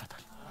በር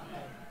ይከፈታል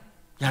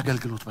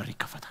የአገልግሎት በር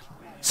ይከፈታል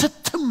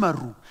ስትመሩ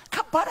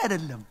ከባድ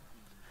አይደለም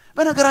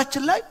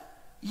በነገራችን ላይ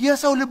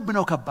የሰው ልብ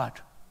ነው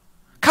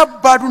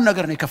ከባዱን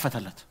ነገር ነው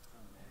የከፈተለት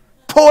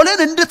ፖልን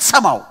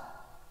እንድትሰማው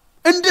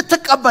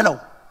እንድትቀበለው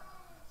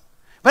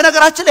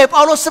በነገራችን ላይ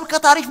ጳውሎስ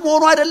ስብከት አሪፍ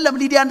መሆኑ አይደለም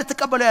ሊዲያ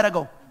እንድትቀበለው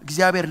ያደረገው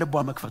እግዚአብሔር ልቧ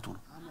መክፈቱ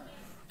ነው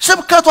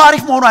ስብከቱ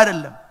አሪፍ መሆኑ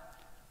አይደለም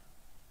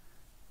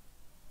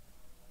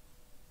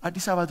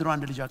አዲስ አበባ ድሮ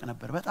አንድ ልጅ አቅ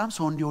ነበር በጣም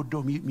ሰው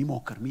እንዲወደው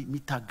የሚሞክር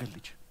የሚታገል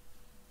ልጅ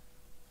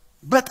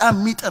በጣም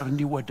ሚጥር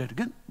እንዲወደድ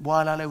ግን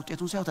በኋላ ላይ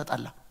ውጤቱን ሳይው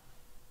ተጣላ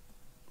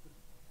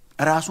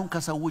ራሱን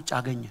ከሰው ውጭ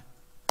አገኘ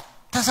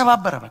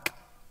ተሰባበረ በቃ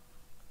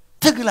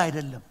ትግል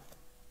አይደለም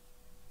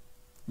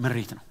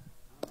ምሪት ነው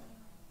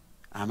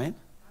አሜን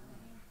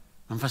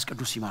መንፈስ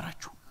ቅዱስ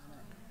ይማራችሁ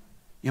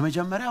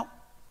የመጀመሪያው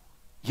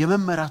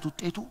የመመራት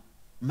ውጤቱ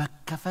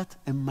መከፈት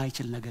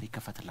የማይችል ነገር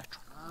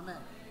ይከፈትላችሁ አሜን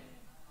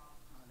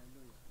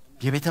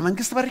የቤተ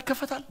መንግስት በር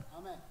ይከፈታል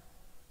አሜን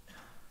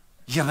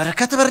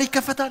የበረከት በር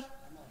ይከፈታል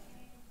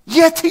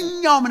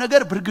የትኛውም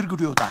ነገር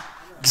ብርግርግዱ ይወጣል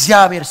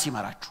እግዚአብሔር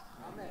ሲመራችሁ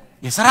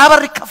የሥራ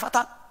በር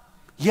ይከፈታል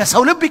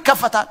የሰው ልብ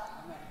ይከፈታል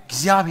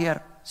እግዚአብሔር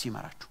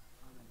ሲመራችሁ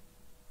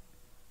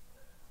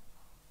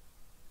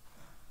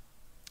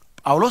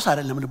ጳውሎስ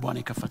አይደለም ልቧን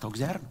የከፈተው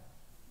እግዚአብሔር ነው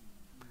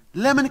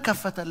ለምን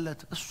ከፈተለት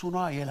እሱ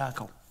ነው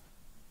የላከው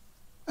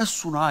እሱ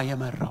ነው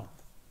የመራው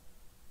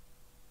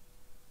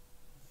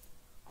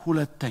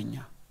ሁለተኛ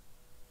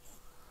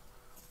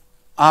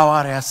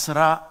ሐዋርያት ሥራ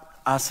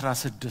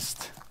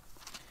 16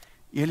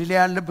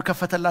 የሊዲያን ልብ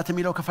ከፈተላት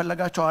የሚለው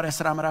ከፈለጋችሁ ሐዋርያት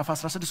ሥራ ምዕራፍ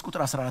 16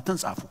 ቁጥር 14ን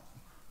ጻፉ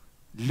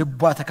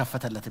ልቧ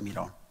ተከፈተለት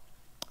የሚለው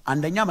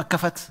አንደኛ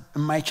መከፈት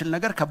የማይችል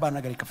ነገር ከባድ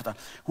ነገር ይከፈታል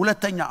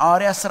ሁለተኛ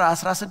ሐዋርያት ሥራ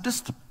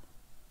 16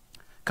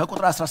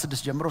 ከቁጥር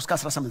 16 ጀምሮ እስከ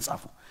 18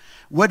 ጻፉ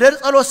ወደ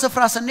ጸሎት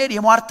ስፍራ ስንሄድ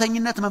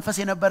የሟርተኝነት መንፈስ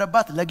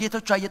የነበረባት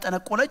ለጌቶቿ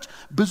እየተነቆለች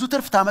ብዙ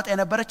ትርፍ ታመጣ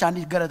የነበረች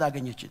አንዲት ገረድ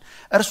አገኘች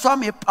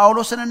እርሷም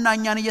የጳውሎስንና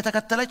እኛን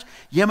እየተከተለች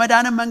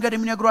የመዳንን መንገድ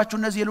የሚነግሯችሁ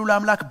እነዚህ የልዑል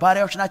አምላክ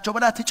ባሪያዎች ናቸው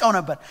ብላ ትጫው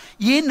ነበር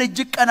ይህን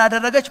እጅግ ቀን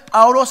አደረገች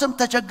ጳውሎስም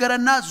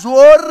ተቸገረና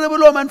ዞር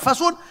ብሎ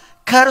መንፈሱን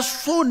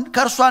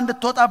ከርሷ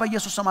እንድትወጣ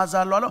በኢየሱስ ስም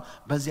አዛለሁ አለው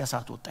በዚያ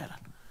ሰዓት ወጣ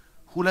ይላል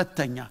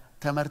ሁለተኛ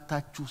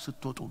ተመርታችሁ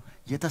ስትወጡ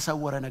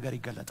የተሰወረ ነገር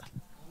ይገለጣል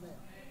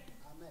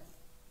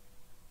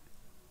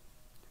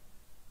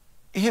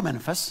ይሄ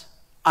መንፈስ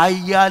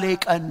አያሌ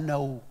ቀን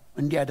ነው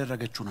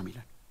እንዲያደረገችው ነው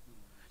የሚለው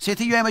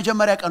ሴትየዋ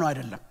የመጀመሪያ ቀኑ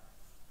አይደለም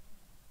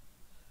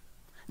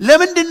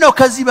ለምንድን ነው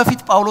ከዚህ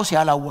በፊት ጳውሎስ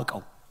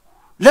ያላወቀው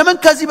ለምን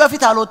ከዚህ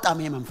በፊት አልወጣም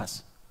ይሄ መንፈስ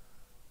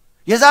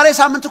የዛሬ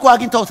ሳምንት እኮ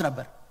አግኝተውት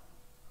ነበር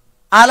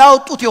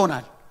አላወጡት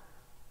ይሆናል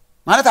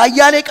ማለት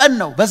አያሌ ቀን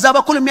ነው በዛ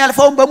በኩል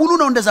የሚያልፈውን በሙሉ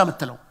ነው እንደዛ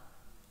መተለው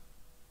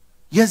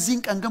የዚህን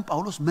ቀን ግን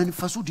ጳውሎስ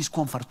መንፈሱ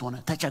ዲስኮምፈርት ሆነ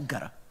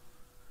ተቸገረ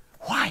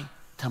ዋይ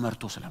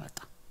ተመርቶ ስለመጣ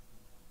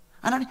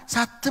አናኒ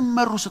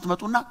ሳትመሩ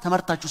ስትመጡና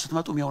ተመርታችሁ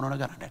ስትመጡ የሚሆነው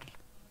ነገር አይደለም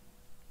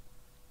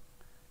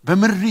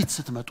በምሪት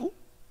ስትመጡ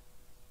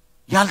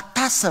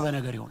ያልታሰበ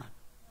ነገር ይሆናል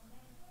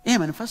ይሄ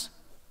መንፈስ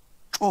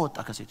ጮጣ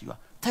ከሴትየዋ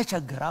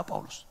ተቸገራ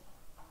ጳውሎስ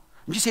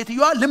እንጂ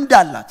ሴትየዋ ልምድ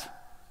አላት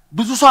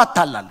ብዙ ሰው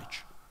አታላለች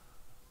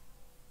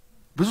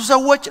ብዙ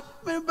ሰዎች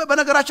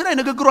በነገራችን ላይ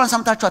ንግግሯን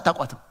ሰምታችሁ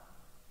አታቋትም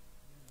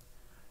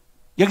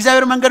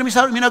የእግዚአብሔር መንገድ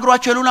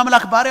የሚነግሯቸው የልዑል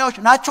አምላክ ባሪያዎች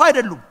ናቸው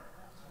አይደሉም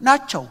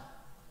ናቸው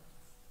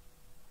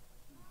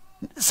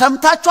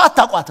ሰምታችሁ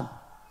አታቋትም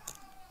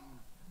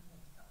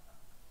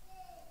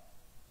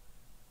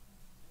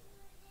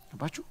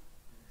ባችሁ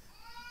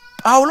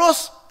ጳውሎስ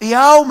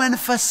ያው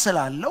መንፈስ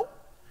ስላለው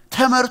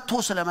ተመርቶ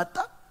ስለመጣ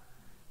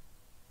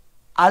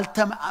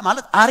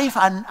ማለት አሪፍ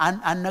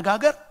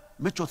አነጋገር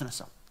ምቾት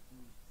ነሳው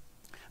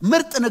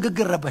ምርጥ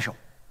ንግግር ረበሸው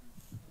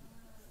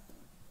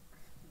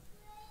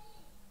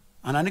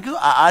አናንግሩ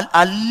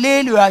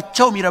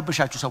አሌሉያቸው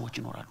የሚረብሻችሁ ሰዎች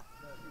ይኖራሉ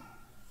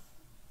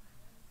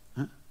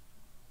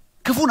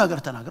ክፉ ነገር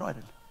ተናግረው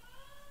አይደለም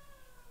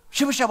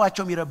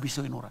ሽብሸባቸው የሚረብሽ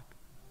ሰው ይኖራል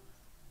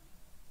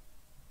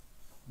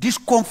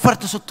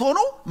ዲስኮምፈርት ስትሆኑ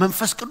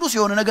መንፈስ ቅዱስ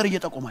የሆነ ነገር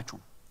እየጠቆማችሁ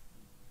ነው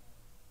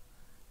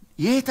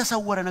ይሄ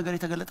ተሰወረ ነገር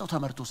የተገለጠው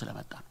ተመርቶ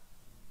ስለመጣ ነው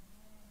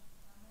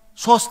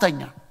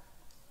ሶስተኛ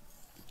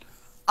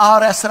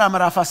ሐዋርያት ሥራ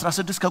ምዕራፍ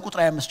 16 ከቁጥር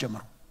 25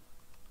 ጀምሮ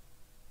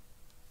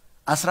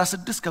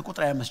 16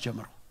 ከቁጥር 25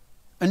 ጀምሮ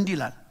እንዲህ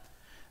ይላል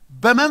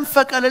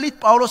በመንፈቀ ሌሊት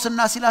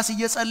ጳውሎስና ሲላስ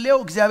እየጸለዩ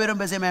እግዚአብሔርን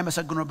በዜማ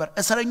ያመሰግኑ ነበር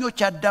እስረኞች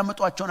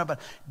ያዳምጧቸው ነበር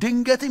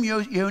ድንገትም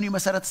የዮኒ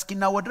መሰረት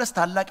እስኪናወጥ ድረስ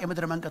ታላቅ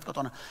የምድር መንቀጥቀጥ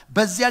ሆነ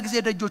በዚያ ጊዜ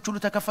ደጆች ሁሉ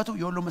ተከፈቱ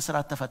የሁሉ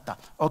እስራት ተፈታ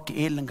ኦኬ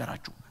ይሄን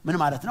ልንገራችሁ ምን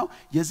ማለት ነው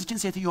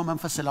የዚችን ሴትዮ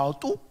መንፈስ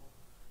ስላወጡ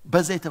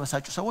በዛ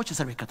የተበሳጩ ሰዎች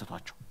እስር ቤት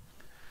ከተቷቸው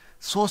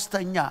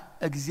ሶስተኛ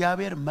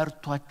እግዚአብሔር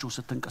መርቷችሁ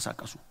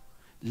ስትንቀሳቀሱ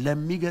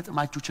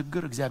ለሚገጥማችሁ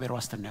ችግር እግዚአብሔር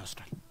ዋስትና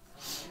ይወስዳል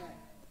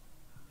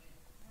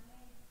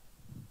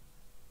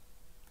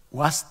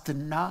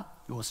ዋስትና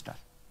ይወስዳል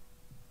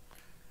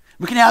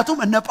ምክንያቱም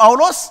እነ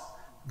ጳውሎስ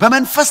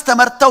በመንፈስ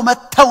ተመርተው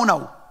መተው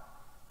ነው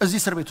እዚህ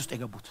እስር ቤት ውስጥ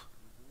የገቡት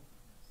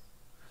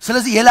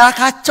ስለዚህ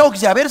የላካቸው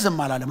እግዚአብሔር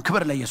ዝም አላለም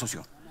ክብር ለኢየሱስ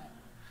ይሁን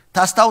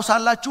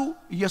ታስታውሳላችሁ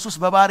ኢየሱስ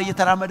በባህር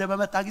እየተራመደ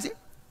በመጣ ጊዜ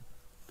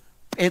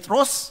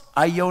ጴጥሮስ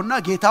አየውና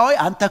ጌታ ሆይ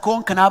አንተ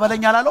ከሆንክ ና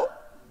በለኝ አላለው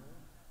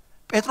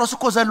ጴጥሮስ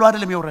እኮ ዘሎ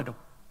አይደለም የወረደው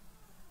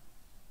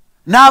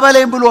ና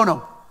በለኝ ብሎ ነው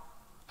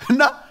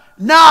እና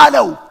ና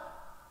አለው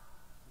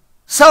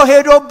ሰው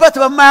ሄዶበት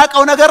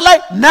በማያውቀው ነገር ላይ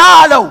ና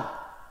አለው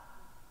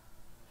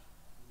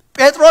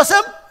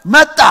ጴጥሮስም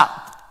መጣ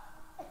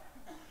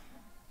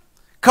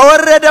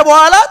ከወረደ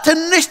በኋላ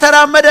ትንሽ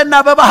ተራመደና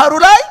በባህሩ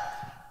ላይ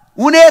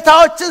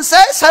ሁኔታዎችን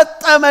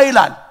ሰጠመ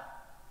ይላል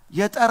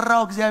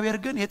የጠራው እግዚአብሔር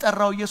ግን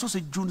የጠራው ኢየሱስ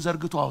እጁን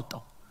ዘርግቶ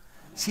አወጣው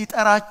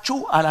ሲጠራችሁ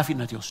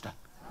ኃላፊነት ይወስዳል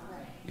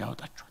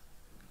ያወጣችሁ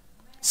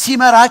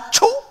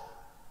ሲመራችሁ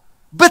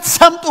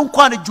ብትሰምጡ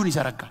እንኳን እጁን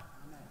ይዘረጋል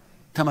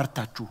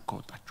ተመርታችሁ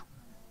ከወጣችሁ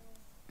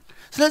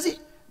ስለዚህ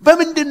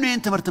በመንድነው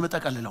ይሄን ትምህርት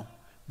መጠቀልለው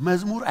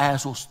መዝሙር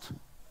 23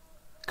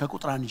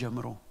 ከቁጥር 1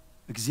 ጀምሮ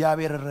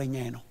እግዚአብሔር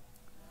እረኛዬ ነው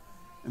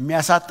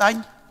የሚያሳጣኝ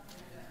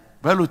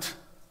በሉት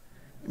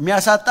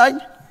የሚያሳጣኝ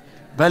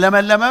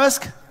በለመለመ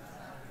መስክ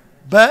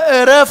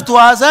በእረፍት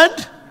ዋዘንድ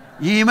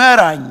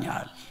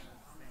ይመራኛል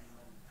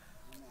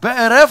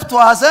በእረፍት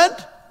ዋዘንድ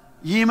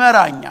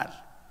ይመራኛል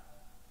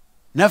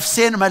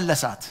ነፍሴን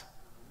መለሳት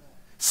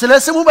ስለ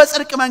ስሙ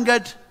በጽድቅ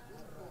መንገድ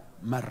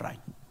መራኝ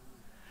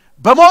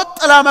በሞት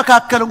ጥላ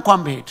መካከል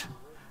እንኳን ብሄድ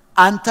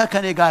አንተ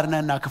ከኔ ጋር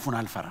ነህና ክፉን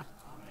አልፈራም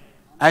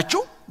አቹ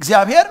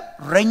እግዚአብሔር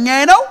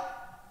እረኛዬ ነው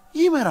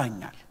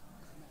ይመራኛል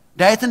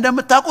ዳዊት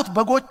እንደምታውቁት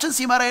በጎችን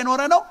ሲመራ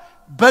የኖረ ነው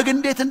በግ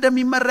እንዴት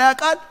እንደሚመራ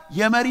ያውቃል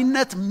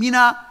የመሪነት ሚና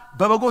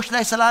በበጎች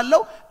ላይ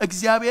ስላለው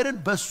እግዚአብሔርን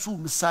በሱ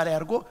ምሳሌ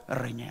አድርጎ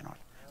እረኛዬ ነው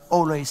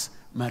ኦልዌይስ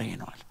መሪዬ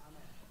ነው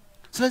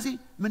ስለዚህ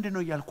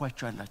ምንድነው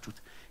ያልኳችሁ ያላችሁት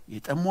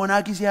የጥሞና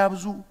ጊዜ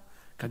አብዙ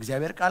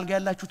ከእግዚአብሔር ቃል ጋር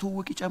ያላችሁ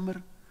ትውውቅ ይጨምር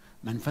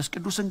መንፈስ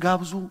ቅዱስን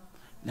ጋብዙ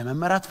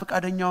ለመመራት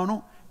ፈቃደኛው ነው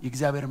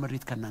የእግዚአብሔር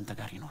ምሪት ከናንተ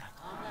ጋር ይኖራል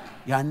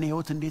ያኔ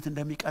ህይወት እንዴት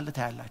እንደሚቀል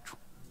ታያላችሁ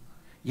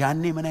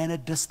ያኔ ምን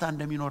አይነት ደስታ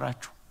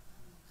እንደሚኖራችሁ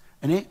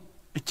እኔ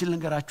እችል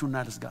ነገራችሁና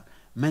ልዝጋ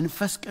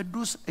መንፈስ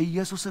ቅዱስ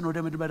ኢየሱስን ወደ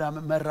ምድረ በዳ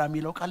መራ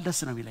የሚለው ቃል ደስ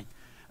ነው የሚለኝ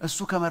እሱ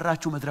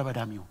ከመራችሁ ምድረ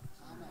በዳም ይሁን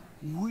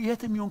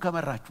የትም ይሁን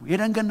ከመራችሁ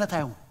የደንገነት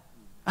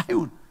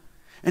አይሁን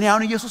እኔ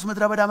አሁን ኢየሱስ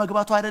ምድረ በዳ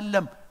መግባቱ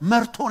አይደለም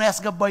መርቶ ነው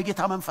ያስገባው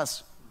የጌታ መንፈስ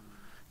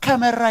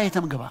ከመራ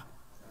የትም ግባ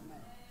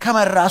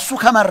ከመራ እሱ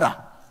ከመራ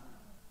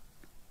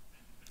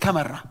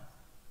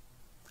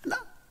እና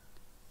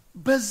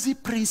በዚህ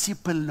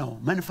ፕሪንሲፕል ነው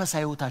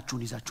መንፈሳዊ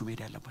ህይወታችሁን ይዛችሁ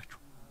መሄድ ያለባችሁ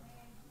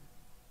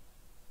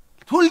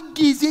ሁሉ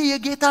ጊዜ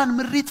የጌታን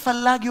ምሪት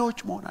ፈላጊዎች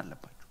መሆን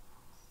አለባችሁ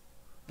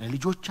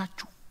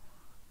ለልጆቻችሁ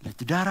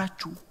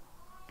ለትዳራችሁ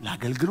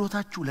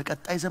ለአገልግሎታችሁ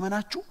ለቀጣይ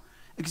ዘመናችሁ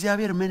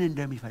እግዚአብሔር ምን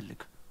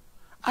እንደሚፈልግ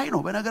አይ ነው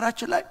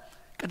በነገራችን ላይ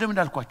ቀደም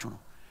እንዳልኳችሁ ነው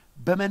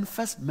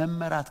በመንፈስ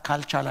መመራት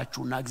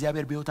ካልቻላችሁና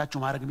እግዚአብሔር በህይወታችሁ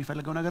ማድረግ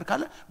የሚፈልገው ነገር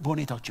ካለ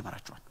በሁኔታዎች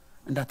ይመራችኋል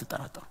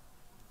እንዳትጠራጠሩ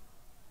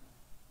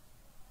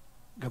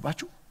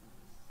ገባችሁ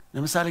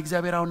ለምሳሌ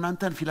እግዚአብሔር አሁን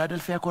እናንተን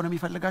ፊላደልፊያ ኮነ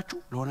የሚፈልጋችሁ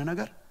ለሆነ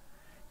ነገር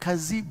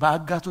ከዚህ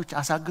በአጋቶች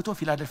አሳግቶ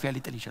ፊላደልፊያ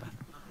ሊጥል ይችላል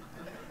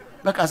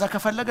በቃ እዛ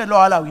ከፈለገ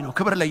ለዋላዊ ነው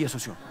ክብር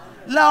ለኢየሱስ ይሁን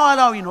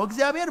ለዋላዊ ነው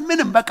እግዚአብሔር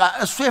ምንም በቃ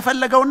እሱ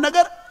የፈለገውን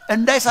ነገር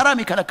እንዳይሰራ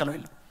የሚከለክለው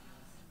የለም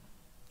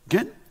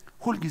ግን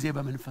ሁሉ ጊዜ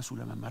በመንፈሱ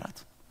ለመመራት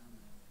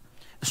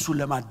እሱን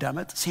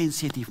ለማዳመጥ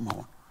ሴንሲቲቭ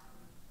መሆን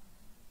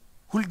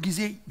ሁሉ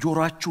ጊዜ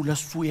ጆሮአችሁ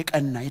ለሱ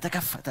የቀና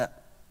የተከፈተ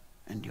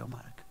እንዲው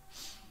ማድረግ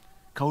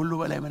ከሁሉ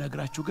በላይ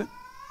መነግራችሁ ግን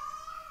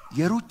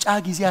የሩጫ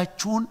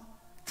ጊዜያችሁን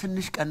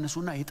ትንሽ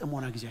ቀንሱና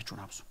የጥሞና ጊዜያችሁን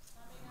አብዙ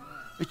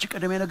እቺ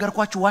ቀደም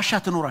የነገርኳችሁ ዋሻ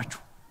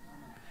ትኖራችሁ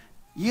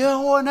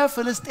የሆነ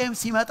ፍልስጤም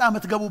ሲመጣ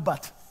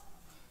መትገቡባት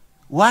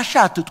ዋሻ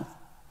አትጡ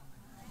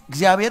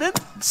እግዚአብሔርን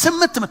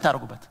ስምት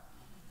መታረጉበት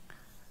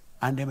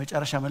አንድ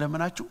የመጨረሻ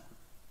መለመናችሁ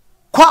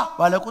ኳ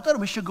ባለ ቁጥር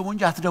ምሽግሙ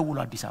እንጂ አትደውሉ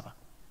አዲስ አበባ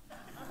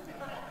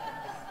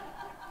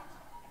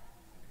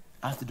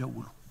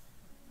አትደውሉ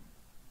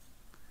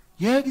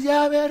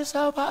የእግዚአብሔር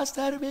ሰው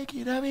ፓስተር ቤኪ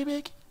ነብይ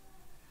ቤኪ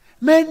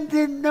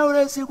ምንድነው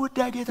ለዚህ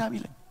ጉዳይ ጌታ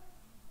ቢለኝ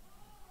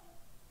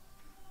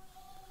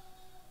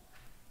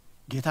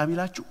ጌታ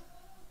ቢላችሁ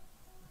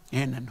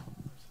ይሄንን ነው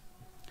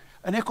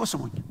እኔ እኮ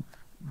ስሙኝ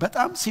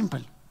በጣም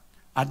ሲምፕል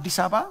አዲስ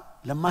አበባ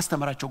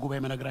ለማስተምራቸው ጉባኤ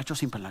መነግራቸው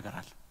ሲምፕል ነገር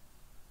አለ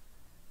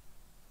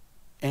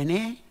እኔ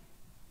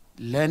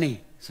ለኔ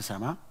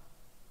ስሰማ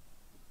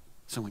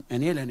ስሙኝ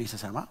እኔ ለኔ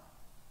ስሰማ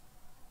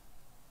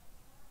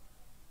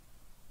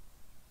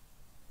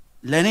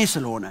ለኔ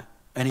ስለሆነ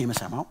እኔ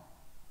መሰማው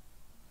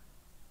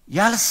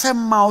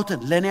ያልሰማውትን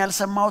ለኔ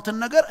ያልሰማውትን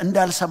ነገር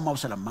እንዳልሰማው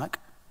ስለማቅ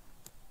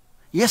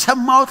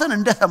የሰማውትን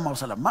እንደሰማው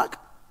ስለማቅ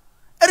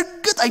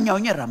እርግጠኛው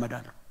ነኝ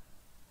እራመዳለሁ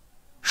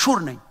ሹር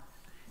ነኝ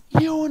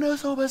የሆነ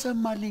ሰው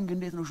በሰማልኝ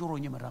እንዴት ነው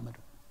ሹሮኝ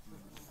መራመደው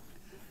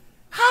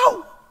ሃው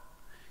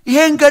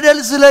ይሄን ገደል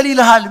ዝለል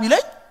ይልሃል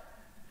ቢለኝ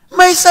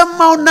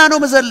ማይሰማውና ነው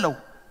መዘለው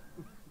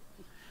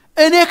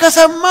እኔ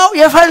ከሰማው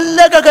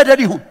የፈለገ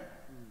ገደል ይሁን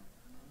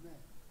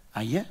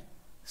አየ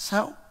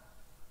ሰው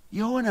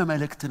የሆነ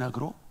መልእክት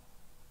ነግሮ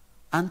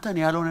አንተን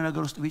ያለውን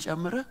ነገር ውስጥ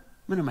ቢጨምር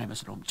ምንም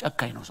አይመስለውም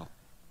ጨካኝ ነው ሰው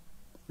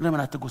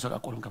ለምን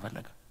አትጎሰቃቆሉን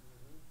ከፈለገ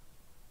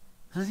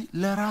ስለዚህ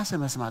ለራስ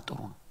መስማት ጥሩ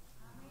ነው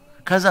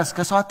ከዛስ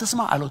ከሰው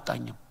አትስማ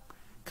አልወጣኝም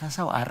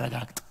ከሰው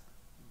አረጋግጥ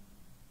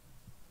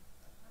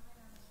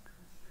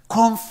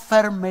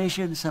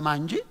ኮንፈርሜሽን ስማ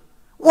እንጂ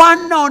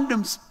ዋናውን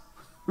ድምጽ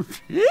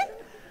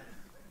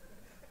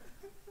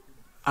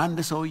አንድ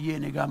ሰውዬ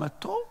እኔ ጋር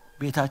መጥቶ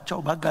ቤታቸው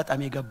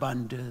በአጋጣሚ የገባ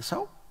አንድ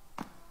ሰው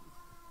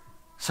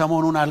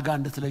ሰሞኑን አልጋ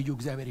እንድትለዩ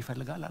እግዚአብሔር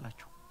ይፈልጋል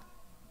አላቸው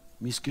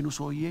ምስኪኑ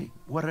ሰውዬ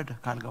ወረደ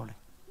ካልጋው ላይ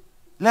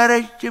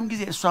ለረጅም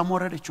ጊዜ እሷም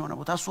ወረደች ሆነ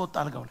ቦታ ወጣ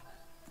አልጋው ላይ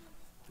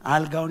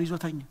አልጋውን ይዞ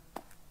ተኛ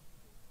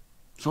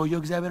ሰውዬው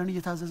እግዚአብሔርን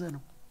እየታዘዘ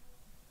ነው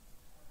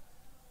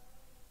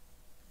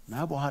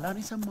እና በኋላ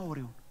ነው የሰማው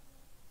ወሬውን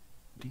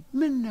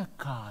ምን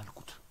ነካ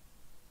አልኩት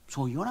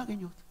ሰውዬውን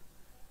አገኘሁት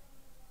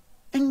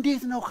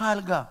እንዴት ነው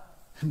ካልጋ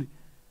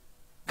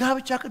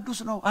ጋብቻ ቅዱስ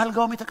ነው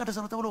አልጋውም የተቀደሰ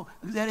ነው ተብሎ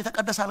እግዚአብሔር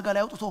የተቀደሰ አልጋ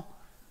ላይ አውጥቶ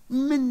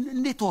ምን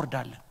እንዴት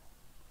ተወርዳለ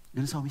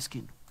ግን ሰው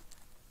ምስኪን ነው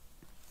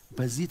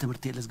በዚህ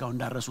ትምርቴ ለዝጋው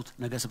እንዳረሱት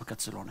ነገ ስብከት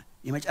ስለሆነ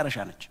የመጨረሻ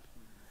ነች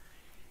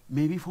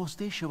ሜቢ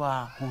ፎስቴ ሽባ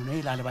ሆነ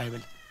ይላል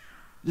ባይብል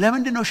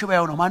ለምንድን ነው ሽባ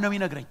የሆነው ማን ነው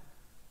የሚነግረኝ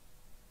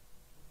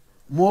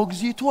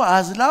ሞግዚቱ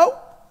አዝላው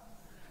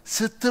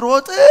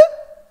ስትሮጥ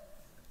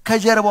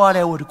ከጀርባዋ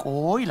ላይ ወድቆ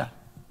ይላል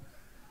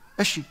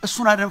እሺ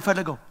እሱን አደም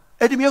ፈልገው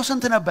እድሜው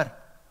ስንት ነበር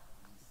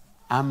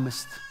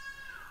 5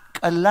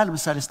 ቀላል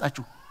ምሳሌ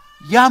ስጣችሁ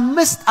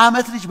የ5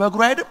 አመት ልጅ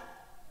በእግሩ አይደም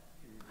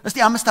እስቲ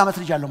 5 አመት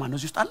ልጅ ያለው ማን ነው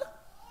እዚህ ውስጥ አለ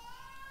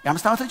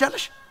የ5 አመት ልጅ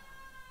አለሽ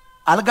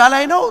አልጋ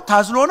ላይ ነው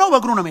ታዝሎ ነው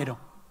በእግሩ ነው የሚሄደው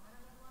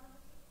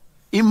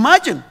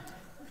ኢማጂን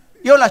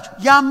ይውላችሁ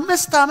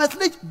የ5 አመት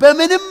ልጅ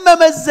በምንም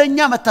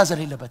መመዘኛ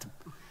መታዘል የለበትም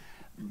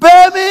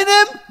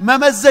በምንም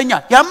መመዘኛ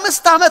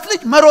የ5 አመት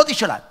ልጅ መሮጥ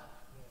ይችላል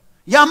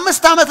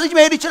የ5 አመት ልጅ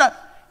መሄድ ይችላል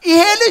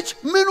ይሄ ልጅ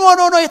ምን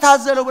ሆኖ ነው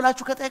የታዘለው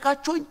ብላችሁ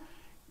ከጠይቃችሁኝ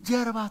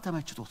ጀርባ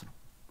ተመችቶት ነው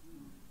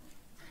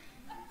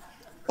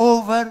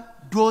ኦቨር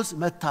ዶዝ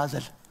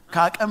መታዘል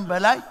ካቀም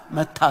በላይ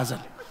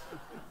መታዘል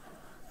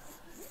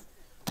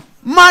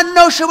ማን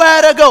ነው ሽባ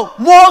ያደረገው?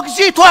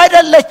 ሞግዚቱ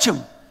አይደለችም።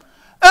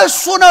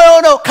 እሱ ነው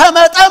የሆነው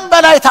ከመጠን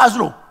በላይ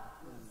ታዝሎ።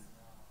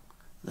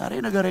 ዛሬ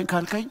ነገሬን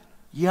ካልከኝ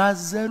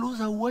ያዘሉ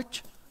ሰዎች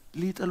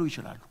ሊጥሉ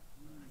ይችላሉ።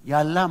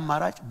 ያለ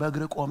አማራጭ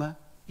በእግር ቆመ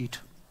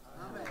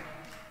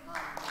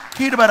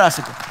ሂድ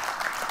በራስህ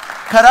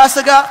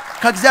ከራስህ ጋር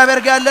ከእግዚአብሔር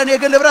ጋር ያለን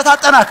የግል ህብረት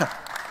አጠናከር።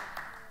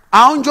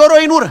 አሁን ጆሮ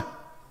ይኑር።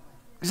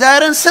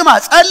 እግዚአብሔርን ስማ፣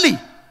 ጸልይ።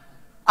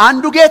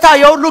 አንዱ ጌታ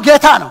የሁሉ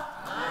ጌታ ነው።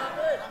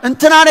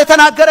 እንትናን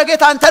የተናገረ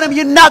ጌታ አንተንም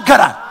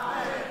ይናገራል።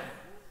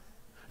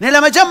 እኔ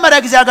ለመጀመሪያ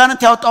ጊዜ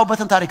አጋንንት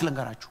ያወጣውበትን ታሪክ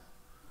ልንገራችሁ።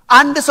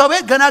 አንድ ሰው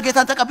ቤት ገና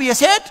ጌታን ተቀብዬ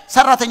ሲሄድ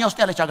ሰራተኛ ውስጥ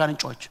ያለች አጋንንት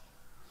ጮኸች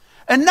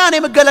እና እኔ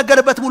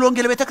የምገለገልበት ሙሉ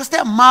ወንጌል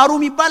ቤተክርስቲያን ማሩ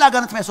የሚባል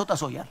አጋንንት የሚያስወጣ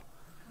ሰው ያለ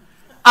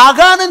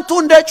አጋንንቱ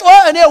እንደ ጮኸ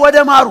እኔ ወደ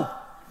ማሩ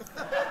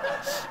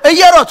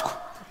እየሮጥኩ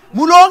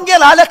ሙሉ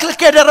ወንጌል አለክልክ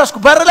የደረስኩ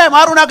በር ላይ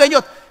ማሩን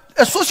አገኘሁት።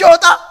 እሱ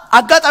ሲወጣ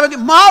አጋጣሚ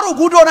ማሩ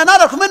ጉድ ሆነና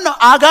አልኩ ምን ነው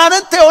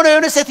አጋንንት የሆነ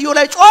ሴትዮ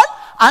ላይ ጮኸ።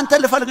 አንተ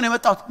ልፈልግ ነው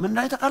የመጣሁት። ምን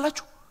ላይ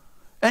ተቃላችሁ?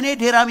 እኔ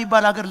ዴራ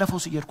የሚባል ሀገር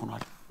ለፈውስ እየሄድኩ ነው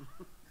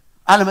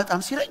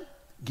አልመጣም ሲለኝ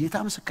ጌታ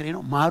ምስክሬ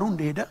ነው። ማሩ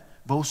እንደሄደ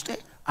በውስጤ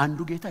አንዱ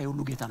ጌታ የሁሉ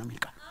ጌታ ነው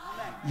የሚልቃል።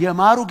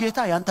 የማሩ ጌታ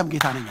ያንተም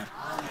ጌታ ነኛል።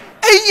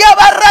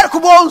 እየበረርኩ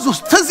በወንዝ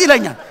ውስጥ ትዝ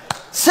ይለኛል።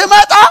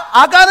 ስመጣ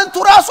አጋንንቱ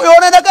ራሱ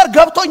የሆነ ነገር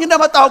ገብቶኝ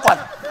እንደመጣ አውቋል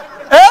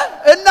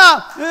እና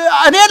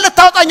እኔን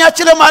ልታውጣኝ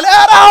አትችልም አለ።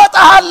 ኧረ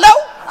አወጣሃለሁ።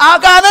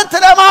 አጋንንት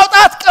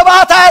ለማውጣት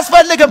ቅባት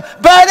አያስፈልግም።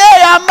 በእኔ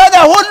ያመነ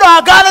ሁሉ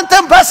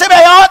አጋንንትን በስሜ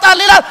ያወጣል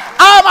ይላል።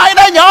 አማኝ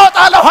ነኝ፣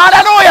 ያወጣለሁ።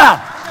 ሃሌሉያ።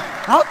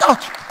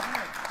 አወጣሁት።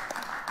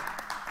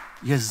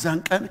 የዛን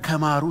ቀን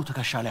ከማሩ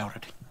ትከሻ ላይ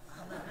አወረደኝ።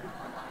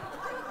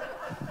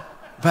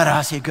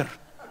 በራሴ ግር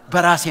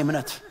በራሴ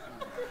እምነት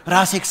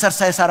ራሴ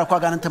ኤክሰርሳይዝ አረኩ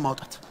አጋንንትን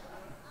ማውጣት።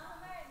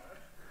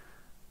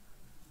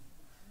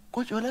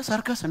 ቁጭ ብለ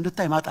ሰርከስ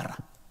እንድታይ ማጠራ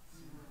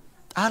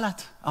ጣላት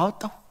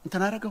አወጣው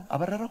እንትን አረገው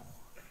አበረረው።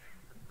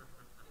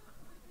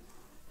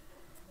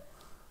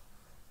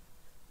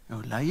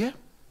 ይውላየ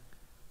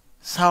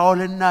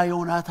ሳኦልና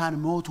ዮናታን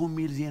ሞቱ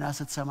የሚል ዜና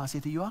ስትሰማ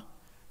ሴትየዋ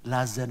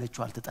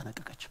ላዘነችው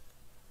አልተጠነቀቀችም።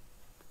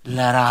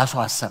 ለራሷ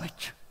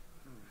አሰበች።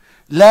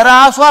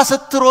 ለራሷ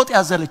ስትሮጥ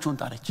ያዘለችውን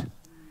ጣለች።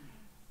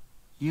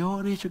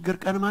 የሆነ ችግር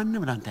ቀን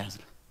ማንም ላንተ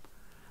ያዝል።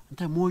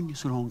 አንተ ሞኝ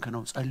ስለሆንክ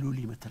ነው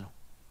ጸልዩልኝ የምትለው።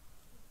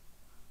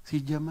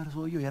 ሲጀመር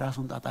ሰውየው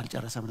የራሱን ጣጣ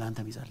አልጨረሰም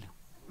ላንተም ይጸልዩ።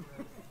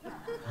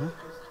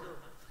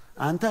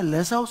 አንተ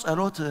ለሰው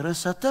ጸሎት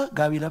ረሰተ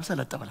ጋቢ ለብሰ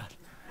ለጠብላል።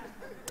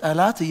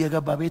 ጠላት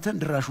እየገባ ቤትን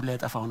ድራሹ ላይ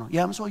ያጠፋው ነው።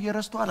 ያም ሰው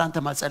እየረስተዋል። አንተ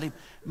ማጸልይ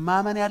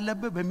ማመን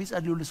ያለብህ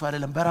በሚጸልዩልህ ሰው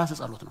አይደለም በራስ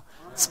ጸሎት ነው።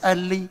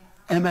 ጸልይ፣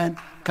 እመን፣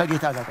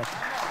 ከጌታ ጋር ቀጥ።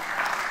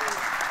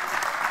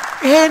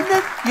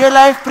 ይሄንን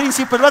የላይፍ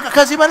ፕሪንሲፕል በቃ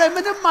ከዚህ በላይ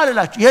ምንም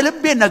አልላችሁ።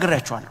 የልቤን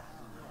ነግራችኋለሁ።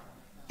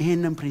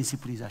 ይሄንን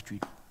ፕሪንሲፕል ይዛችሁ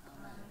ሂዱ።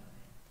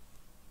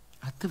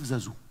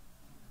 አትፍዘዙ።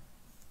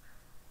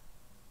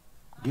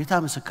 ጌታ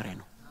ምስክሬ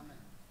ነው።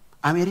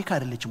 አሜሪካ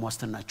አይደለችም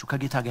ዋስትናችሁ፣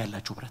 ከጌታ ጋር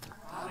ያላችሁ ብረት ነው።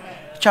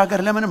 እቺ ሀገር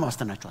ለምንም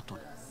ዋስትናችሁ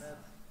አትሆን።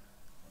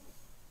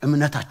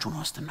 እምነታችሁ ነው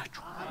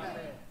ዋስትናችሁ።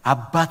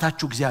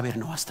 አባታችሁ እግዚአብሔር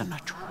ነው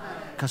ዋስትናችሁ።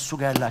 ከሱ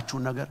ጋር ያላችሁ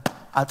ነገር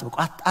አጥብቁ።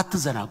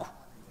 አትዘናጉ።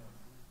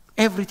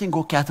 ኤቭሪቲንግ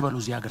ኦኬ አትበሉ።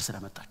 እዚህ ሀገር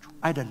ስለመጣችሁ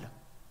አይደለም።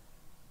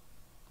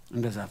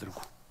 እንደዛ አድርጉ።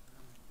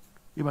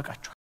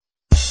 ይበቃችሁ።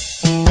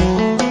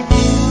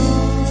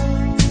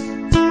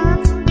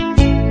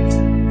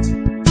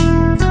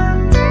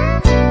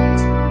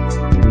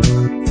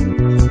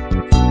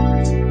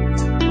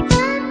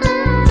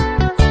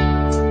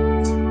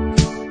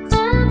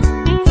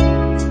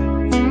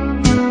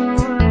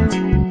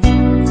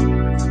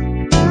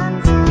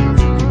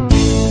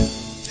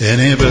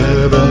 እኔ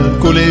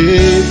በበኩሌ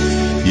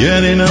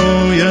የኔ ነው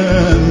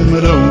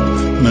የምለው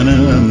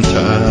ምንም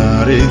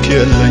ታሪክ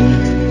የለኝ።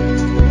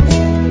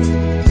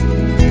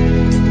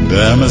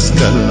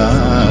 በመስቀል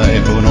ላይ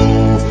ሆኖ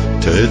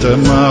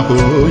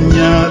ተጠማሁኛለው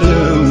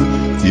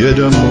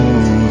የደሙ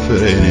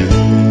ፍሬ ነኝ።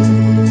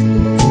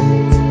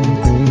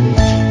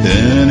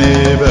 እኔ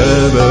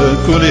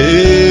በበኩሌ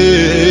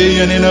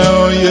የኔ ነው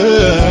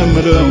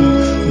የምለው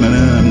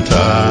ምንም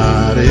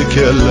ታሪክ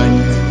የለኝ።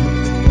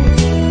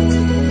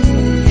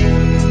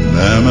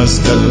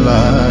 በመስቀል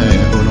ላይ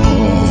ሆኖ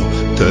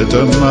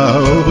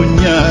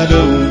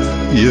ተጠማሁኛለው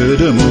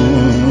የደሙ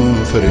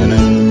ፍሬ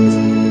ነኝ።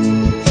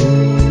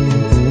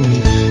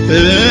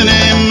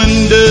 እኔም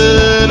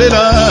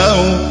እንደሌላው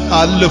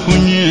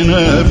አለሁኝ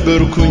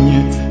ነበርኩኝ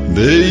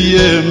ብዬ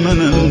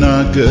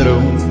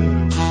ምንናገረው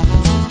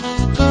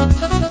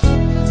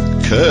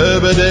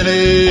ከበደሌ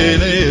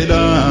ሌላ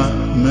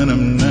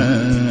ምንም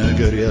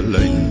ነገር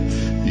የለኝ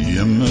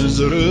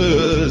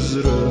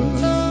የምዝርዝረው